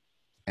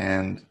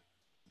 and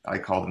I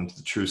call them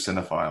the true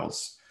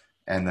cinephiles,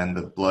 and then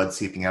the blood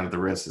seeping out of the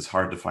wrist is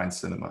hard to find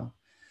cinema.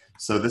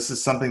 So this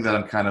is something that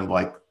I'm kind of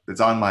like,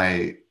 it's on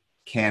my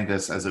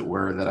canvas, as it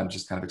were, that I'm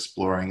just kind of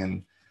exploring.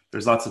 And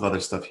there's lots of other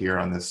stuff here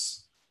on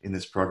this, in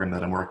this program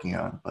that I'm working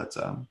on. But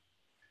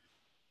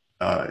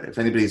if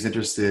anybody's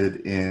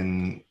interested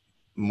in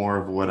more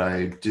of what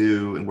I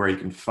do and where you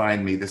can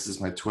find me, this is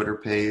my Twitter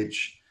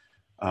page.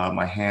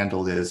 My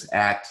handle is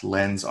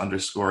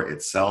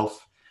 @lens_itself.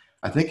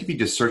 I think if you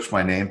just search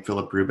my name,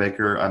 Philip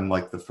Brubaker, I'm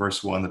like the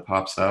first one that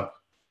pops up.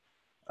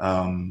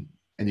 And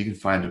you can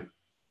find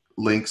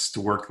links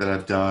to work that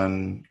I've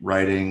done,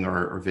 writing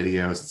or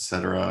videos,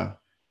 etc.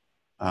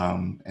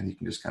 And you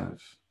can just kind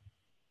of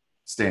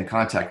stay in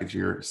contact if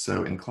you're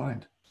so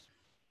inclined.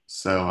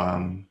 So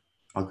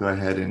I'll go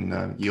ahead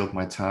and yield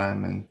my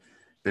time, and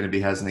if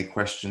anybody has any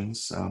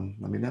questions,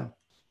 let me know.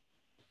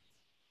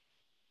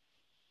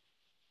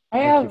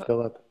 Thank you,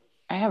 Philip.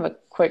 I have a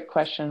quick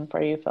question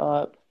for you,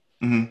 Philip.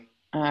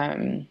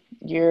 Mm-hmm.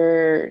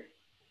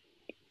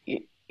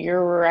 Your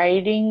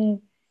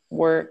writing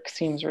work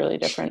seems really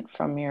different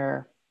from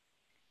your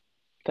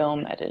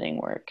film editing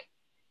work.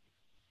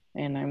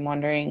 And I'm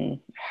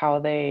wondering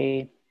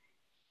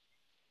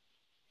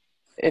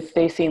if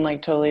they seem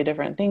like totally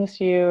different things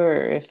to you,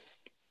 or if,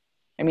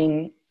 I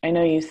mean, I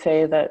know you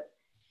say that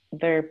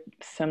they're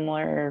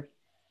similar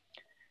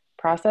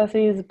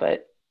processes,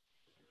 but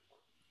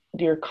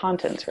your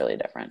content's really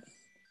different.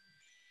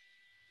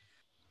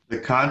 The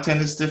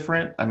content is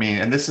different. I mean,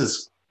 and this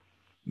is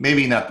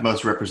maybe not the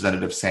most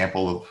representative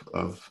sample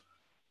of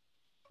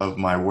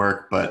my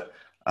work, but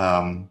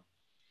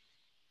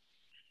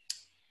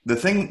the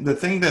thing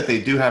that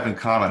they do have in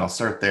common, I'll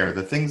start there.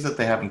 The things that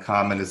they have in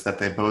common is that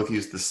they both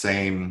use the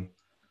same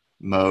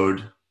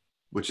mode,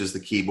 which is the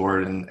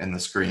keyboard and the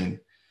screen.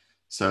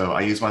 So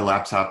I use my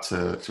laptop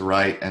to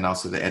write and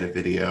also to edit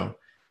video.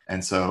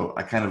 And so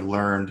I kind of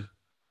learned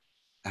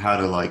how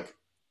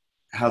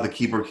the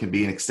keyboard can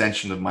be an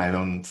extension of my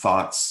own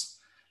thoughts,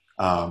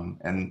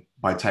 and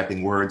by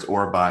typing words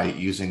or by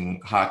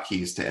using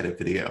hotkeys to edit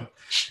video.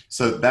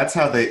 So that's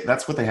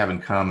what they have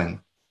in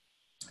common.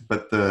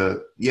 But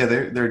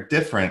they're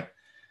different.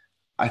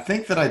 I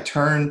think that I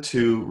turn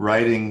to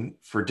writing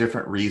for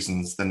different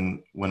reasons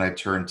than when I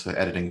turn to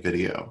editing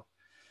video.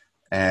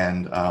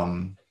 And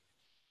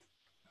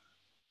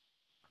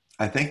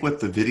I think with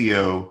the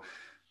video,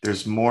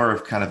 there's more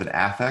of kind of an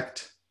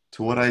affect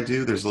to what I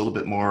do. There's a little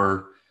bit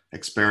more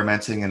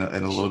experimenting and a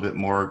little bit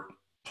more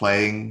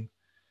playing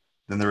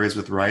than there is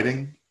with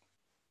writing.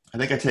 I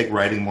think I take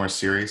writing more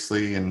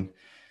seriously, and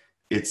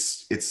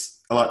it's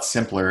a lot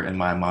simpler in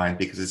my mind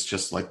because it's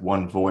just like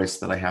one voice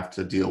that I have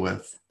to deal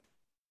with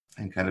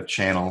and kind of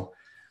channel.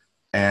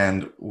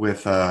 And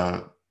with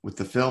the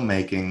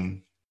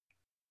filmmaking,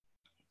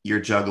 you're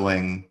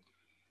juggling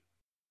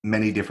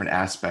many different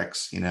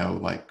aspects,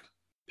 like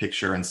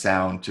picture and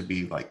sound to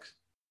be like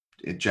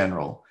in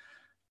general.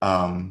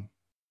 And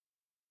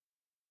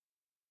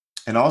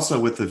also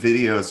with the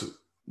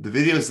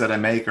videos that I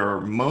make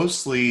are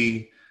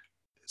mostly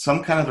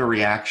some kind of a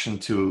reaction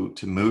to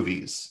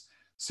movies.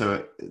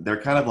 So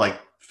they're kind of like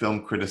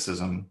film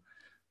criticism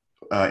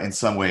in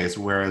some ways,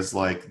 whereas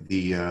like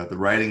the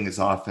writing is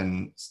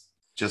often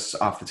just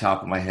off the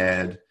top of my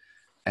head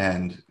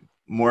and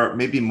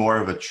maybe more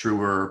of a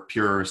truer,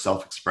 purer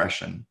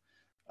self-expression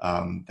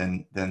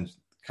than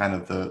kind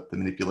of the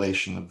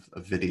manipulation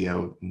of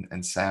video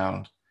and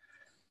sound.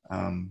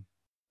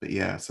 But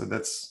yeah, so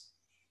that's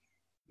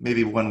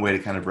maybe one way to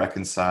kind of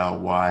reconcile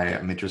why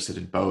I'm interested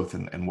in both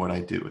and what I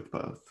do with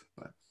both.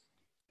 But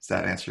does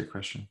that answer your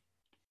question?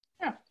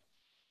 Yeah,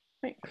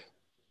 thanks.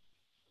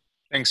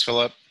 Thanks,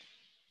 Philip.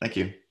 Thank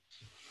you.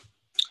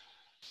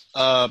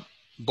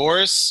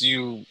 Boris,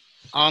 you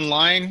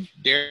online?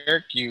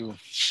 Derek, you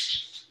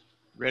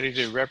ready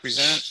to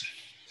represent?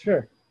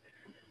 Sure.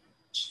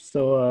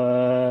 So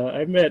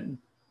I met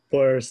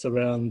Boris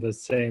around the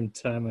same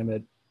time I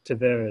met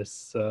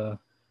Tavares,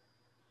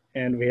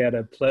 and we had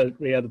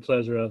the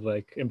pleasure of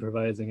like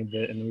improvising a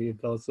bit, and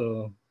we've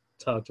also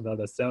talked about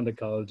the sound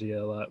ecology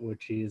a lot,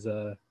 which he's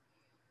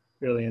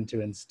really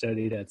into and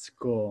studied at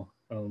school.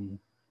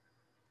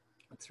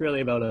 It's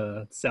really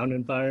about sound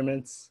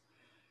environments,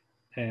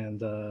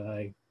 and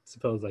I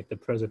suppose like the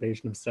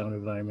preservation of sound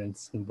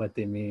environments and what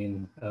they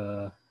mean,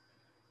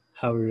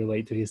 how we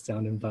relate to these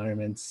sound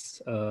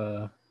environments.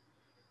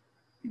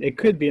 It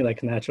could be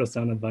like natural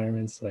sound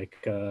environments like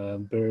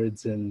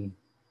birds and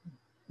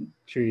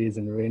trees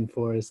and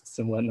rainforests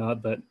and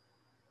whatnot, but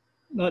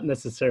not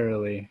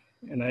necessarily.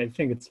 And I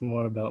think it's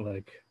more about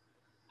like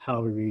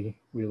how we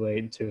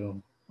relate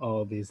to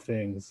all of these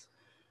things.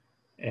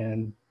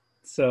 And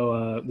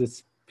so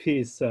this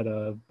piece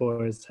that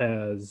Boris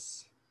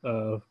has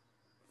for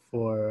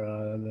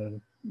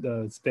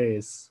the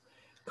space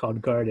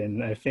called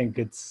Garden, I think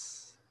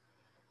it's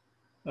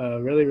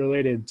really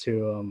related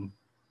to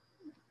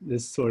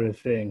this sort of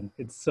thing.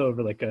 It's sort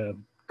of like a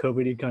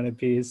COVID-y kind of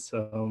piece,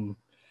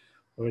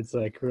 where it's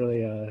like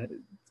really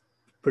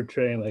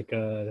portraying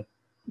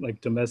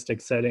like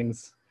domestic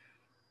settings.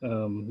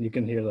 You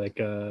can hear like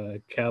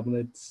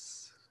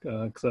cabinets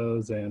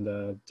close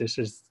and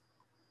dishes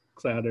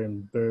clatter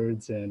and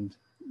birds and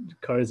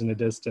cars in the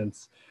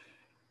distance.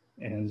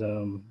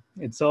 And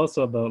it's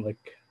also about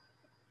like,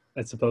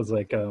 I suppose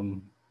like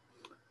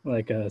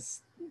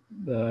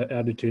the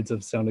attitudes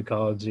of sound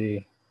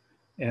ecology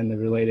and the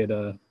related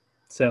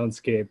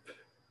soundscape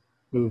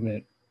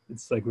movement.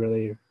 It's like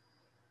really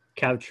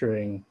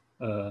capturing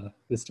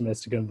this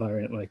domestic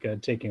environment, like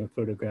taking a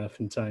photograph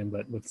in time,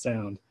 but with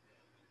sound.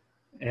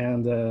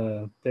 And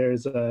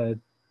there's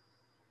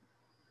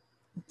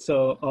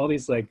so all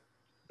these like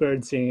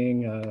birds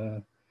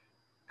singing,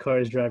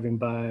 cars driving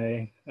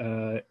by,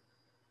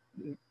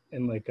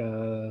 and like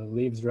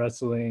leaves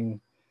rustling.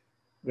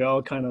 We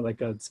all kind of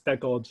like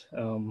speckled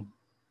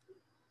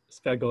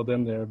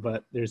in there,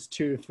 but there's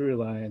two through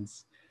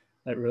lines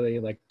that really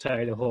like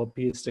tie the whole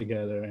piece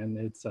together. And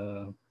it's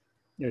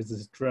there's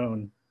this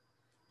drone.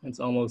 It's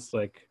almost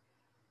like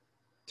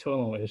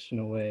tonal-ish in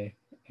a way,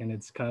 and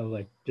it's kind of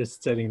like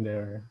just sitting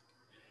there,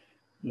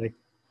 like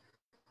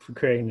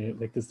creating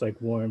like this like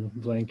warm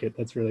blanket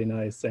that's really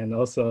nice. And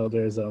also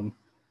there's I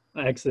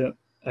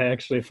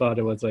actually thought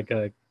it was like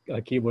a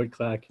keyboard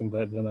clacking,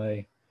 but then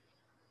I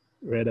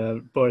read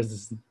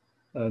Boris'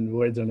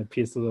 words on a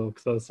piece a little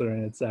closer,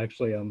 and it's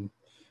actually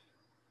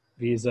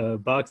these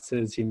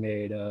boxes he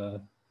made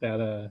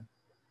that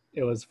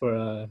it was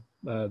for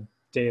a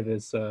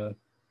Davis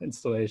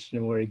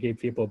installation where he gave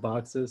people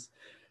boxes,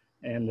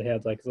 and they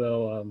had like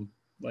little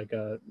like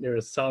there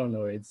are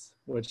solenoids,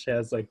 which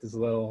has like this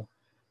little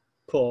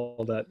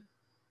pole that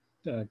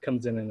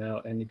comes in and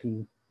out, and you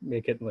can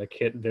make it like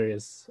hit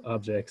various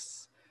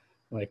objects,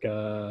 like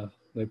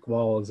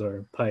walls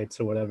or pipes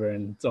or whatever,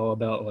 and it's all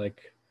about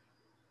like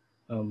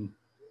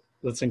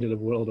listening to the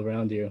world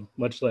around you,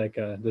 much like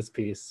this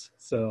piece.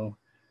 So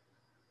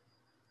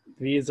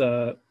these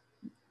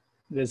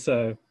this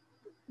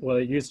what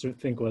I used to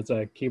think was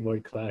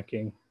keyboard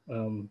clacking.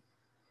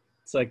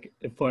 It's like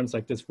it forms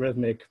like this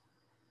rhythmic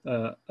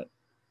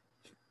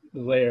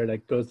layer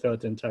that goes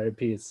throughout the entire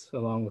piece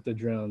along with the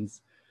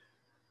drones.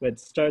 It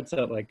starts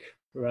out like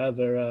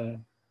rather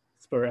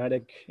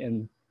sporadic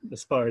and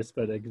sparse,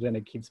 but then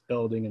it keeps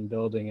building and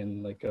building,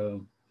 and like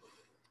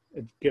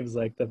it gives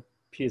like the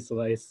piece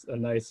a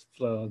nice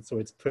flow. And so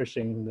it's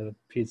pushing the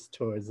piece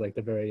towards like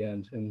the very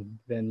end, and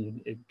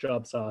then it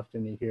drops off,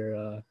 and you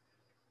hear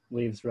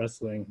leaves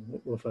rustling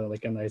with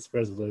like a nice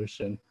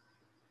resolution.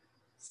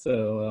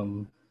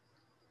 So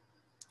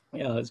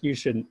yeah, you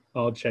should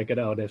all check it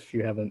out if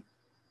you haven't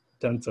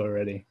done so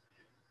already.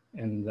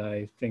 And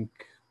I think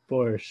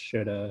Boris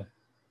should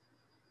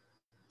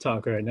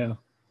talk right now.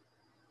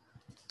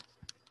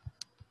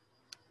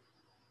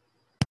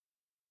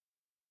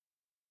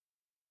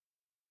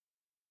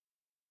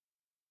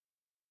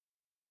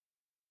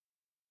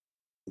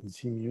 Is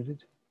he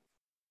muted?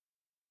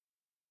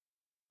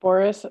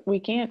 Boris, we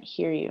can't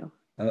hear you.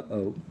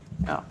 Uh-oh.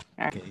 Oh, all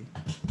right. Okay.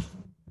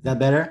 Is that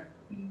better?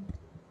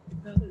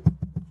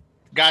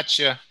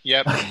 Gotcha.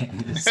 Yep. Okay.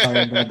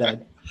 Sorry about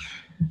that.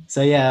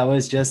 So yeah, I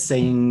was just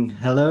saying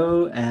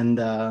hello, and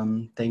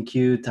thank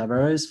you,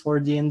 Tavares, for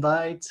the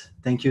invite.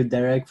 Thank you,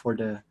 Derek, for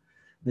the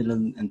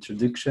little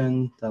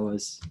introduction. That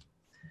was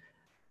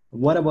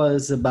what I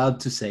was about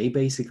to say,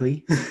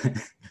 basically.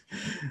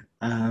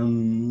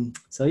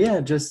 So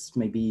yeah, just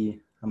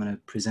maybe I'm gonna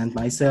present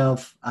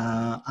myself.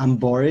 I'm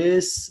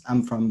Boris.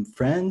 I'm from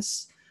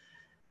France.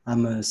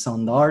 I'm a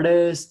sound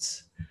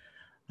artist.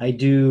 I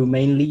do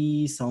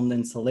mainly sound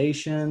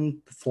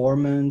installation,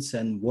 performance,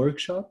 and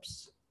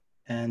workshops.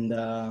 And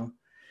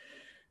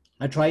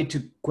I try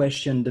to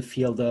question the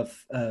field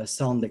of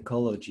sound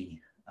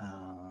ecology,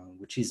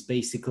 which is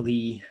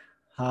basically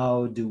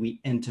how do we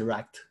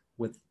interact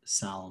with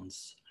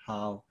sounds?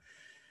 How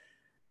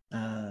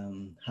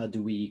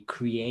do we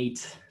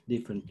create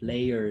different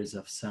layers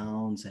of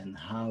sounds, and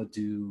how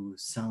do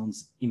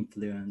sounds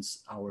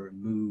influence our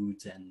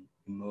moods and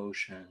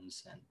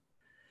emotions? And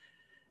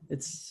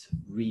it's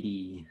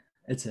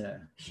a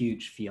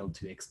huge field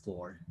to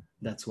explore.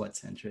 That's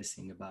what's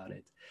interesting about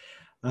it.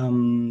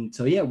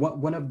 So yeah,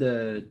 one of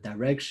the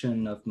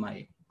direction of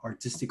my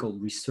artistical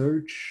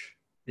research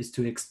is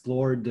to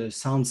explore the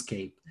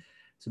soundscape.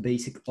 So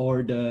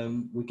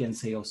we can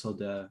say also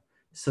the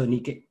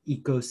sonic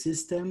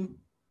ecosystem.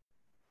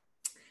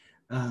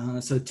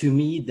 So to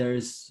me,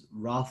 there's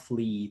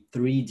roughly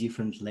 3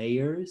 different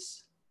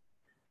layers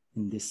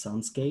in this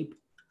soundscape.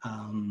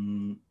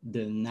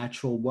 The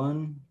natural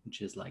one,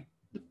 which is like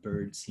the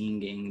bird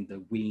singing,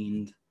 the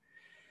wind,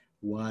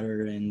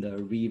 water, and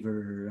the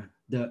river.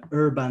 The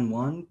urban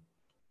one,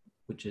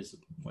 which is,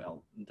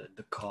 well,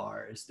 the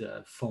cars,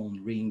 the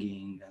phone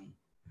ringing, and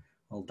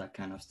all that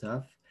kind of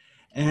stuff.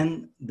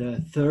 And the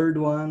third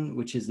one,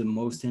 which is the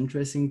most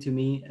interesting to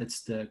me,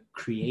 it's the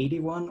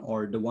creative one,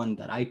 or the one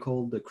that I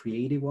call the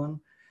creative one,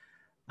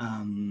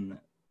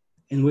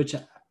 in which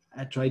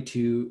I try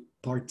to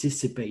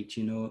participate,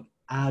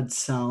 add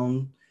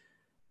sound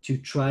to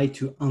try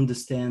to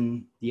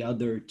understand the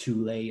other 2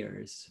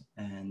 layers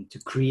and to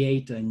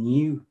create a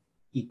new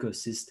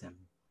ecosystem.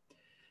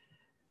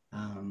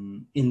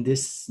 In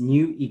this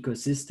new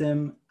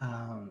ecosystem,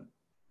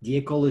 the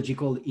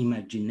ecological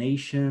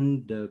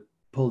imagination, the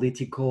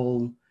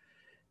political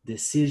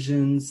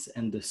decisions,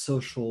 and the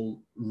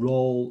social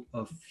role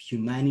of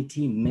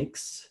humanity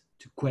mix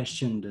to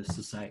question the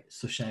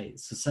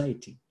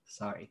society.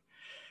 Sorry.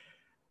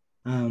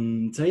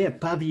 So yeah,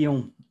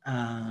 Pavillon.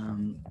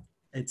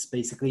 It's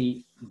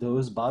basically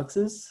those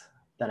boxes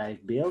that I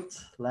built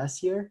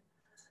last year.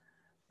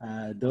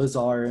 Those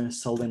are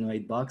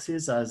solenoid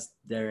boxes, as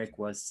Derek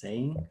was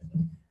saying,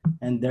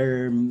 and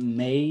they're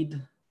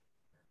made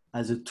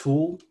as a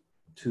tool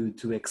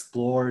to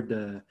explore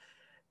the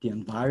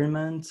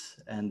environment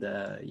and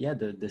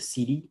the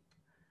city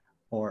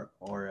or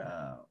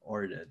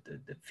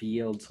the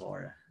fields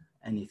or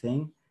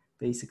anything,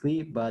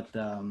 basically. But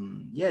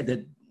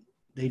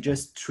they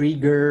just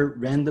trigger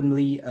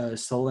randomly a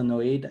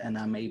solenoid, and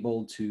I'm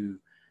able to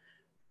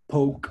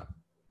poke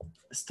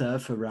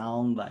stuff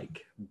around,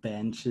 like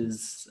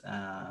benches,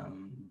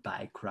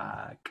 bike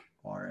rack,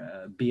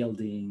 or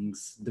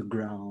buildings, the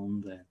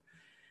ground.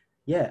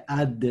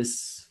 Add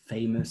this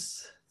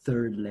famous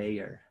 3rd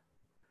layer.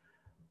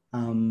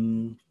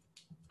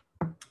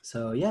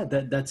 So yeah,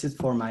 that's it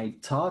for my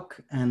talk,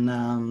 and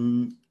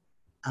I'm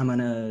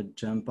gonna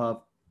jump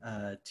up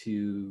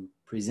to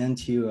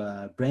present you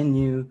a brand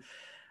new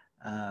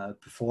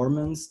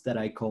performance that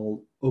I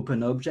call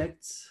Open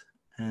Objects.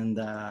 And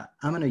I'm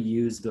gonna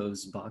use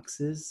those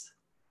boxes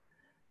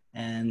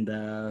and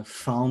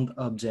found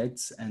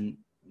objects and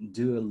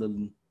do a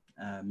little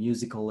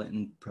musical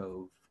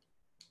improv.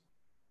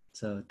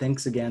 So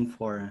thanks again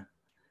for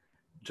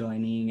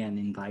joining and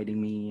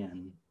inviting me,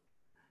 and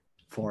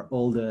for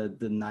all the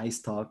nice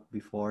talk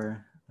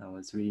before. That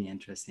was really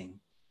interesting.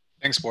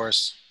 Thanks,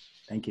 Boris.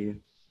 Thank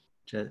you.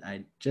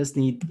 I just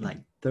need like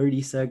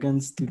 30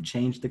 seconds to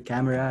change the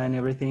camera and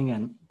everything,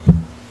 and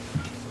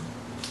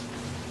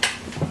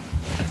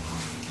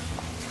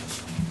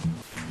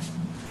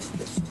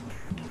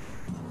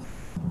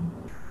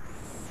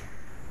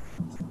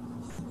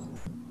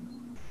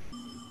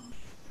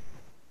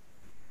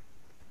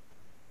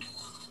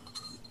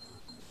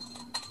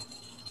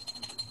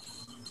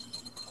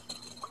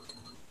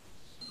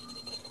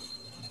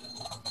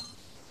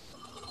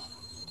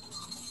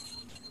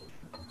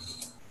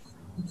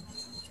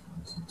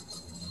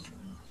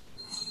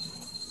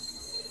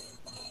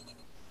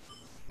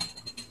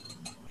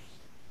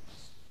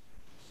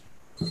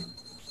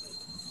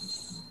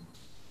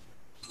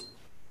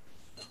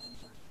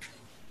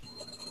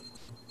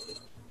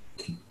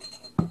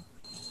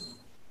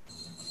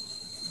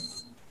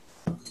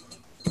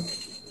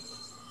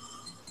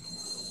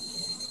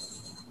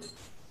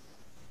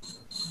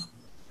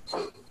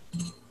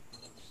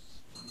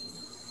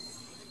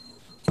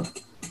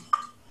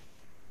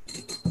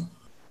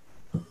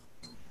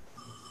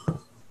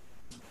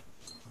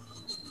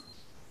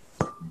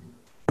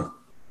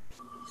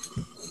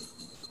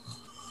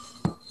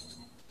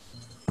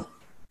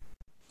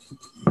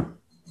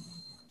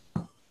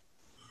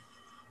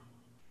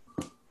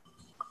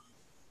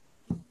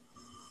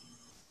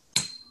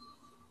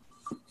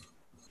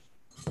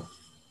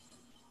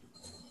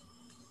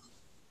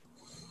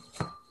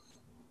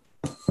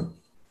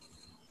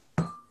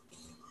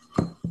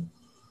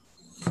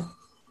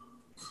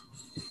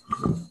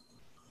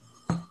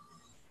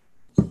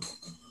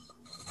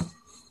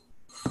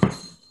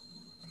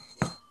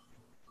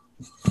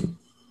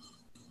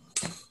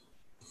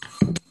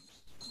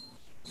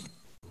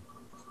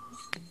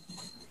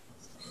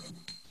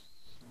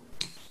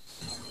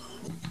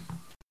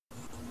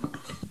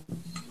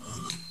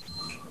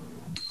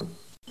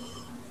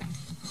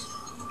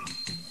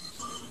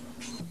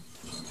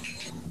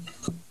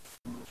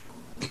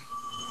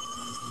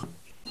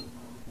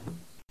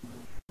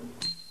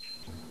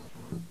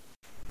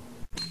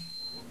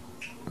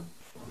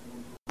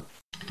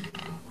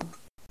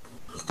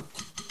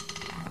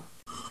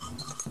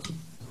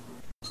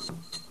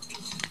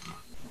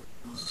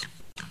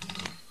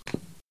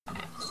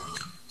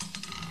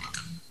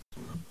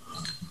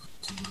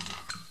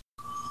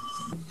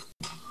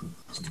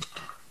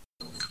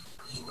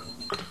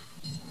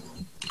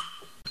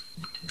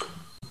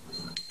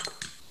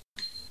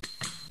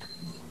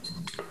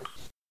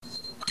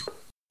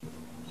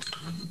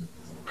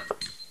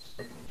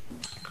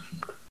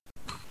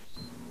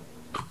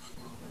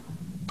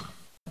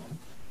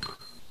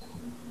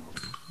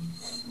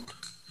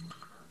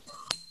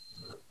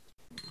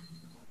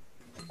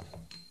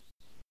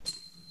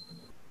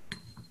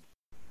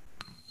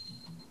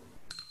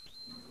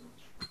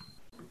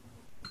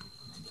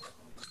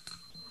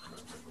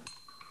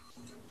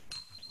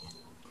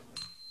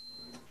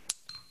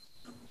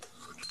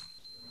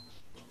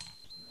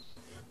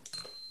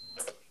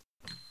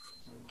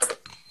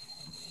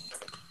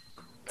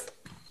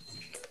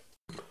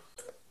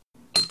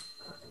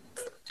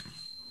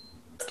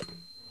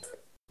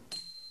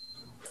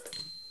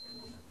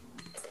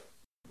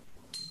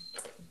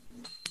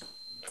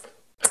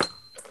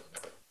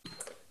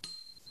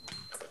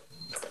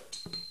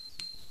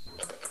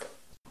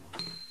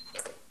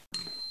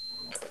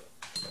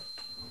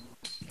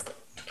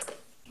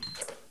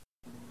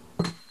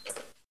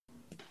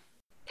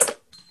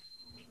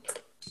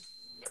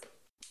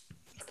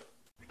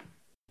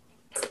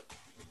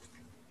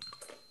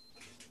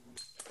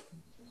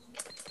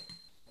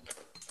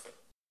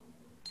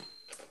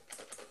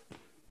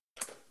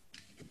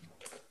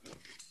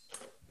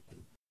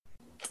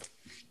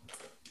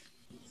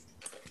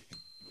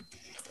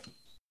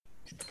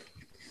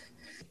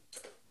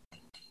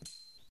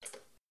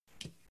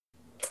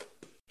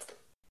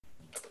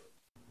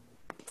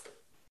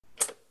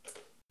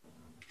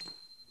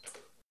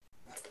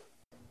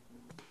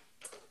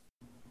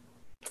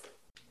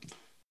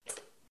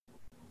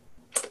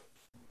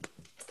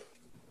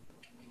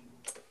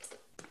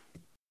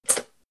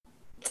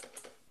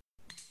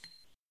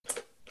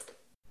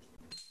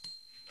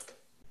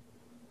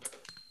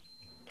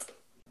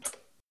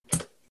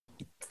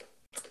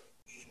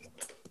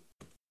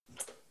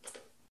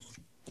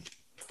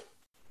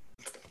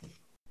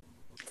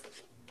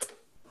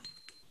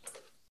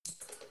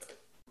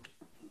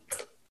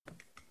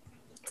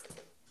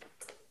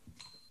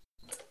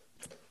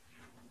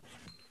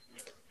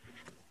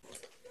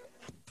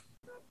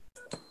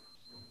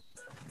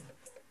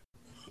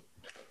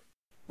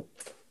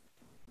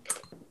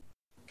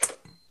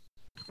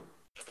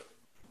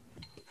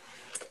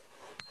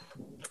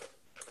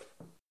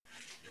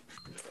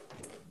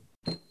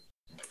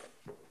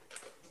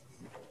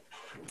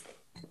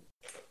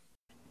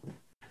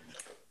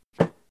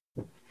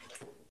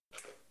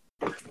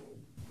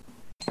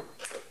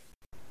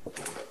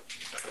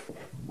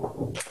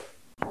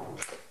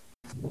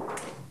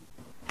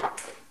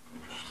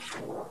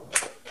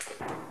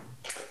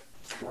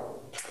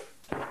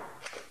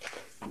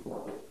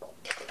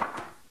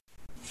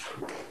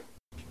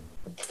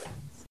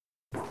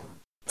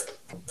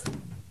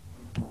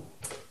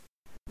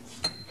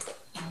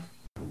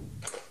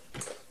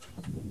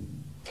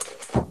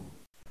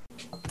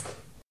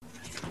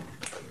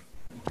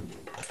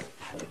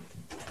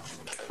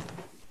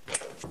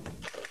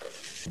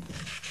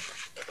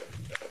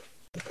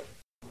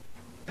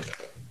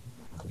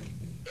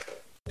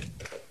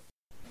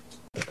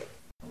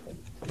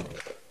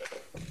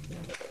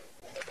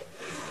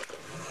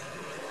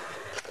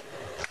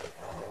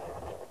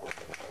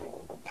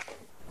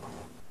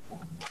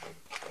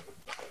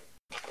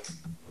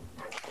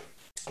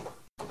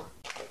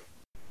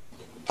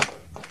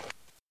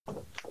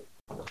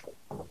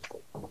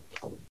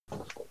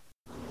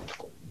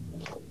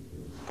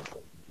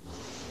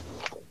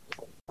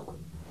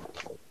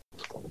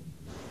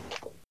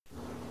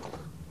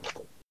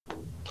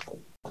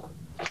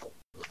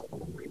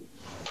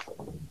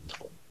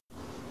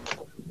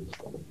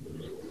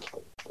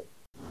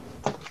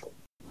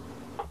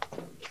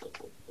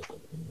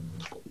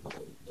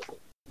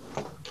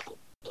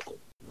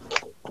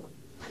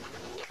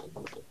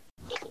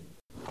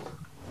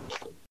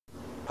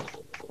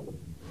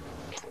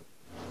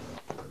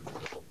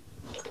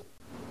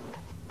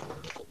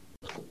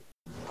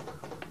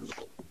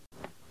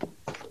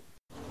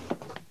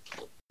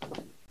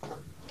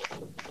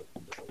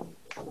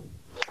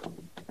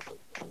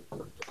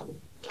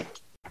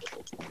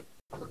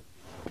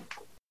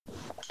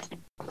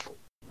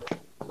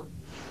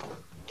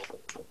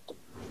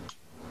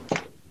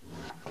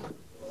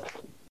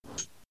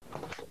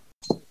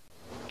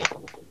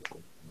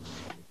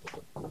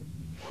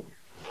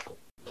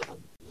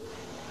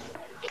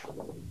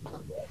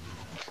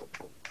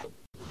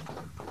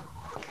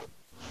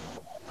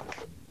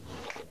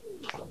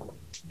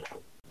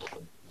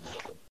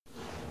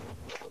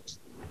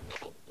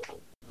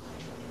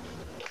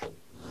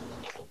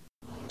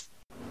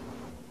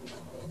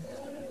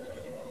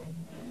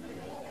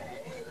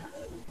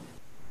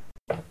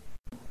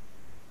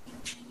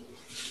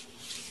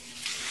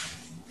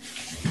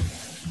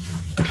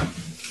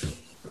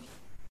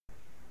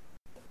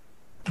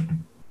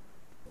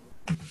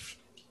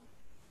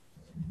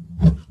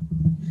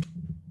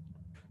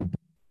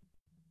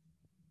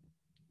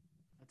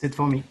That's it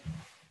for me.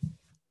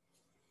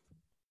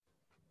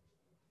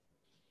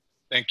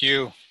 Thank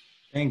you.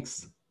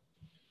 Thanks.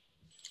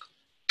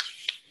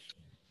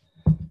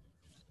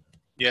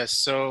 Yes,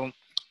 so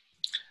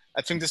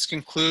I think this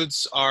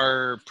concludes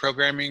our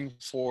programming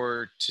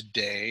for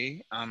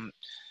today.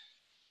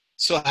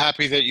 So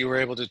happy that you were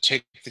able to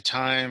take the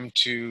time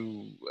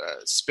to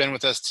spend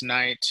with us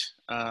tonight.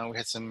 We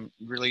had some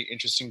really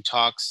interesting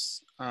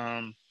talks.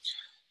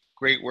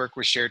 Great work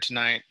was shared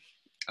tonight.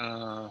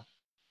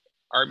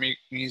 Art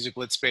Music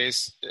Lit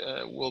Space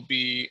will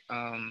be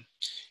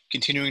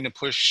continuing to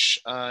push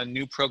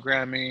new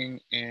programming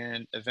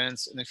and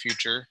events in the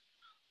future.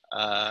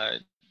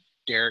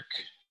 Derek,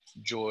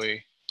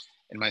 Joy,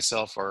 and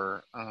myself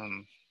are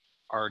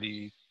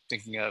already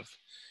thinking of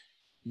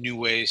new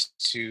ways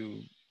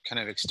to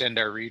kind of extend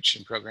our reach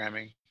in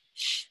programming.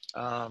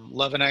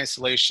 Love in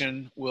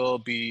Isolation will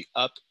be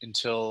up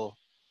until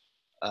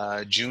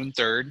June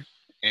 3rd,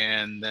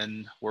 and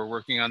then we're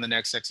working on the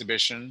next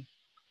exhibition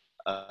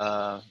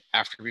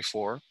after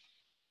before.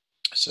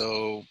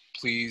 So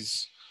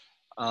please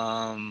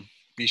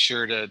be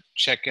sure to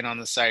check in on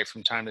the site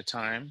from time to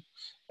time,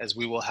 as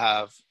we will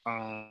have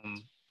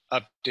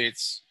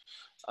updates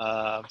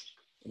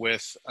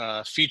with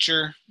a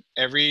feature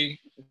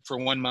for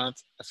 1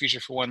 month, a feature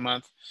for 1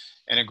 month,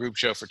 and a group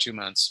show for 2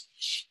 months.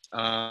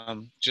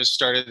 Just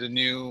started a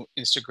new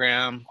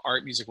Instagram,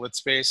 Art Music Lit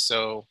Space.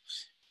 So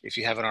if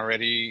you haven't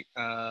already,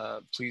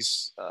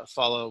 please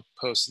follow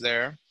posts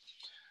there.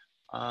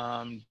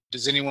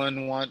 Does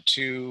anyone want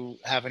to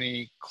have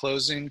any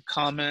closing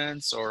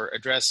comments or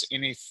address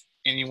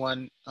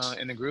anyone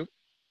in the group?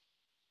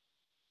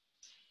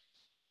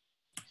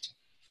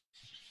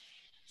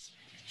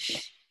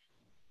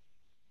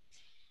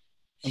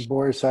 And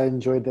Boris, I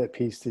enjoyed that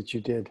piece that you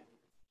did.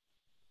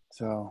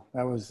 So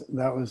that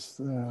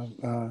was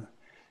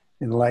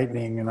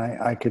enlightening, and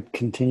I could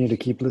continue to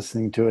keep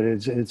listening to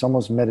it. It's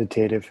almost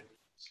meditative.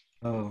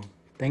 Oh,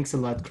 thanks a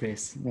lot,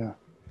 Chris. Yeah.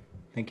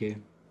 Thank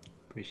you.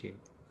 Appreciate it.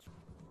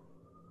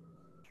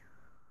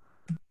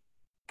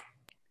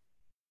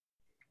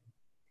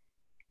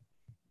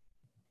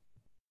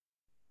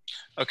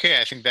 Okay,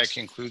 I think that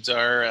concludes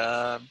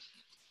our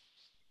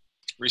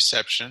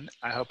reception.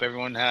 I hope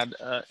everyone had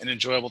an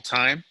enjoyable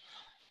time.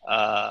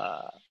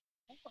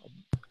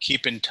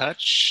 Keep in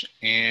touch,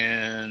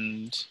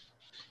 and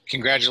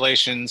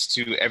congratulations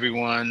to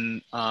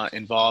everyone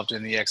involved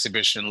in the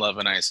exhibition Love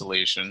in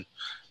Isolation.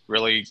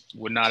 Really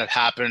would not have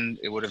happened.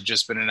 It would have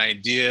just been an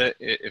idea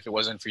if it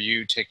wasn't for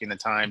you taking the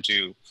time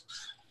to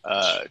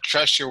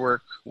trust your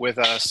work with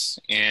us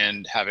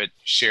and have it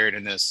shared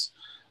in this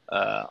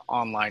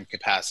online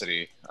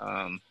capacity.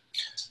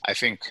 I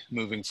think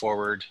moving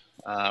forward,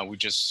 we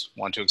just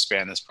want to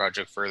expand this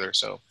project further.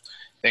 So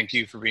thank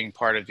you for being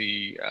part of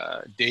the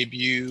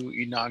debut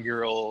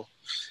inaugural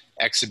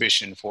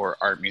exhibition for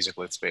Art Music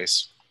Lit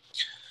Space.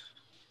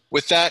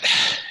 With that,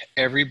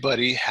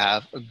 everybody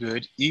have a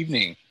good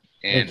evening,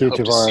 and Thank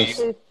you,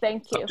 Tavares.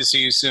 Thank you. Hope to see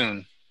you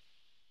soon.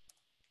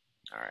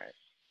 All right.